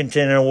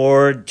Tarkenton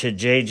Award to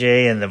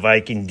JJ and the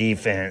Viking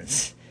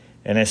defense,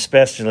 and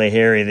especially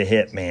Harry the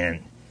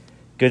Hitman.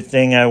 Good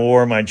thing I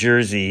wore my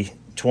jersey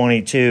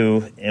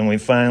 22, and we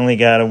finally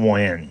got a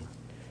win.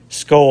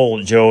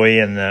 Skol, Joey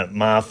and the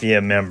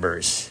Mafia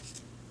members.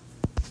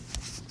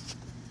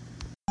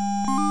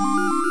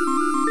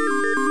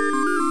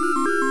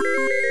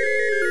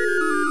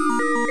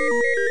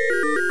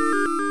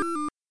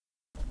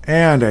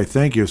 And I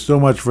thank you so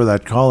much for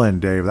that call-in,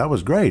 Dave. That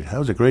was great. That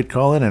was a great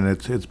call-in, and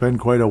it's been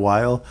quite a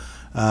while.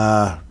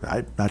 I'm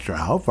not sure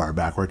how far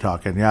back we're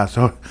talking. Yeah,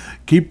 so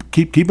keep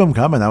them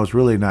coming. That was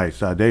really nice.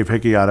 Dave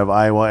Hickey out of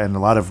Iowa, and a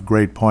lot of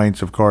great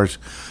points, of course,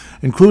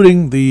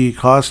 including the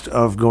cost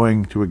of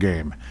going to a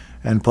game.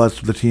 And plus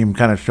the team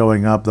kind of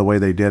showing up the way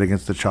they did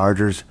against the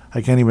Chargers.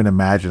 I can't even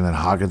imagine that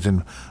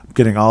Hawkinson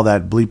getting all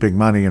that bleeping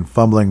money and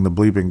fumbling the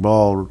bleeping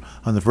ball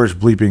on the first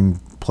bleeping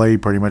play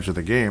pretty much of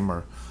the game,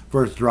 or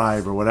first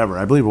drive or whatever.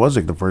 I believe it was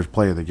like the first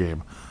play of the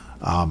game.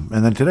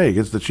 And then today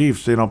against the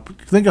Chiefs, think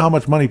of how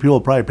much money people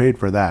probably paid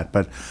for that.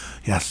 But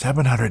yeah,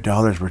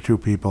 $700 for two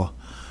people.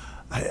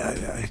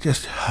 I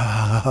just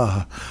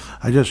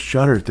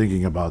shudder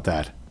thinking about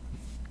that.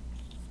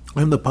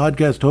 I'm the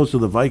podcast host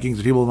of the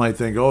Vikings. People might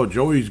think, oh,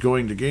 Joey's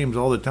going to games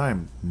all the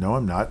time. No,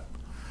 I'm not.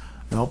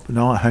 Nope.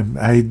 No,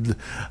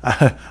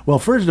 well,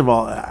 first of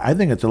all, I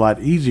think it's a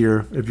lot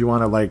easier if you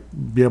want to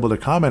be able to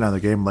comment on the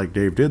game like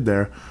Dave did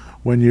there.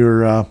 When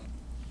you're,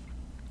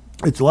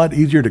 it's a lot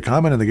easier to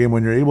comment on the game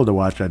when you're able to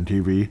watch on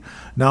TV.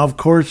 Now, of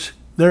course,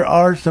 there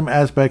are some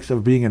aspects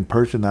of being in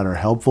person that are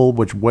helpful,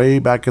 which way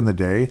back in the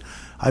day,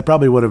 I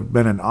probably would have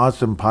been an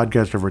awesome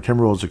podcaster for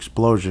Timberwolves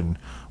Explosion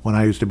when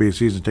I used to be a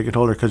season ticket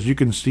holder, because you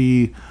can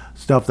see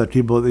stuff that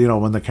people,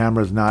 when the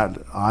camera's not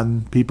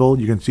on people,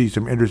 you can see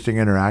some interesting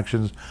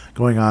interactions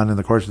going on in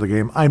the course of the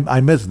game.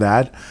 I miss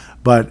that,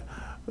 but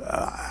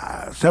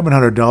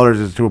 $700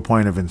 is to a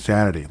point of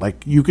insanity.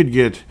 Like, you could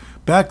get,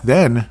 back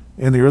then,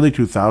 in the early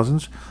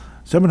 2000s,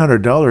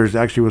 $700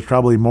 actually was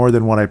probably more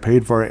than what I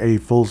paid for a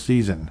full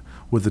season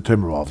with the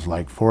Timberwolves,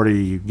 like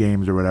 40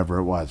 games or whatever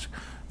it was.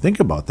 Think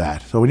about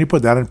that. So when you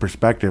put that in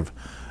perspective,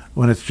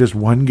 when it's just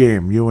one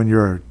game, you and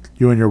your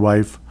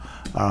wife,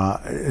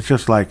 it's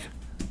just like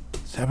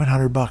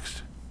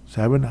 $700.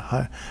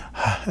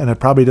 And it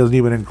probably doesn't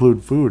even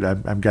include food,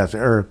 I'm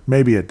guessing, or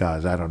maybe it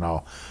does. I don't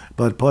know.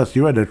 But plus,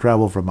 you had to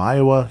travel from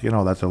Iowa.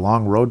 That's a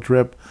long road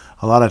trip,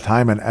 a lot of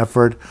time and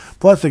effort.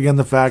 Plus, again,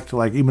 the fact,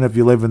 even if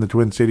you live in the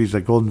Twin Cities,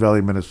 like Golden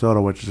Valley,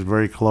 Minnesota, which is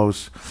very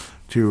close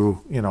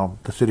to,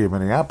 the city of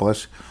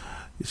Minneapolis,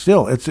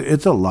 still, it's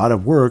a lot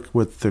of work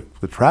with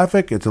the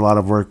traffic. It's a lot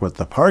of work with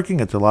the parking.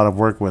 It's a lot of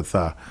work with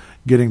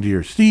getting to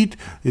your seat.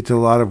 It's a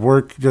lot of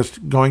work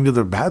just going to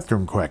the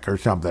bathroom quick or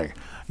something.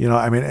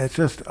 It's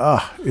just,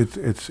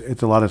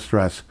 it's a lot of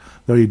stress.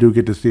 Though you do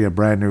get to see a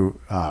brand new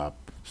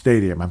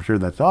stadium. I'm sure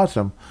that's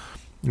awesome.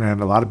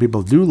 And a lot of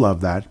people do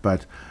love that.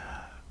 But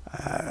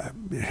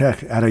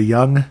heck, at a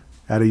young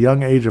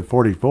age of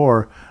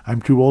 44,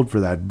 I'm too old for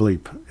that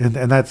bleep.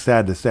 And that's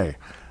sad to say.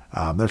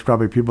 There's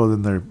probably people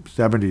in their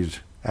 70s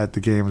at the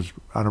games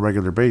on a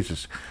regular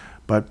basis.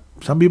 But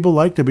some people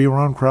like to be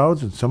around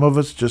crowds, and some of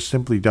us just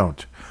simply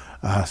don't.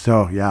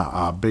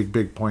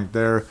 Big point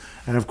there.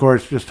 And, of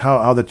course, just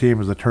how the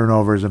team is, the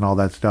turnovers and all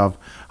that stuff,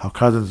 how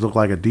Cousins looked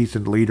like a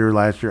decent leader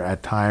last year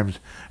at times,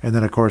 and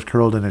then, of course,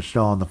 curled in his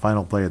shell on the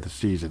final play of the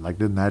season.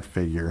 Didn't that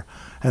figure?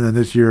 And then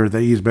this year,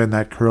 he's been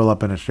that curl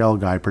up in a shell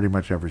guy pretty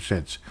much ever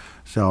since.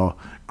 So,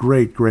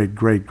 great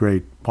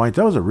points.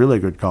 That was a really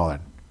good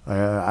call-in.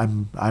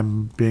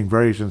 I'm being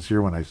very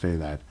sincere when I say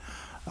that.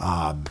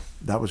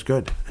 That was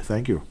good.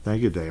 Thank you,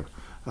 Dave.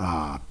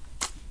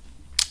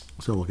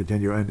 So we'll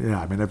continue. And yeah,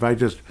 I mean, if I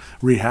just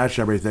rehash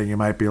everything, you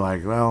might be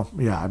like, well,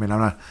 yeah. I mean, I'm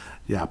not.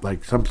 Yeah,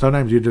 like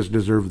sometimes you just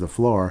deserve the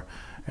floor,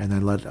 and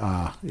then let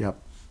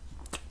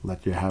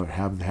you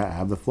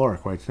have the floor.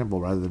 Quite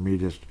simple, rather than me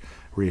just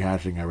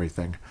rehashing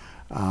everything.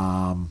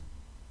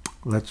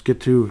 Let's get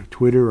to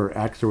Twitter or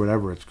X or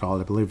whatever it's called.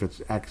 I believe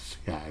it's X.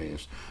 Yeah, it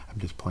is. I'm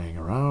just playing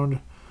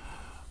around.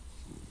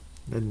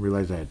 Didn't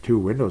realize I had two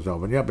windows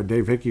open. Yeah, but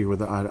Dave Hickey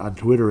on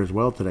Twitter as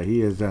well today.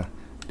 He is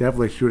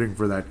definitely shooting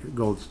for that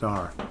gold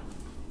star.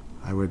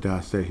 I would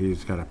say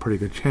he's got a pretty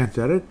good chance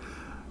at it.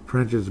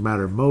 Trenches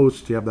matter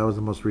most. Yep, that was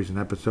the most recent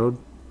episode.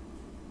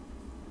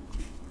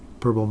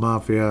 Purple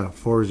Mafia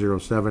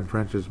 407.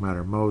 Trenches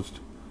matter most.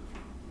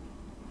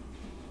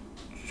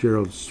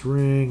 Gerald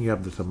String.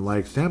 Yep, there's some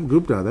likes. Sam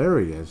Gupta. There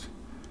he is.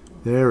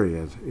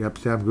 Yep,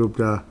 Sam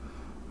Gupta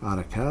out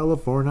of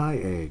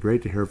California. Hey,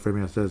 great to hear from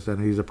you. It says,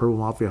 and he's a Purple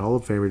Mafia Hall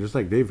of Famer, just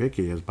like Dave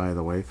Hickey is, by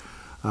the way.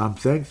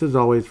 Thanks as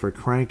always for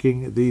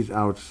cranking these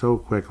out so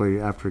quickly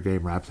after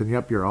game wraps. And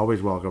yep, you're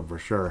always welcome for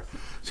sure.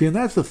 See, and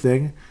that's the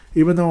thing.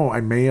 Even though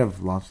I may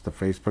have lost the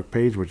Facebook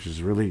page, which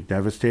is really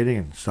devastating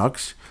and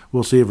sucks,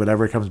 we'll see if it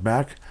ever comes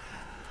back.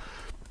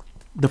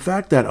 The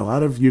fact that a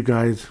lot of you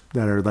guys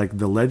that are like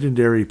the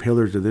legendary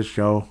pillars of this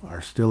show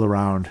are still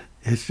around,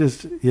 it's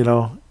just,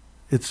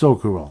 it's so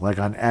cool. Like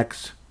on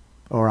X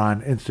or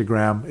on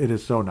Instagram, it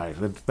is so nice.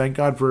 And thank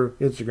God for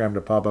Instagram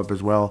to pop up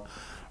as well,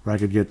 where I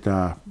could get,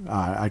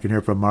 I can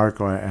hear from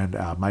Mark and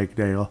Mike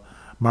Dale,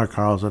 Mark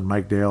Carlson,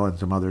 Mike Dale, and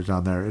some others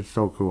on there. It's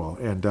so cool.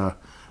 And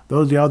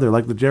those of you out there,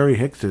 like the Jerry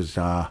Hickses,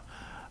 why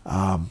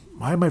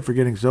am I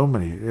forgetting so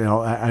many?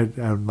 I'd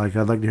like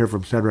to hear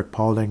from Cedric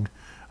Paulding,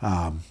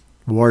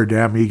 War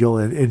Damn Eagle,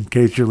 in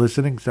case you're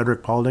listening,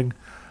 Cedric Paulding,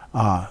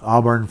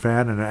 Auburn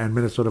fan and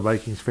Minnesota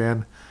Vikings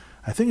fan.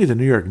 I think he's a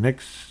New York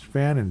Knicks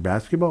fan in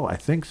basketball. I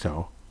think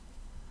so.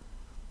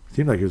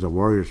 Seemed like he was a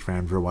Warriors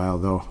fan for a while,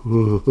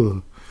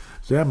 though.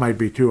 Sam might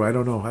be too. I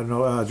don't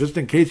know. Just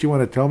in case you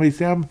want to tell me,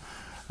 Sam,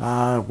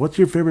 what's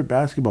your favorite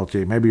basketball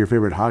team? Maybe your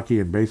favorite hockey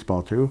and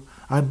baseball too.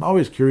 I'm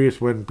always curious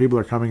when people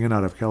are coming in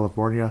out of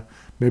California.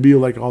 Maybe you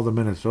like all the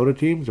Minnesota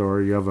teams,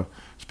 or you have a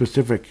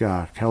specific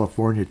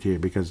California team,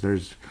 because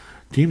there's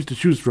teams to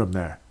choose from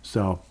there.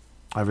 So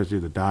obviously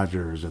the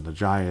Dodgers and the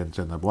Giants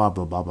and the blah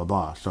blah blah blah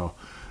blah. So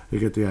you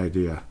get the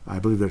idea. I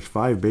believe there's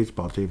 5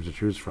 baseball teams to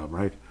choose from,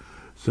 right?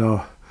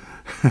 So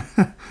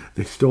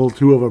they stole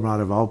 2 of them out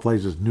of all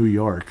places, New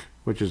York,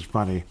 which is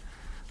funny.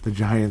 The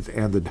Giants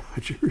and the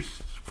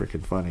Dodgers. It's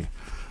freaking funny.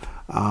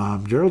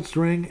 Gerald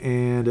String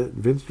and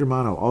Vince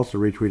Germano also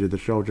retweeted the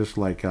show, just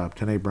like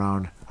Tene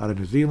Brown out of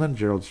New Zealand,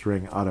 Gerald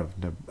String out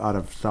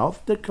of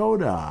South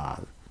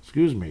Dakota,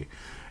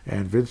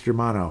 and Vince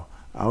Germano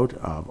out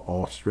of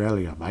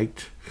Australia,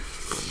 mate.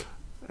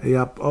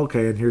 Yep,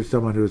 okay, and here's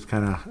someone who's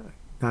kind of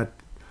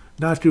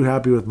not too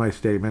happy with my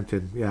statement,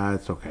 and yeah,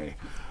 it's okay.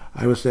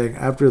 I was saying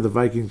after the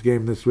Vikings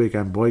game this week,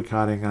 I'm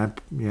boycotting. I'm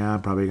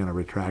probably going to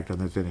retract on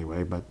this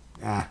anyway, but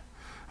I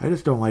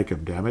just don't like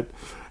him, damn it.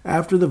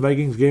 After the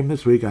Vikings game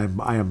this week,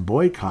 I am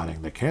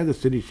boycotting the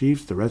Kansas City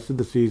Chiefs the rest of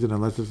the season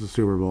unless it's the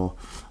Super Bowl,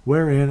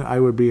 wherein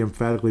I would be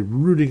emphatically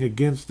rooting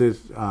against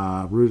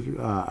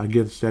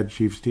against said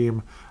Chiefs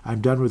team. I'm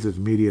done with this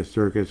media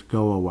circus.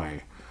 Go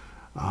away.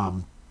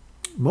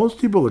 Most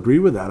people agree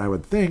with that, I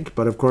would think,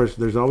 but of course,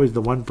 there's always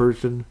the one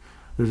person,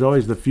 there's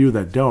always the few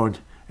that don't,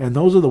 and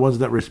those are the ones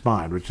that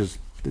respond, which is,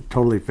 it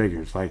totally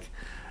figures. Like,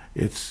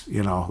 it's,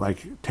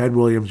 like Ted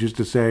Williams used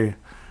to say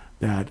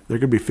that there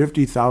could be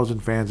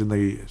 50,000 fans in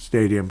the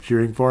stadium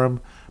cheering for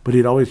him, but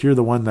he'd always hear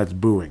the one that's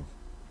booing.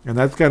 And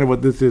that's kind of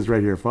what this is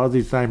right here.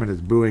 Fozzie Simon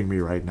is booing me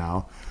right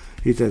now.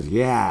 He says,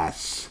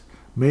 yes,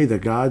 may the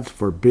gods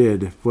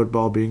forbid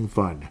football being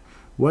fun.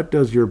 What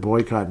does your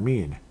boycott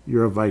mean?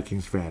 You're a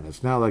Vikings fan.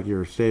 It's not like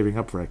you're saving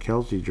up for a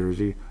Kelsey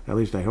jersey. At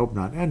least I hope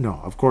not. And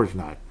no, of course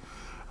not.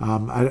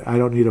 I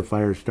don't need a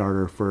fire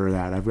starter for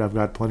that. I've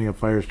got plenty of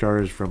fire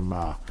starters from,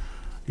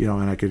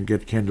 and I can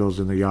get kindles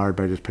in the yard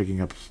by just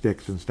picking up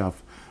sticks and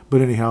stuff.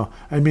 But anyhow,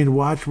 I mean,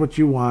 watch what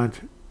you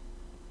want.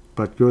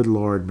 But good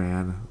Lord,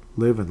 man,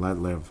 live and let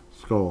live.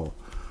 Skull.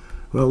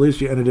 Well, at least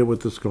you ended it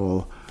with the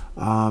skull.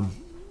 I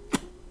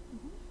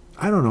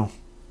don't know.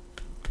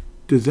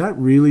 Does that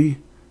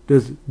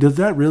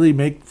really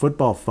make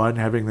football fun,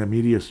 having the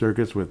media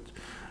circus with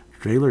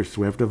Taylor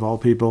Swift of all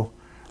people?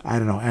 I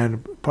don't know.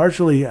 And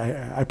partially,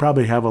 I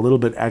probably have a little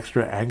bit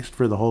extra angst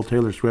for the whole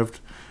Taylor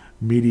Swift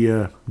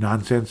media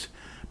nonsense,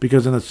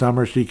 because in the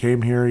summer she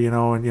came here,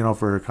 and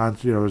for a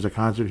concert, there was a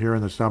concert here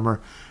in the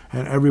summer,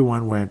 and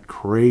everyone went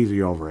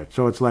crazy over it.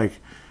 So it's like,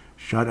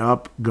 shut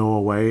up, go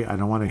away. I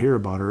don't want to hear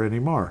about her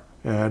anymore.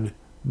 And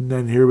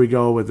then here we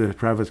go with the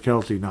Travis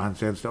Kelce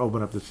nonsense to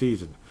open up the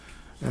season.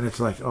 And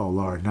it's like, oh,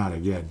 Lord, not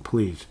again,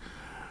 please.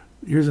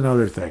 Here's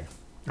another thing.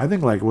 I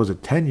think,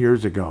 10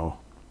 years ago?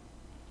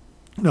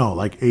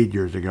 No, 8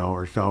 years ago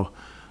or so.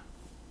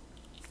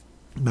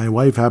 My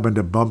wife happened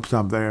to bump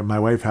something. My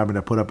wife happened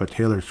to put up a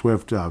Taylor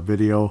Swift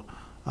video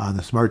on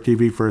the smart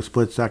TV for a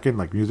split second,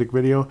 like music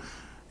video.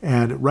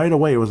 And right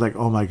away it was like,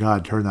 oh my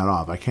God, turn that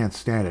off. I can't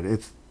stand it.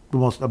 It's the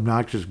most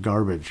obnoxious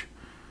garbage.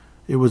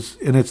 It was,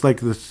 and it's like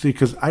this,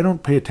 because I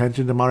don't pay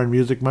attention to modern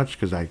music much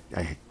because I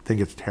think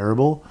it's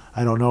terrible.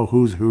 I don't know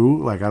who's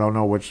who. Like, I don't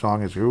know which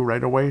song is who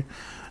right away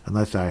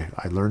unless I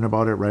learn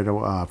about it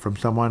from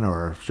someone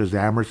or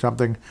Shazam or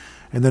something.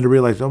 And then to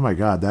realize, oh my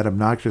God, that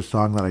obnoxious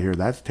song that I hear,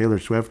 that's Taylor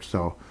Swift.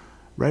 So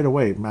right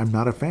away, I'm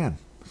not a fan.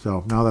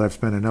 So now that I've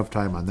spent enough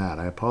time on that,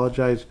 I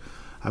apologize.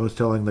 I was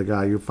telling the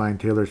guy, you find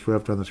Taylor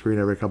Swift on the screen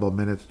every couple of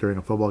minutes during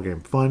a football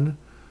game fun?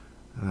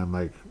 And I'm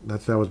like,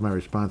 that was my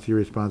response. He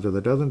responds,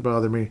 that doesn't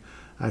bother me.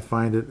 I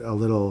find it a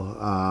little,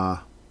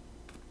 I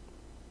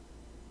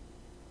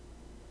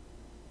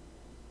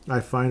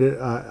find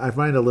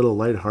a little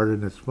lighthearted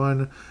and it's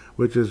fun,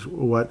 which is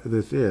what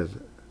this is.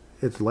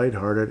 It's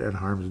lighthearted and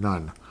harms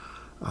none.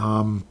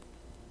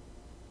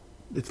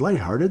 It's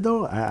lighthearted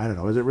though? I don't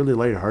know. Is it really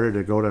lighthearted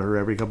to go to her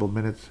every couple of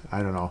minutes?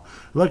 I don't know.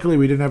 Luckily,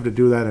 we didn't have to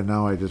do that, and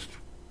now I just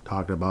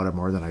talked about it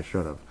more than I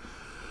should have.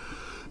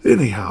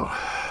 Anyhow,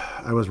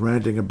 I was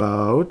ranting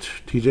about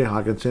TJ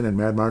Hawkinson, and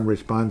Mad Martin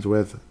responds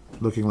with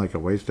looking like a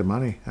waste of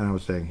money, and I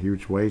was saying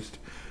huge waste.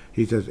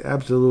 He says,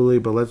 absolutely,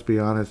 but let's be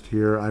honest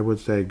here. I would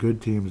say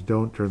good teams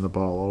don't turn the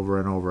ball over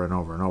and over and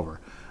over and over,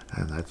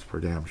 and that's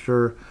for damn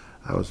sure.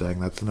 I was saying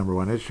that's the number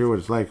one issue.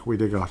 It's like we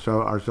dig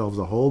ourselves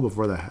a hole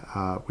before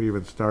we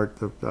even start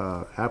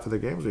the half of the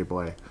games we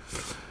play.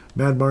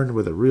 Mad Martin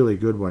with a really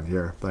good one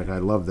here. Like, I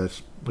love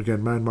this.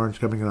 Again, Mad Martin's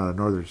coming out of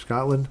Northern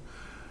Scotland.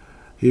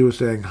 He was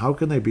saying, how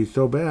can they be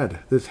so bad?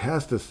 This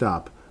has to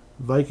stop.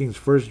 Vikings'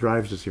 first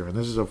drives this year, and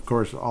this is, of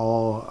course,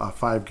 all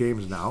 5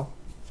 games now.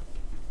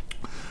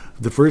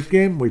 The first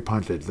game, we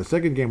punted. The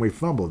second game, we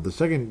fumbled.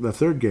 The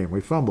third game,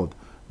 we fumbled.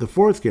 The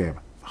fourth game,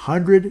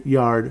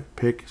 100-yard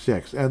pick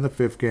 6. And the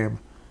fifth game,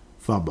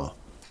 fumble.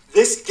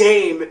 This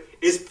game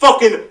is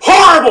fucking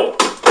horrible!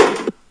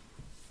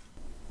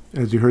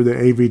 As you heard the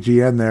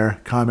AVGN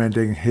there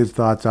commenting his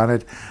thoughts on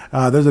it.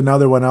 There's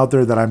another one out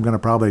there that I'm going to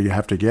probably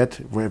have to get.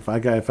 If I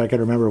can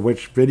remember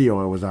which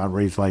video it was on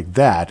where he's like,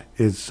 that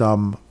is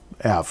some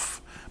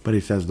F. But he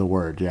says the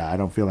word. Yeah, I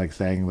don't feel like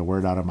saying the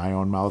word out of my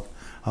own mouth.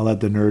 I'll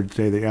let the nerds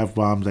say the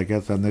F-bombs, I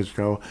guess, on this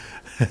show.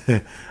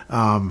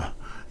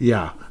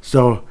 Yeah,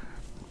 so,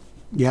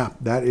 yeah,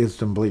 that is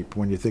some bleep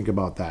when you think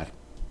about that.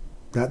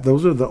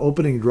 Those are the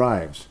opening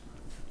drives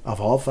of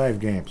all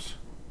 5 games.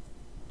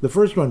 The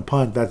first one,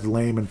 punt, that's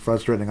lame and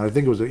frustrating. I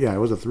think it was a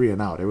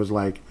 3-and-out. It was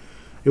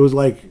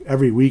like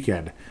every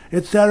weekend.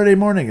 It's Saturday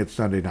morning, it's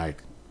Sunday night.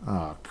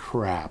 Oh,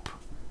 crap.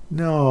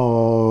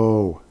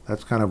 No.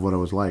 That's kind of what it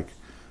was like.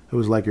 It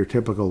was like your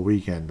typical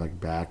weekend, like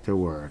back to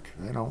work.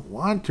 I don't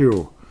want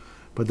to.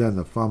 But then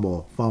the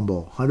fumble,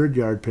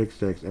 100-yard pick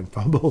 6, and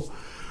fumble.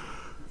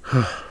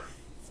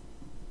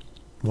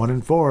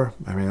 1-4.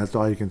 I mean, that's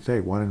all you can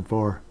say.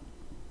 1-4.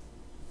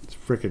 It's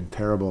freaking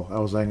terrible. I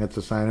was saying it's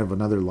a sign of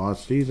another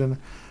lost season.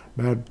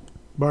 Mad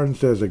Martin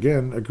says,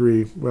 again,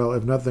 agree. Well,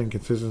 if nothing,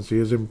 consistency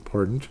is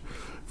important.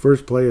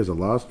 First play is a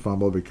lost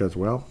fumble because,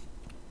 well,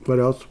 what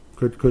else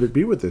could it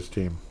be with this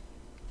team?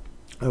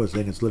 I was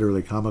saying it's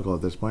literally comical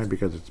at this point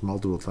because it's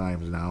multiple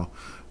times now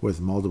with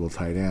multiple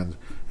tight ends.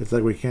 It's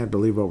like we can't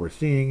believe what we're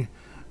seeing.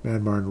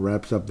 Mad Martin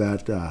wraps up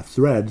that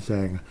thread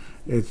saying,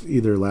 it's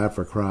either laugh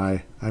or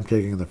cry. I'm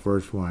taking the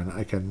first one.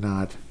 I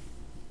cannot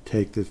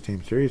take this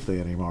team seriously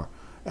anymore.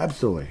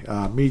 Absolutely.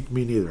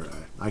 Me neither.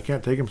 I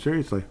can't take him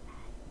seriously.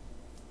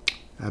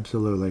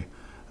 Absolutely.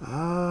 There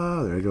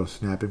I go,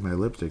 snapping my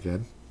lips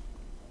again.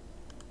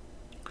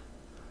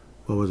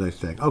 What was I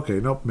saying? Okay,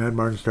 nope. Mad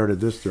Martin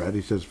started this thread.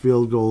 He says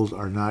field goals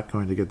are not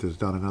going to get this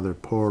done. Another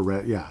poor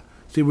red. Yeah.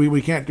 See,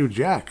 we can't do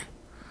jack.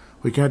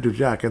 We can't do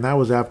jack. And that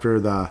was after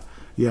the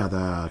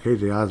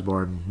KJ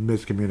Osborne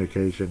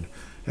miscommunication.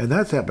 And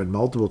that's happened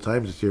multiple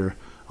times this year,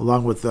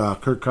 along with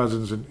Kirk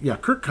Cousins.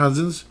 Kirk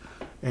Cousins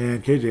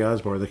and KJ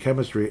Osborne, the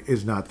chemistry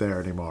is not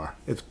there anymore.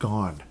 It's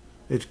gone.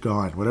 It's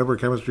gone. Whatever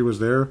chemistry was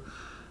there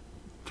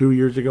 2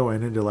 years ago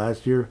and into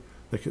last year,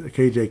 the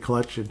KJ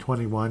clutch in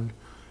 21,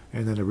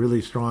 and then a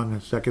really strong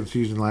second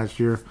season last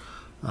year.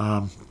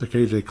 The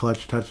KJ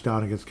clutch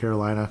touchdown against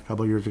Carolina a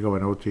couple years ago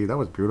in OT. That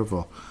was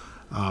beautiful.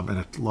 And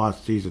a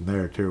lost season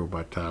there, too.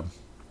 But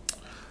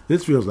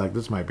this feels like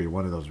this might be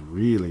one of those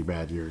really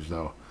bad years,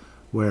 though,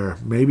 where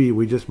maybe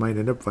we just might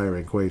end up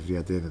firing Kwesi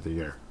at the end of the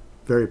year.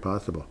 Very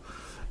possible.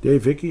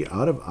 Dave Hickey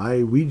out of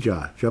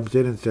Iweja jumps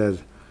in and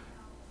says,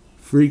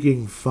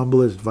 freaking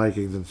fumblist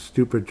Vikings and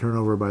stupid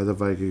turnover by the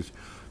Vikings.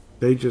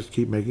 They just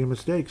keep making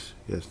mistakes.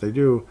 Yes, they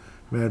do.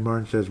 Mad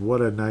Martin says,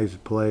 what a nice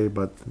play,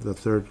 but the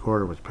third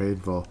quarter was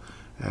painful.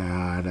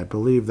 And I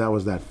believe that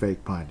was that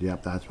fake punt.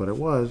 Yep, that's what it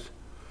was.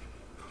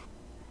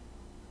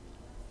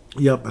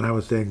 Yep, and I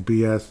was saying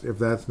BS. If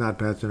that's not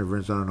pass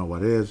interference, I don't know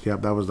what is.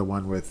 Yep, that was the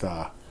one with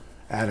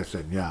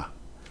Addison, yeah.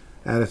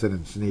 Addison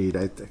and Snead.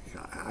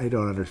 I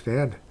don't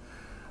understand.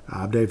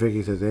 Dave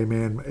Hickey says,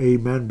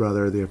 amen,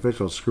 brother. The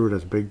officials screwed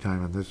us big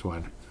time on this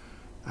one.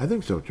 I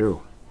think so,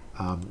 too.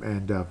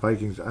 And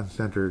Vikings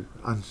Uncensored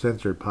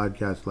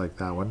podcast like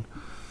that one.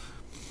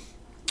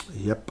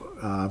 Yep.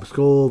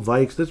 Skull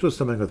Vikes. This was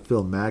something with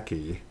Phil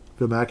Mackey.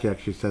 Phil Mackey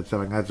actually said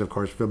something. That's, of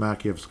course, Phil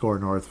Mackey of Score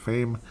North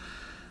fame.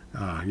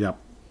 Yep.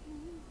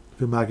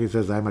 Phil Mackey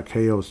says, I'm a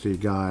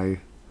KOC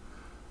guy,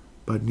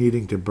 but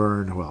needing to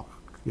burn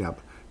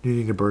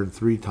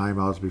 3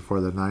 timeouts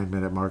before the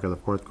 9-minute mark of the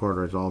fourth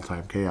quarter is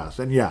all-time chaos.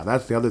 And yeah,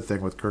 that's the other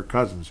thing with Kirk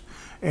Cousins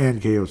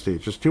and KOC.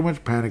 It's just too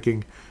much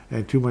panicking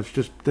and too much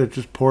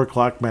just poor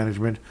clock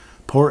management,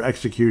 poor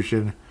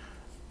execution.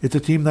 It's a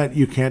team that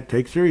you can't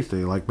take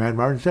seriously. Like Matt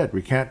Martin said,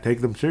 we can't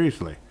take them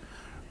seriously.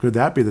 Could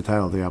that be the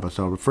title of the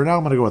episode? But for now,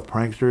 I'm going to go with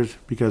Pranksters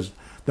because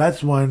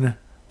that's one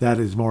that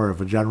is more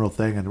of a general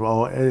thing. And,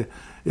 well,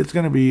 it's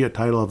going to be a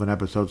title of an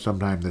episode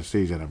sometime this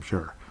season, I'm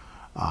sure.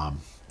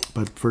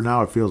 But for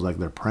now, it feels like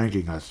they're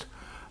pranking us.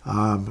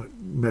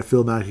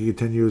 Phil Mackey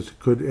continues,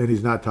 and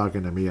he's not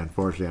talking to me,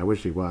 unfortunately. I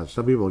wish he was.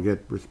 Some people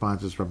get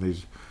responses from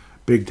these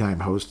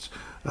big-time hosts.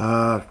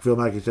 Phil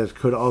Mackey says,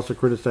 could also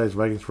criticize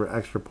Vikings for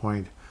extra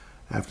point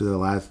after the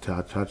last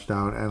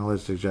touchdown.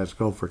 Analysts suggest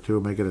go for 2,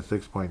 make it a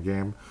 6-point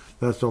game,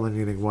 thus only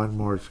needing one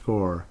more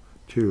score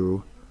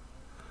to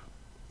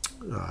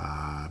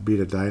beat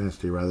a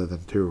dynasty rather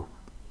than 2.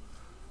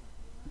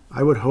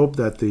 I would hope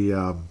that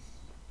the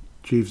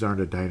Chiefs aren't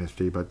a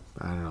dynasty, but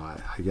I don't know,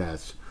 I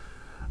guess.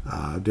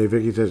 Dave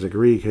Hickey says,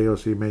 agree,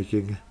 KOC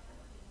making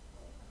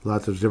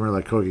lots of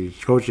Zimmer-like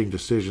coaching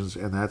decisions,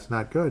 and that's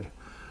not good.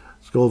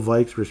 Skull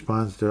Vikes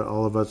responds to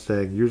all of us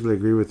saying, usually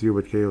agree with you,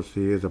 but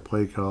KOC as a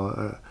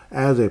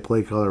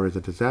play caller is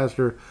a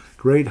disaster.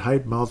 Great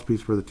hype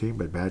mouthpiece for the team,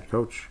 but bad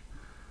coach.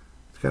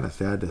 It's kind of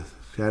sad to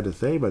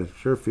say, but it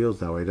sure feels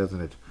that way,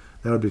 doesn't it?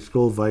 That would be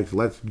Skull Vikes.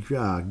 Let's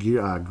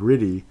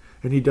Gritty,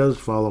 and he does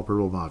follow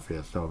Purple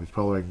Mafia, so he's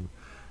following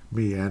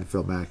me and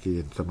Phil Mackey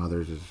and some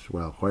others as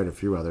well, quite a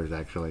few others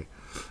actually.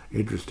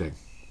 Interesting.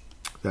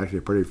 It's actually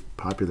a pretty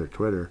popular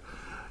Twitter.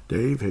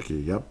 Dave Hickey,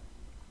 yep.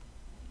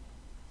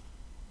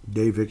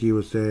 Dave Hickey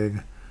was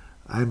saying,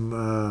 I'm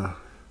a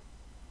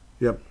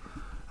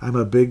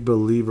big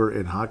believer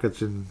in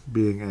Hawkinson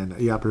being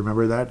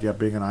remember that? Yep,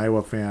 being an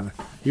Iowa fan.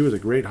 He was a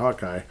great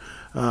Hawkeye.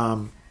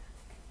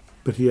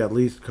 But he at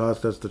least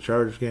cost us the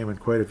Chargers game and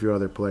quite a few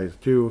other plays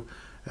too.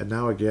 And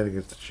now again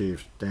against the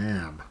Chiefs.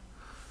 Damn.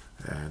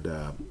 And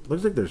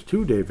looks like there's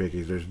 2 Dave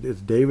Hickeys.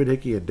 It's David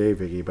Hickey and Dave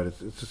Hickey, but it's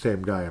the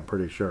same guy, I'm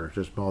pretty sure. It's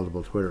just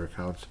multiple Twitter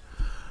accounts.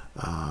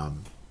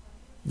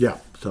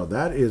 So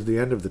that is the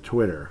end of the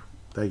Twitter.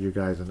 Thank you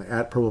guys. And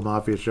the @Purple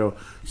Mafia Show.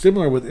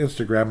 Similar with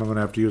Instagram, I'm going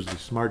to have to use the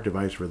smart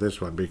device for this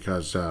one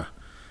because it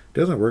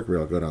doesn't work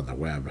real good on the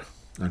web,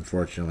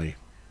 unfortunately.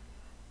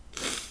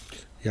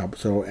 Yep,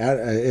 so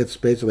it's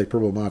basically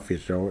Purple Mafia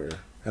Show.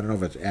 I don't know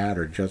if it's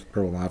or just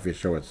Purple Mafia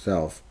Show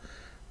itself,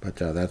 but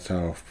that's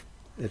how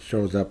it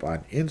shows up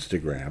on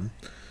Instagram.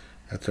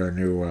 That's our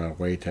new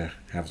way to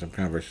have some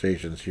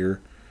conversations here.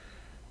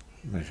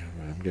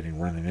 I'm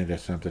running into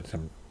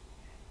something.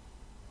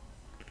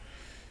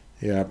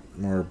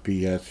 More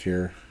BS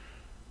here.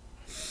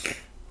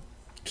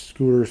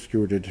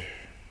 Scooted.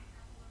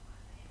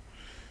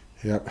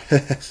 Yep,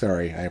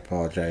 sorry, I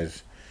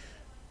apologize.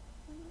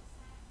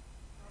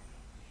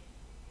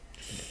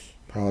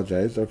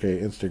 Okay,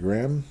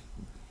 Instagram.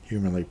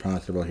 Humanly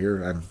possible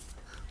here. I'm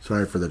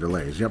sorry for the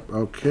delays. Yep,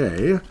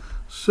 okay.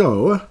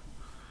 So,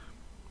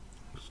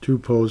 there's 2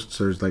 posts.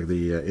 There's like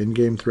the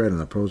in-game thread and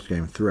the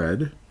post-game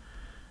thread.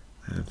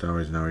 And it's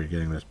always now you're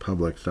getting this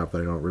public stuff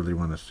that I don't really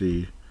want to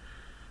see.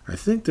 I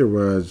think there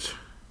was...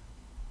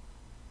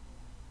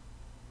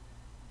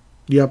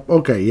 Yep,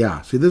 okay,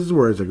 yeah. See, this is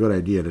where it's a good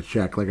idea to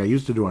check, like I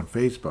used to do on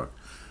Facebook.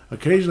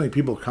 Occasionally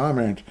people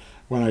comment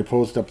when I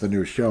post up the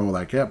new show,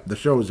 like, yep, the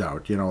show's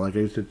out, like I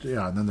used to,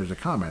 and then there's a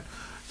comment.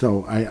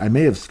 So I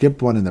may have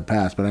skipped one in the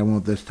past, but I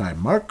won't this time.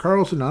 Mark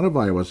Carlson out of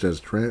Iowa says,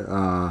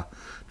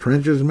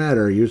 trenches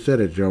matter. You said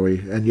it, Joey.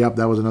 And yep,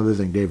 that was another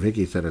thing Dave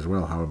Hickey said as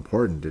well, how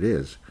important it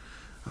is.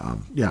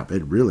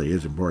 It really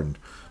is important.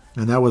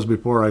 And that was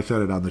before I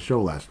said it on the show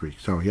last week.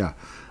 So, yeah.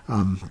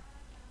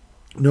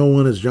 No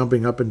one is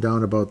jumping up and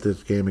down about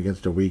this game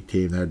against a weak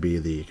team. That'd be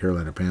the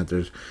Carolina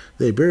Panthers.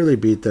 They barely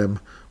beat them.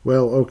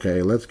 Well,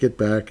 okay, let's get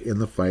back in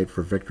the fight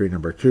for victory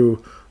number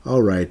 2.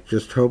 All right,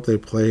 just hope they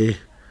play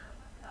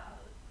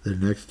the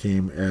next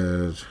team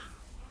as...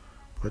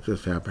 What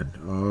just happened?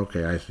 Oh,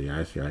 okay, I see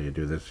how you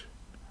do this.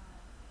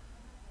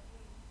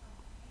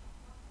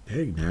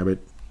 Hey, nabbit.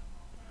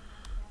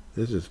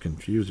 This is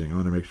confusing. I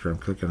want to make sure I'm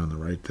clicking on the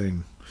right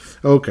thing.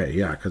 Okay,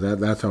 yeah, because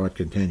that's how it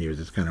continues.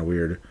 It's kind of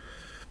weird.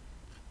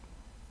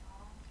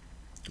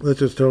 Let's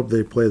just hope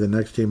they play the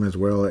next team as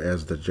well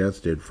as the Jets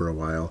did for a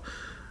while.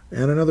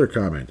 And another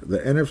comment. The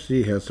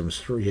NFC has some...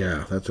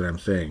 Yeah, that's what I'm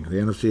saying. The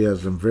NFC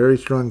has some very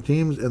strong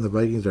teams, and the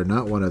Vikings are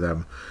not one of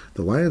them.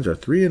 The Lions are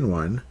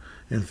 3-1.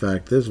 In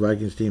fact, this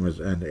Vikings team is...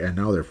 And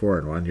now they're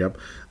 4-1. Yep.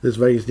 This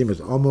Vikings team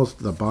is almost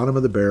the bottom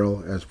of the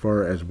barrel as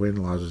far as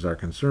win-losses are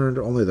concerned.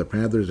 Only the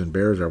Panthers and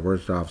Bears are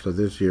worse off. So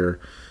this year,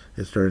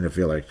 it's starting to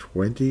feel like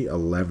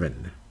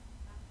 2011.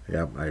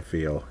 Yep, I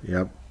feel.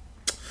 Yep.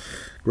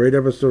 Great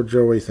episode,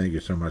 Joey. Thank you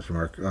so much,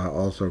 Mark.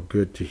 Also,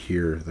 good to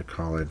hear the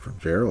call-in from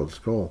Gerald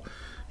Skull.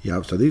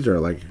 Yeah, so these are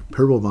like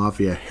Purple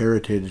Mafia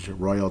heritage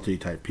royalty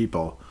type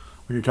people.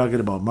 When you're talking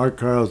about Mark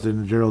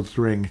Carlson, Gerald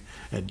String,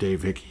 and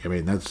Dave Hickey, I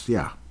mean, that's,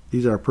 yeah.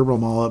 These are Purple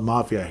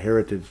Mafia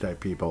heritage type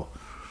people.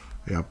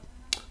 Yep.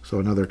 So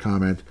another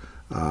comment.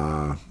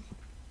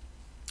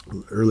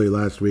 Early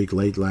this week,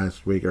 late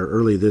last week,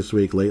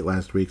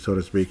 so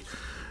to speak.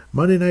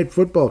 Monday Night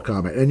Football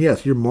comment. And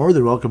yes, you're more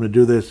than welcome to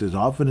do this as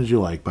often as you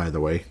like, by the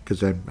way,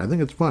 because I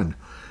think it's fun.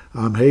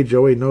 Hey,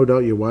 Joey, no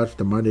doubt you watched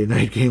the Monday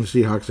night game,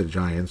 Seahawks and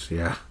Giants.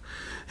 Yeah.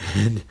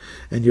 And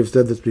you've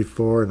said this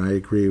before, and I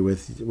agree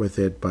with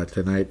it, but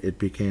tonight it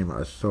became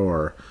a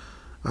sore.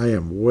 I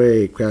am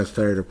way past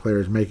tired of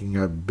players making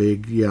a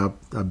big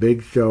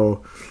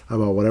show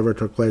about whatever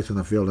took place in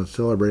the field and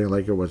celebrating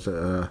like it was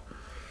a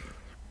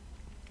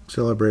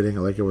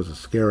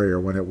scary,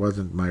 or when it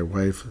wasn't. My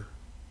wife.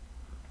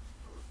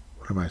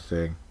 What am I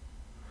saying?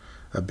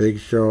 A big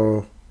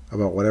show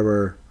about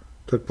whatever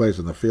took place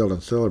in the field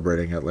and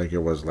celebrating it like it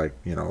was like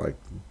it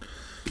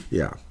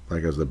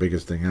was the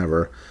biggest thing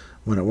ever.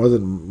 When it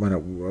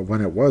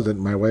wasn't,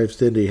 my wife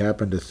Cindy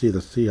happened to see the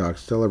Seahawks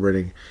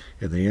celebrating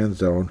in the end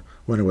zone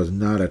when it was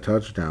not a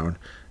touchdown,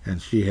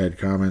 and she had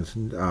comments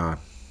knowing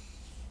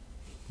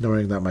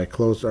that my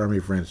close Army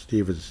friend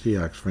Steve is a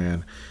Seahawks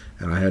fan,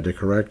 and I had to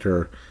correct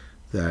her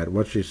that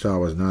what she saw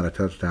was not a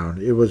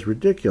touchdown. It was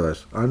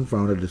ridiculous,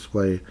 unfounded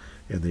display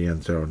in the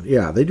end zone.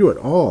 Yeah, they do it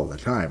all the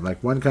time,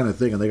 like one kind of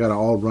thing, and they got to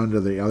all run to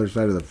the other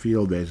side of the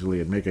field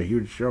basically and make a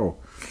huge show.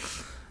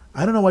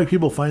 I don't know why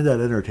people find that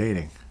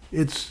entertaining.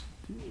 It's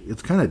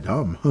kind of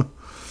dumb.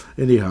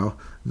 Anyhow,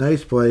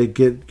 nice play.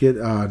 Get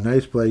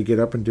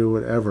up and do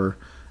whatever,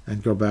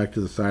 and go back to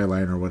the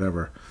sideline or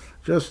whatever.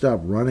 Just stop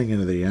running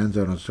into the end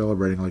zone and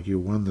celebrating like you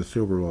won the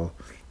Super Bowl.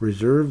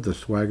 Reserve the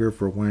swagger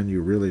for when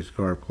you really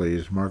score,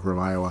 please. Mark from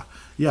Iowa.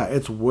 Yeah,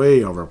 it's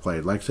way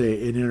overplayed. Like, say,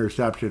 an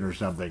interception or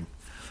something.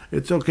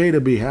 It's okay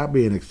to be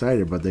happy and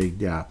excited, but I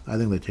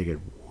think they take it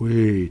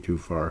way too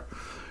far.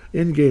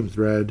 In-game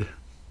thread.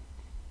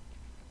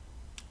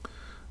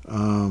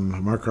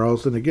 Mark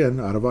Carlson, again,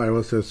 out of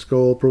Iowa, says,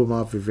 Skull, Purple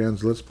Mafia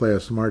fans, let's play a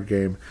smart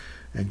game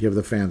and give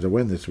the fans a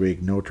win this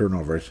week. No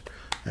turnovers.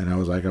 And I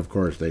was like, of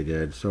course they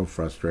did. So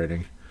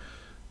frustrating.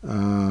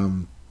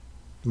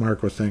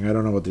 Mark was saying, I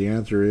don't know what the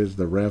answer is.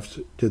 The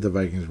refs did the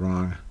Vikings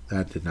wrong.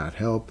 That did not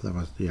help. That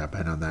must, been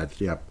on that.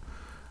 Yep.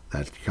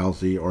 That's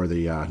Kelsey or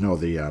the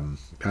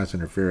pass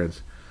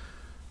interference.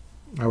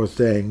 I was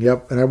saying,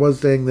 yep. And I was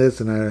saying this,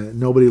 and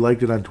nobody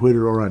liked it on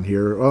Twitter or on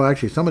here. Well,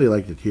 actually, somebody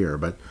liked it here,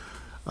 but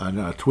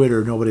on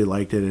Twitter, nobody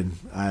liked it. And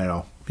I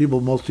don't know.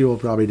 Most people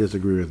probably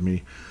disagree with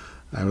me.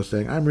 I was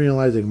saying, I'm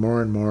realizing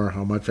more and more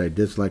how much I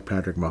dislike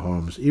Patrick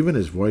Mahomes. Even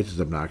his voice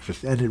is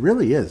obnoxious, and it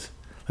really is.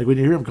 Like when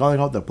you hear him calling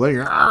out the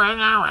player,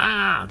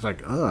 it's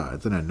like,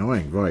 it's an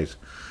annoying voice.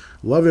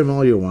 Love him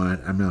all you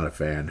want. I'm not a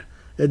fan.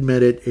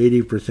 Admit it,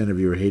 80% of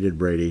you hated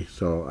Brady,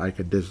 so I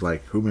can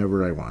dislike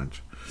whomever I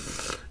want.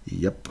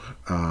 Yep.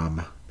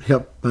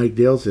 Mike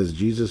Dale says,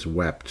 Jesus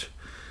wept.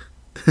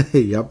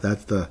 Yep,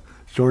 that's the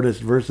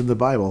shortest verse in the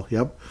Bible.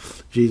 Yep.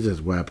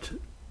 Jesus wept.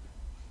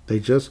 They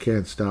just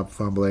can't stop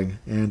fumbling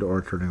and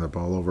or turning the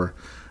ball over.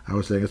 I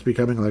was saying it's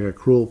becoming like a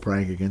cruel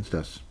prank against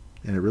us.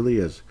 And it really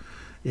is.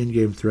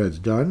 In-game threads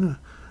done.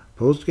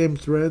 Post-game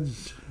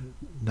threads,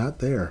 not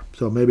there.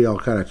 So maybe I'll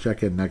kind of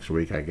check in next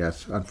week, I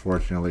guess,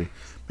 unfortunately.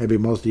 Maybe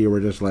most of you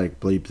were just like,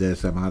 bleep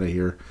this, I'm out of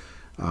here.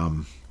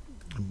 So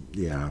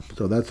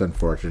that's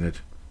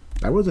unfortunate.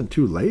 I wasn't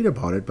too late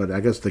about it, but I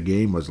guess the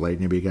game was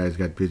late. Maybe you guys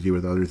got busy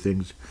with other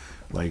things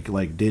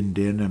like din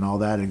and all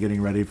that and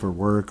getting ready for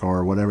work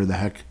or whatever the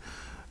heck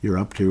you're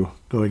up to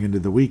going into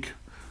the week.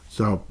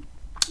 So,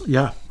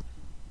 yeah.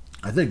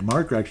 I think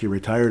Mark actually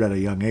retired at a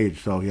young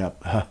age. So,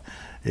 yep.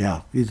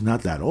 He's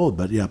not that old,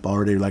 but yep,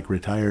 already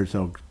retired.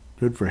 So,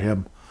 good for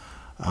him.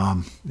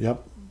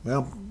 Yep.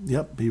 Well,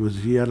 yep.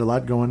 He had a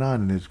lot going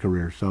on in his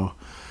career. So,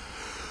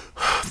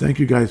 thank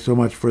you guys so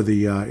much for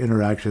the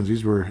interactions.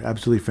 These were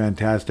absolutely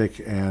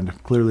fantastic,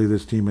 and clearly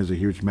this team is a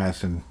huge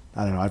mess. And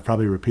I don't know. I've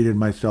probably repeated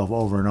myself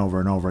over and over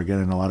and over again,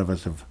 and a lot of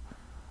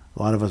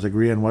us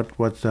agree on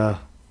what's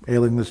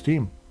ailing this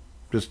team.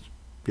 Just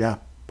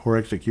poor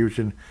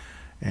execution,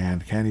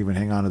 and can't even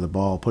hang on to the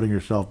ball. Putting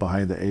yourself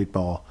behind the 8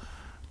 ball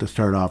to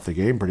start off the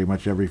game pretty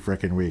much every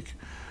frickin' week.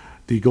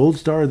 The gold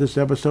star of this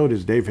episode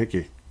is Dave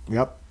Hickey.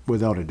 Yep.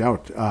 Without a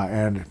doubt,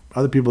 and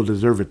other people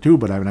deserve it too.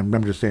 But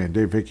I'm just saying,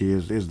 Dave Hickey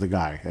is the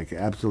guy. Like,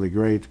 absolutely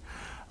great.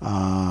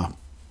 Where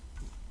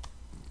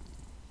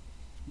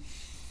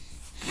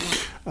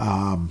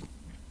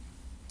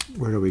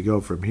do we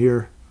go from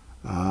here?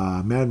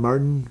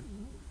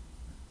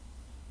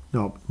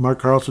 Mark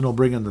Carlson will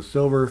bring in the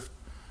silver.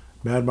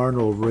 Mad Martin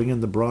will bring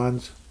in the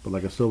bronze, but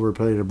like a silver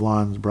plated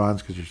bronze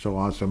because you're so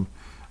awesome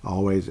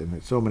always, and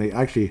it's so many.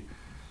 Actually,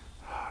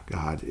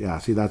 God, yeah.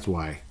 See, that's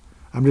why.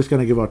 I'm just going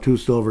to give out 2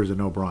 silvers and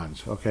no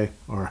bronze, okay?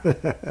 Or,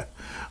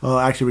 well,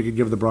 actually, we could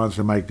give the bronze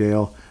to Mike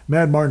Dale.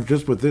 Mad Martin,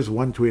 just with this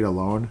one tweet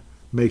alone,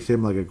 makes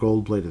him like a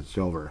gold-plated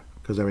silver.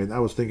 Because, I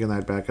was thinking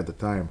that back at the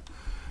time.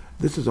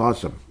 This is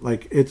awesome.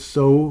 Like, it's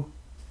so...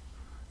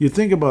 You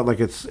think about,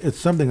 it's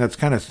something that's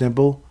kind of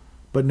simple,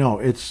 But no,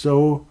 it's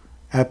so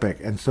epic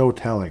and so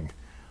telling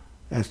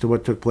as to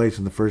what took place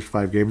in the first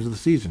 5 games of the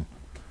season.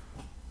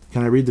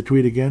 Can I read the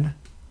tweet again?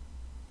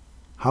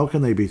 How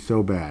can they be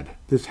so bad?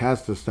 This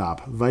has to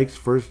stop. Vikings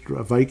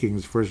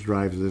first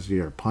drives this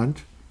year.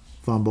 Punt,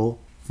 fumble,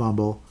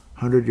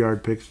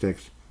 100-yard pick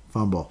six,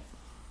 fumble.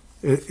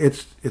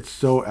 It's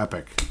so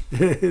epic.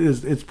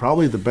 It's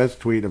probably the best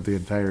tweet of the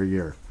entire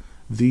year.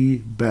 The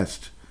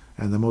best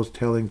and the most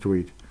telling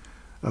tweet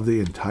of the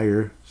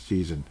entire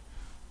season.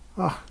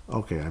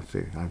 Okay, I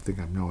think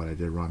I know what I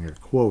did wrong here.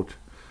 Quote.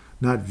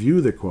 Not view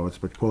the quotes,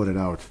 but quote it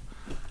out.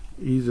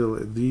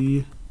 Easily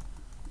the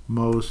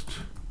most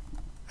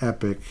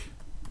epic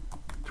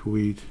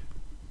tweet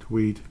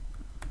 /X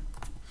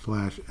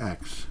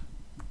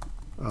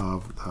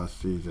of the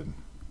season.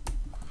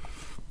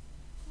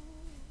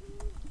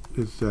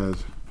 It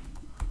says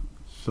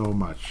so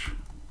much.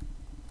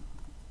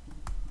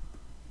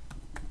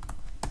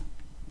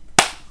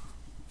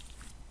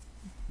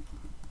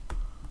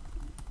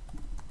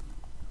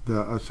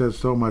 It says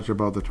so much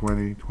about the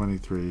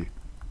 2023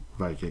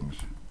 Vikings,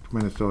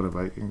 Minnesota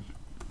Vikings.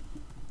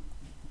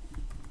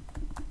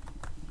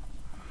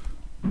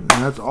 And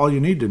that's all you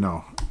need to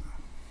know.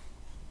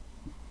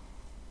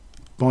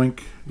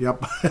 Boink.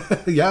 Yep.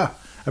 Yeah.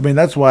 I mean,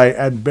 that's why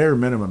at bare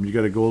minimum you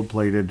got a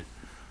gold-plated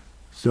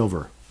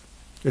silver.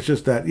 It's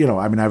just that,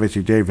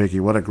 obviously Dave Hickey,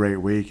 what a great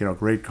week.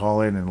 Great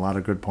call-in and a lot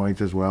of good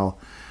points as well.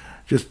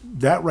 Just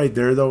that right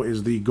there, though,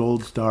 is the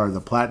gold star,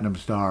 the platinum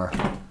star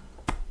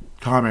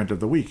comment of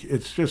the week.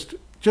 It's just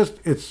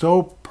it's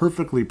so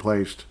perfectly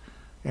placed,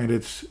 and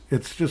it's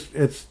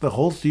the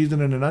whole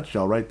season in a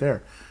nutshell right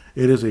there.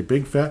 It is a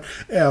big fat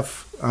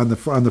F on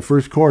the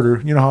first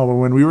quarter. You know how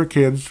when we were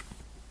kids,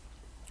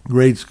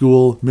 grade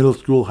school, middle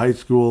school, high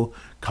school,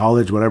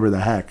 college, whatever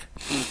the heck.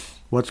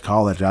 What's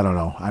college? I don't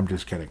know. I'm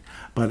just kidding.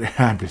 But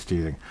I'm just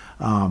teasing.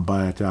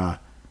 But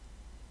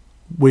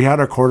we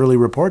had our quarterly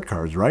report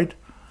cards, right?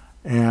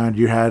 And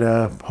you had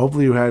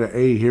hopefully you had an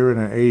A here and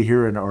an A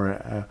here,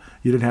 or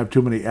you didn't have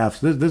too many Fs.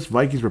 This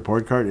Vikings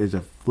report card is a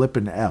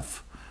flippin'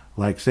 F.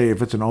 Like, say,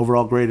 if it's an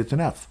overall grade, it's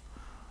an F.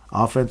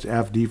 Offense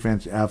F,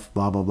 defense F,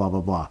 blah, blah, blah, blah,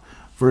 blah.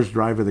 First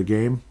drive of the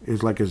game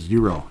is like a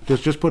 0.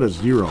 Just put a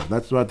 0.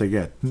 That's what they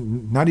get.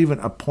 Not even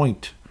a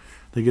point.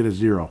 They get a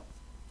 0.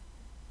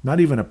 Not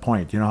even a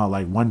point. You know how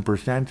like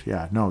 1%?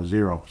 Yeah, no,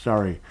 0.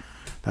 Sorry.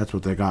 That's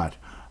what they got.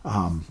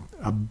 A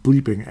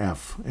bleeping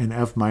F. An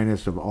F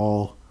minus of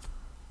all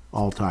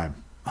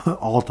time.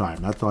 All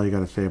time. That's all you got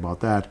to say about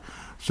that.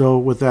 So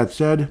with that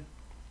said,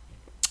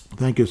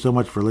 thank you so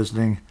much for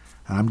listening.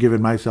 And I'm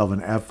giving myself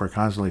an F for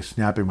constantly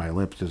snapping my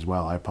lips as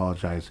well. I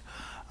apologize.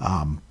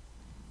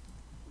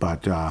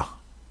 But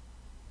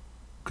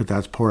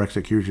that's poor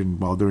execution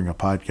while doing a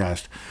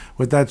podcast.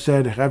 With that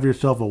said, have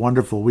yourself a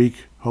wonderful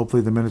week.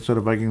 Hopefully the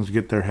Minnesota Vikings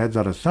get their heads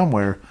out of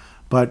somewhere.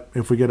 But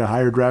if we get a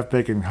higher draft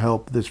pick and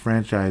help this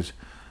franchise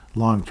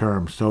long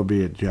term, so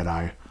be it,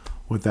 Jedi.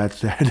 With that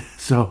said,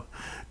 so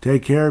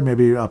take care.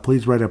 Maybe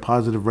please write a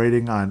positive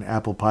rating on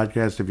Apple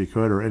Podcasts if you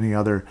could, or any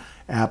other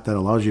app that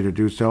allows you to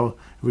do so.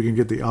 If we can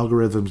get the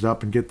algorithms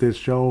up and get this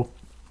show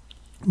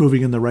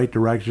moving in the right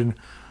direction,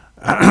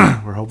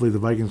 or hopefully the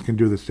Vikings can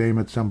do the same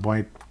at some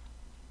point.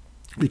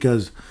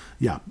 Because,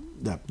 I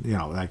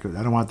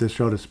don't want this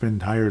show to spin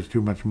tires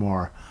too much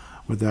more.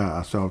 With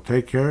that, so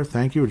take care.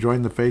 Thank you.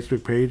 Join the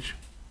Facebook page,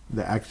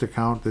 the X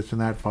account, this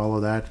and that. Follow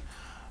that.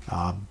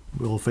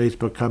 Will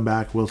Facebook come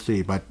back? We'll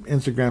see. But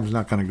Instagram's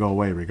not going to go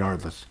away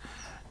regardless.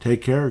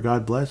 Take care.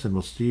 God bless, and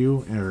we'll see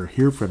you or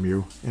hear from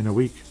you in a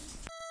week.